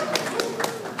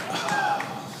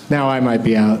 Now I might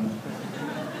be out.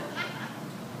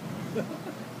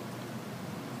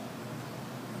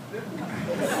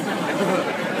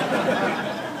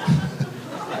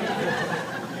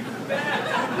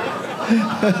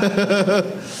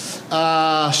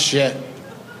 Shit.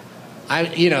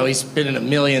 He's been in a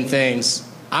million things.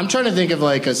 I'm trying to think of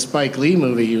like a Spike Lee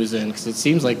movie he was in, because it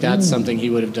seems like that's something he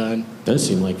would have done. Does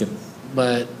seem like it.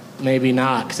 But maybe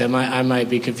not, because I might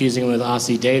be confusing him with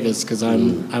Ossie Davis, because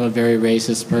I'm a very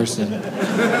racist person.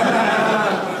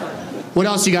 What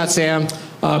else you got, Sam?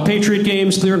 Patriot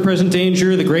Games, Clear and Present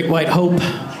Danger, The Great White Hope.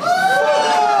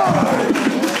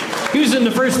 He was in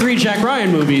the first 3 Jack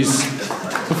Ryan movies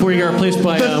before he got replaced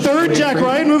by... The third Jack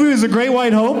Ryan movie was The Great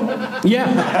White Hope?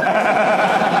 Yeah.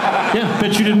 Yeah,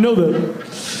 bet you didn't know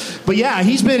that. But yeah,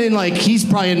 he's been in he's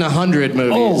probably in 100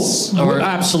 movies. Oh,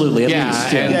 absolutely, at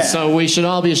least. Yeah. And so we should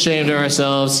all be ashamed of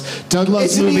ourselves. Doug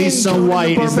loves movies so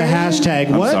white is the hashtag.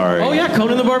 What? I'm sorry. Oh yeah,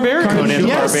 Conan the Barbarian.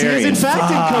 Yes, he is in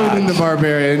fact in Conan the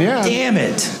Barbarian, yeah. Damn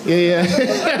it.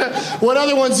 Yeah. What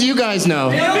other ones do you guys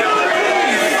know?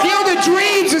 Field of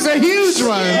Dreams is a huge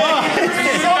one.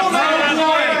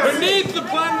 Beneath the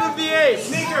Planet of the Apes.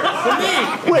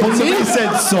 Beneath. Wait, somebody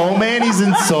said Soul Man? He's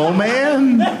in Soul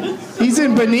Man? He's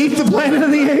in Beneath the Planet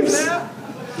of the Apes?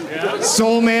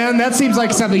 Soul Man? That seems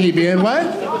like something he'd be in. What?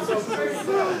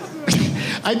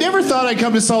 I never thought I'd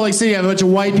come to Salt Lake City and have a bunch of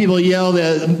white people yell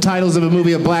the titles of a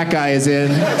movie a black guy is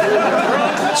in.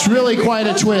 It's really quite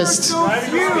a twist.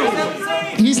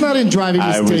 He's not in Driving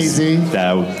Miss Daisy.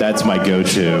 That's my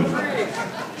go-to.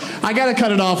 I gotta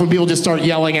cut it off when people just start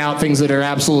yelling out things that are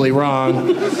absolutely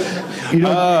wrong.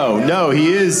 Oh, no,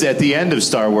 he is at the end of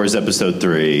Star Wars Episode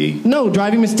 3. No,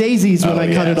 Driving Miss Daisy's when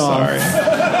I cut it off. Sorry.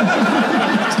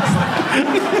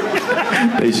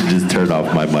 They should just turn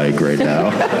off my mic right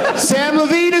now. Samm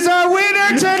Levine is our winner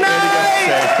tonight!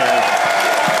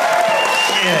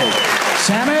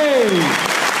 Sammy!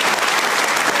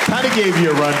 Kind of gave you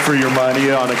a run for your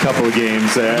money on a couple of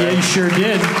games there. Yeah, you sure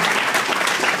did.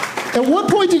 At what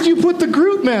point did you put the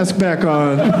Groot mask back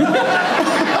on?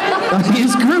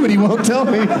 He's Groot, he won't tell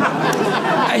me.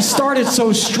 I started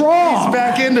so strong. He's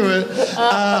back into it.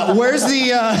 Where's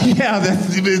the,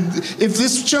 if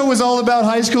this show was all about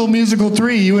High School Musical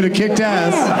 3, you would have kicked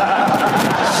ass.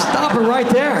 Stop it right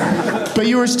there. But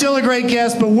you were still a great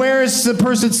guest, but where's the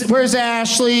person, where's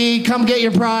Ashley? Come get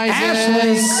your prizes.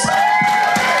 Ashley.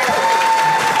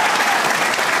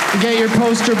 Get your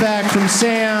poster back from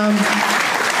Samm.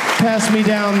 Pass me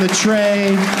down the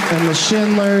Trey and the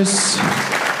Schindlers.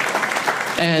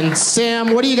 And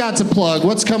Samm, what do you got to plug?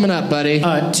 What's coming up, buddy?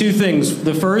 Two things.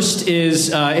 The first is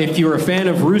if you're a fan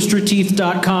of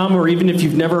roosterteeth.com, or even if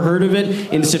you've never heard of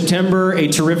it, in September, a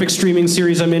terrific streaming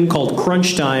series I'm in called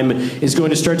Crunch Time is going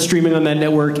to start streaming on that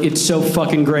network. It's so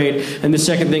fucking great. And the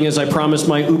second thing is I promised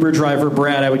my Uber driver,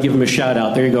 Brad, I would give him a shout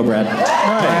out. There you go, Brad.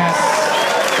 Nice.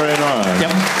 Right on.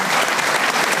 Yep.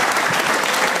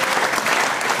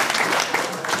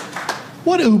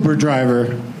 What Uber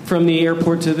driver? From the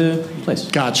airport to the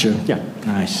place. Gotcha. Yeah.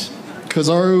 Nice. Because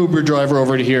our Uber driver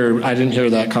over here, I didn't hear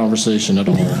that conversation at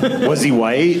all. Was he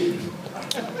white?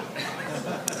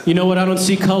 You know what? I don't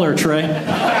see color, Trey.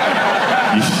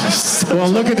 Well,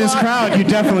 look at this crowd. You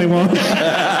definitely won't.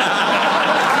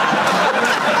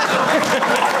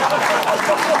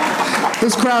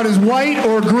 This crowd is white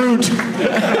or Groot.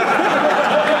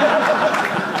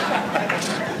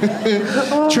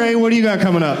 Trey, what do you got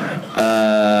coming up?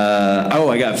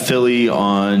 I got Philly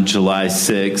on July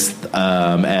 6th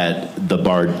at the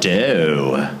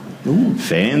Bordeaux. Ooh.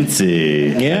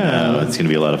 Fancy. Yeah. It's going to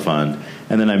be a lot of fun.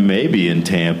 And then I may be in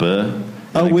Tampa.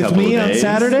 Oh, with me on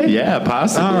Saturday? Yeah,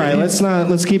 possibly. All right,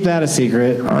 let's keep that a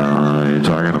secret. I don't know what you're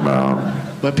talking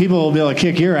about. But people will be able to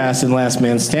kick your ass in Last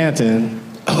Man Stanton.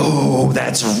 Oh,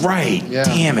 that's right. Yeah.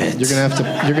 Damn it. You're gonna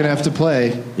have to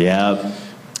play. Yeah.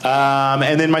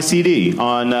 And then my CD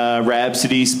on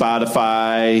Rhapsody,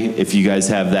 Spotify. If you guys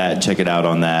have that, check it out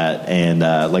on that. And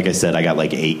like I said, I got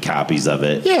like 8 copies of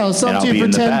it. Yeah, I'll sell it to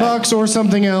you for $10 or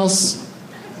something else.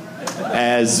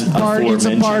 As it's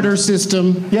a barter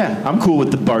system. Yeah, I'm cool with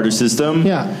the barter system.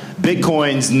 Yeah.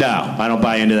 Bitcoins, no. I don't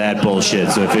buy into that bullshit.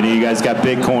 So if any of you guys got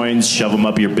Bitcoins, shove them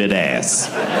up your bit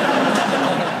ass.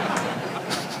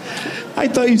 I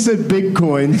thought you said big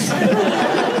coins.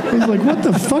 I was like, what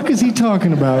the fuck is he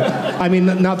talking about? I mean,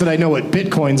 not that I know what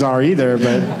bitcoins are either,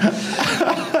 but...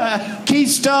 Keith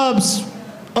Stubbs,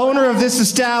 owner of this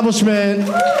establishment,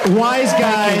 Wise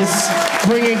Guys,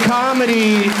 bringing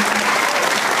comedy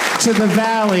to the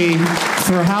Valley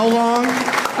for how long?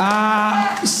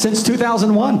 Since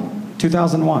 2001.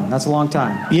 2001. That's a long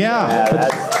time. Yeah.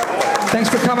 Thanks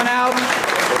for coming out.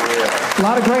 A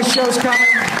lot of great shows coming.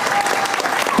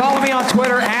 Follow me on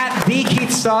Twitter at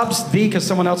 @TheKeithStubbs. The, because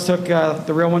someone else took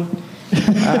the real one.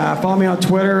 Follow me on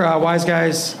Twitter, Wise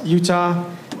Guys Utah.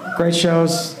 Great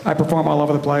shows. I perform all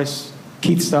over the place.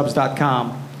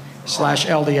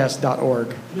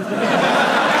 KeithStubbs.com/LDS.org.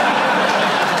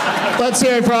 Let's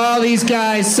hear it for all these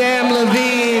guys. Samm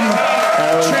Levine,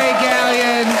 Trey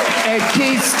Galyon, and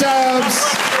Keith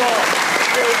Stubbs.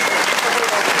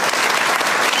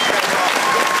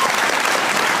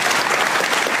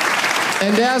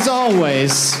 And as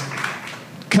always,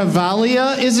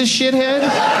 Cavalia is a shithead.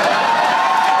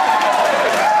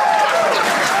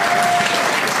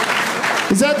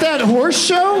 Is that horse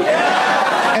show?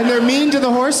 And they're mean to the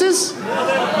horses?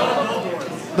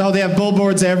 Oh, they have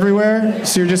billboards everywhere,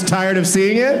 so you're just tired of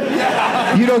seeing it?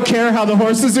 You don't care how the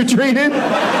horses are treated?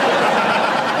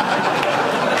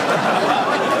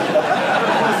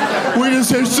 We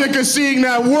just are sick of seeing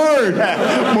that word.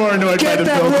 More annoyed Get by the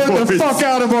that billboards. word the fuck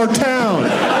out of our town.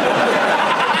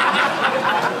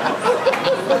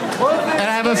 And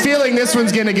I have a feeling this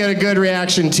one's going to get a good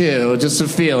reaction, too. Just a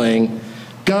feeling.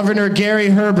 Governor Gary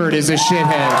Herbert is a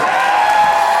shithead.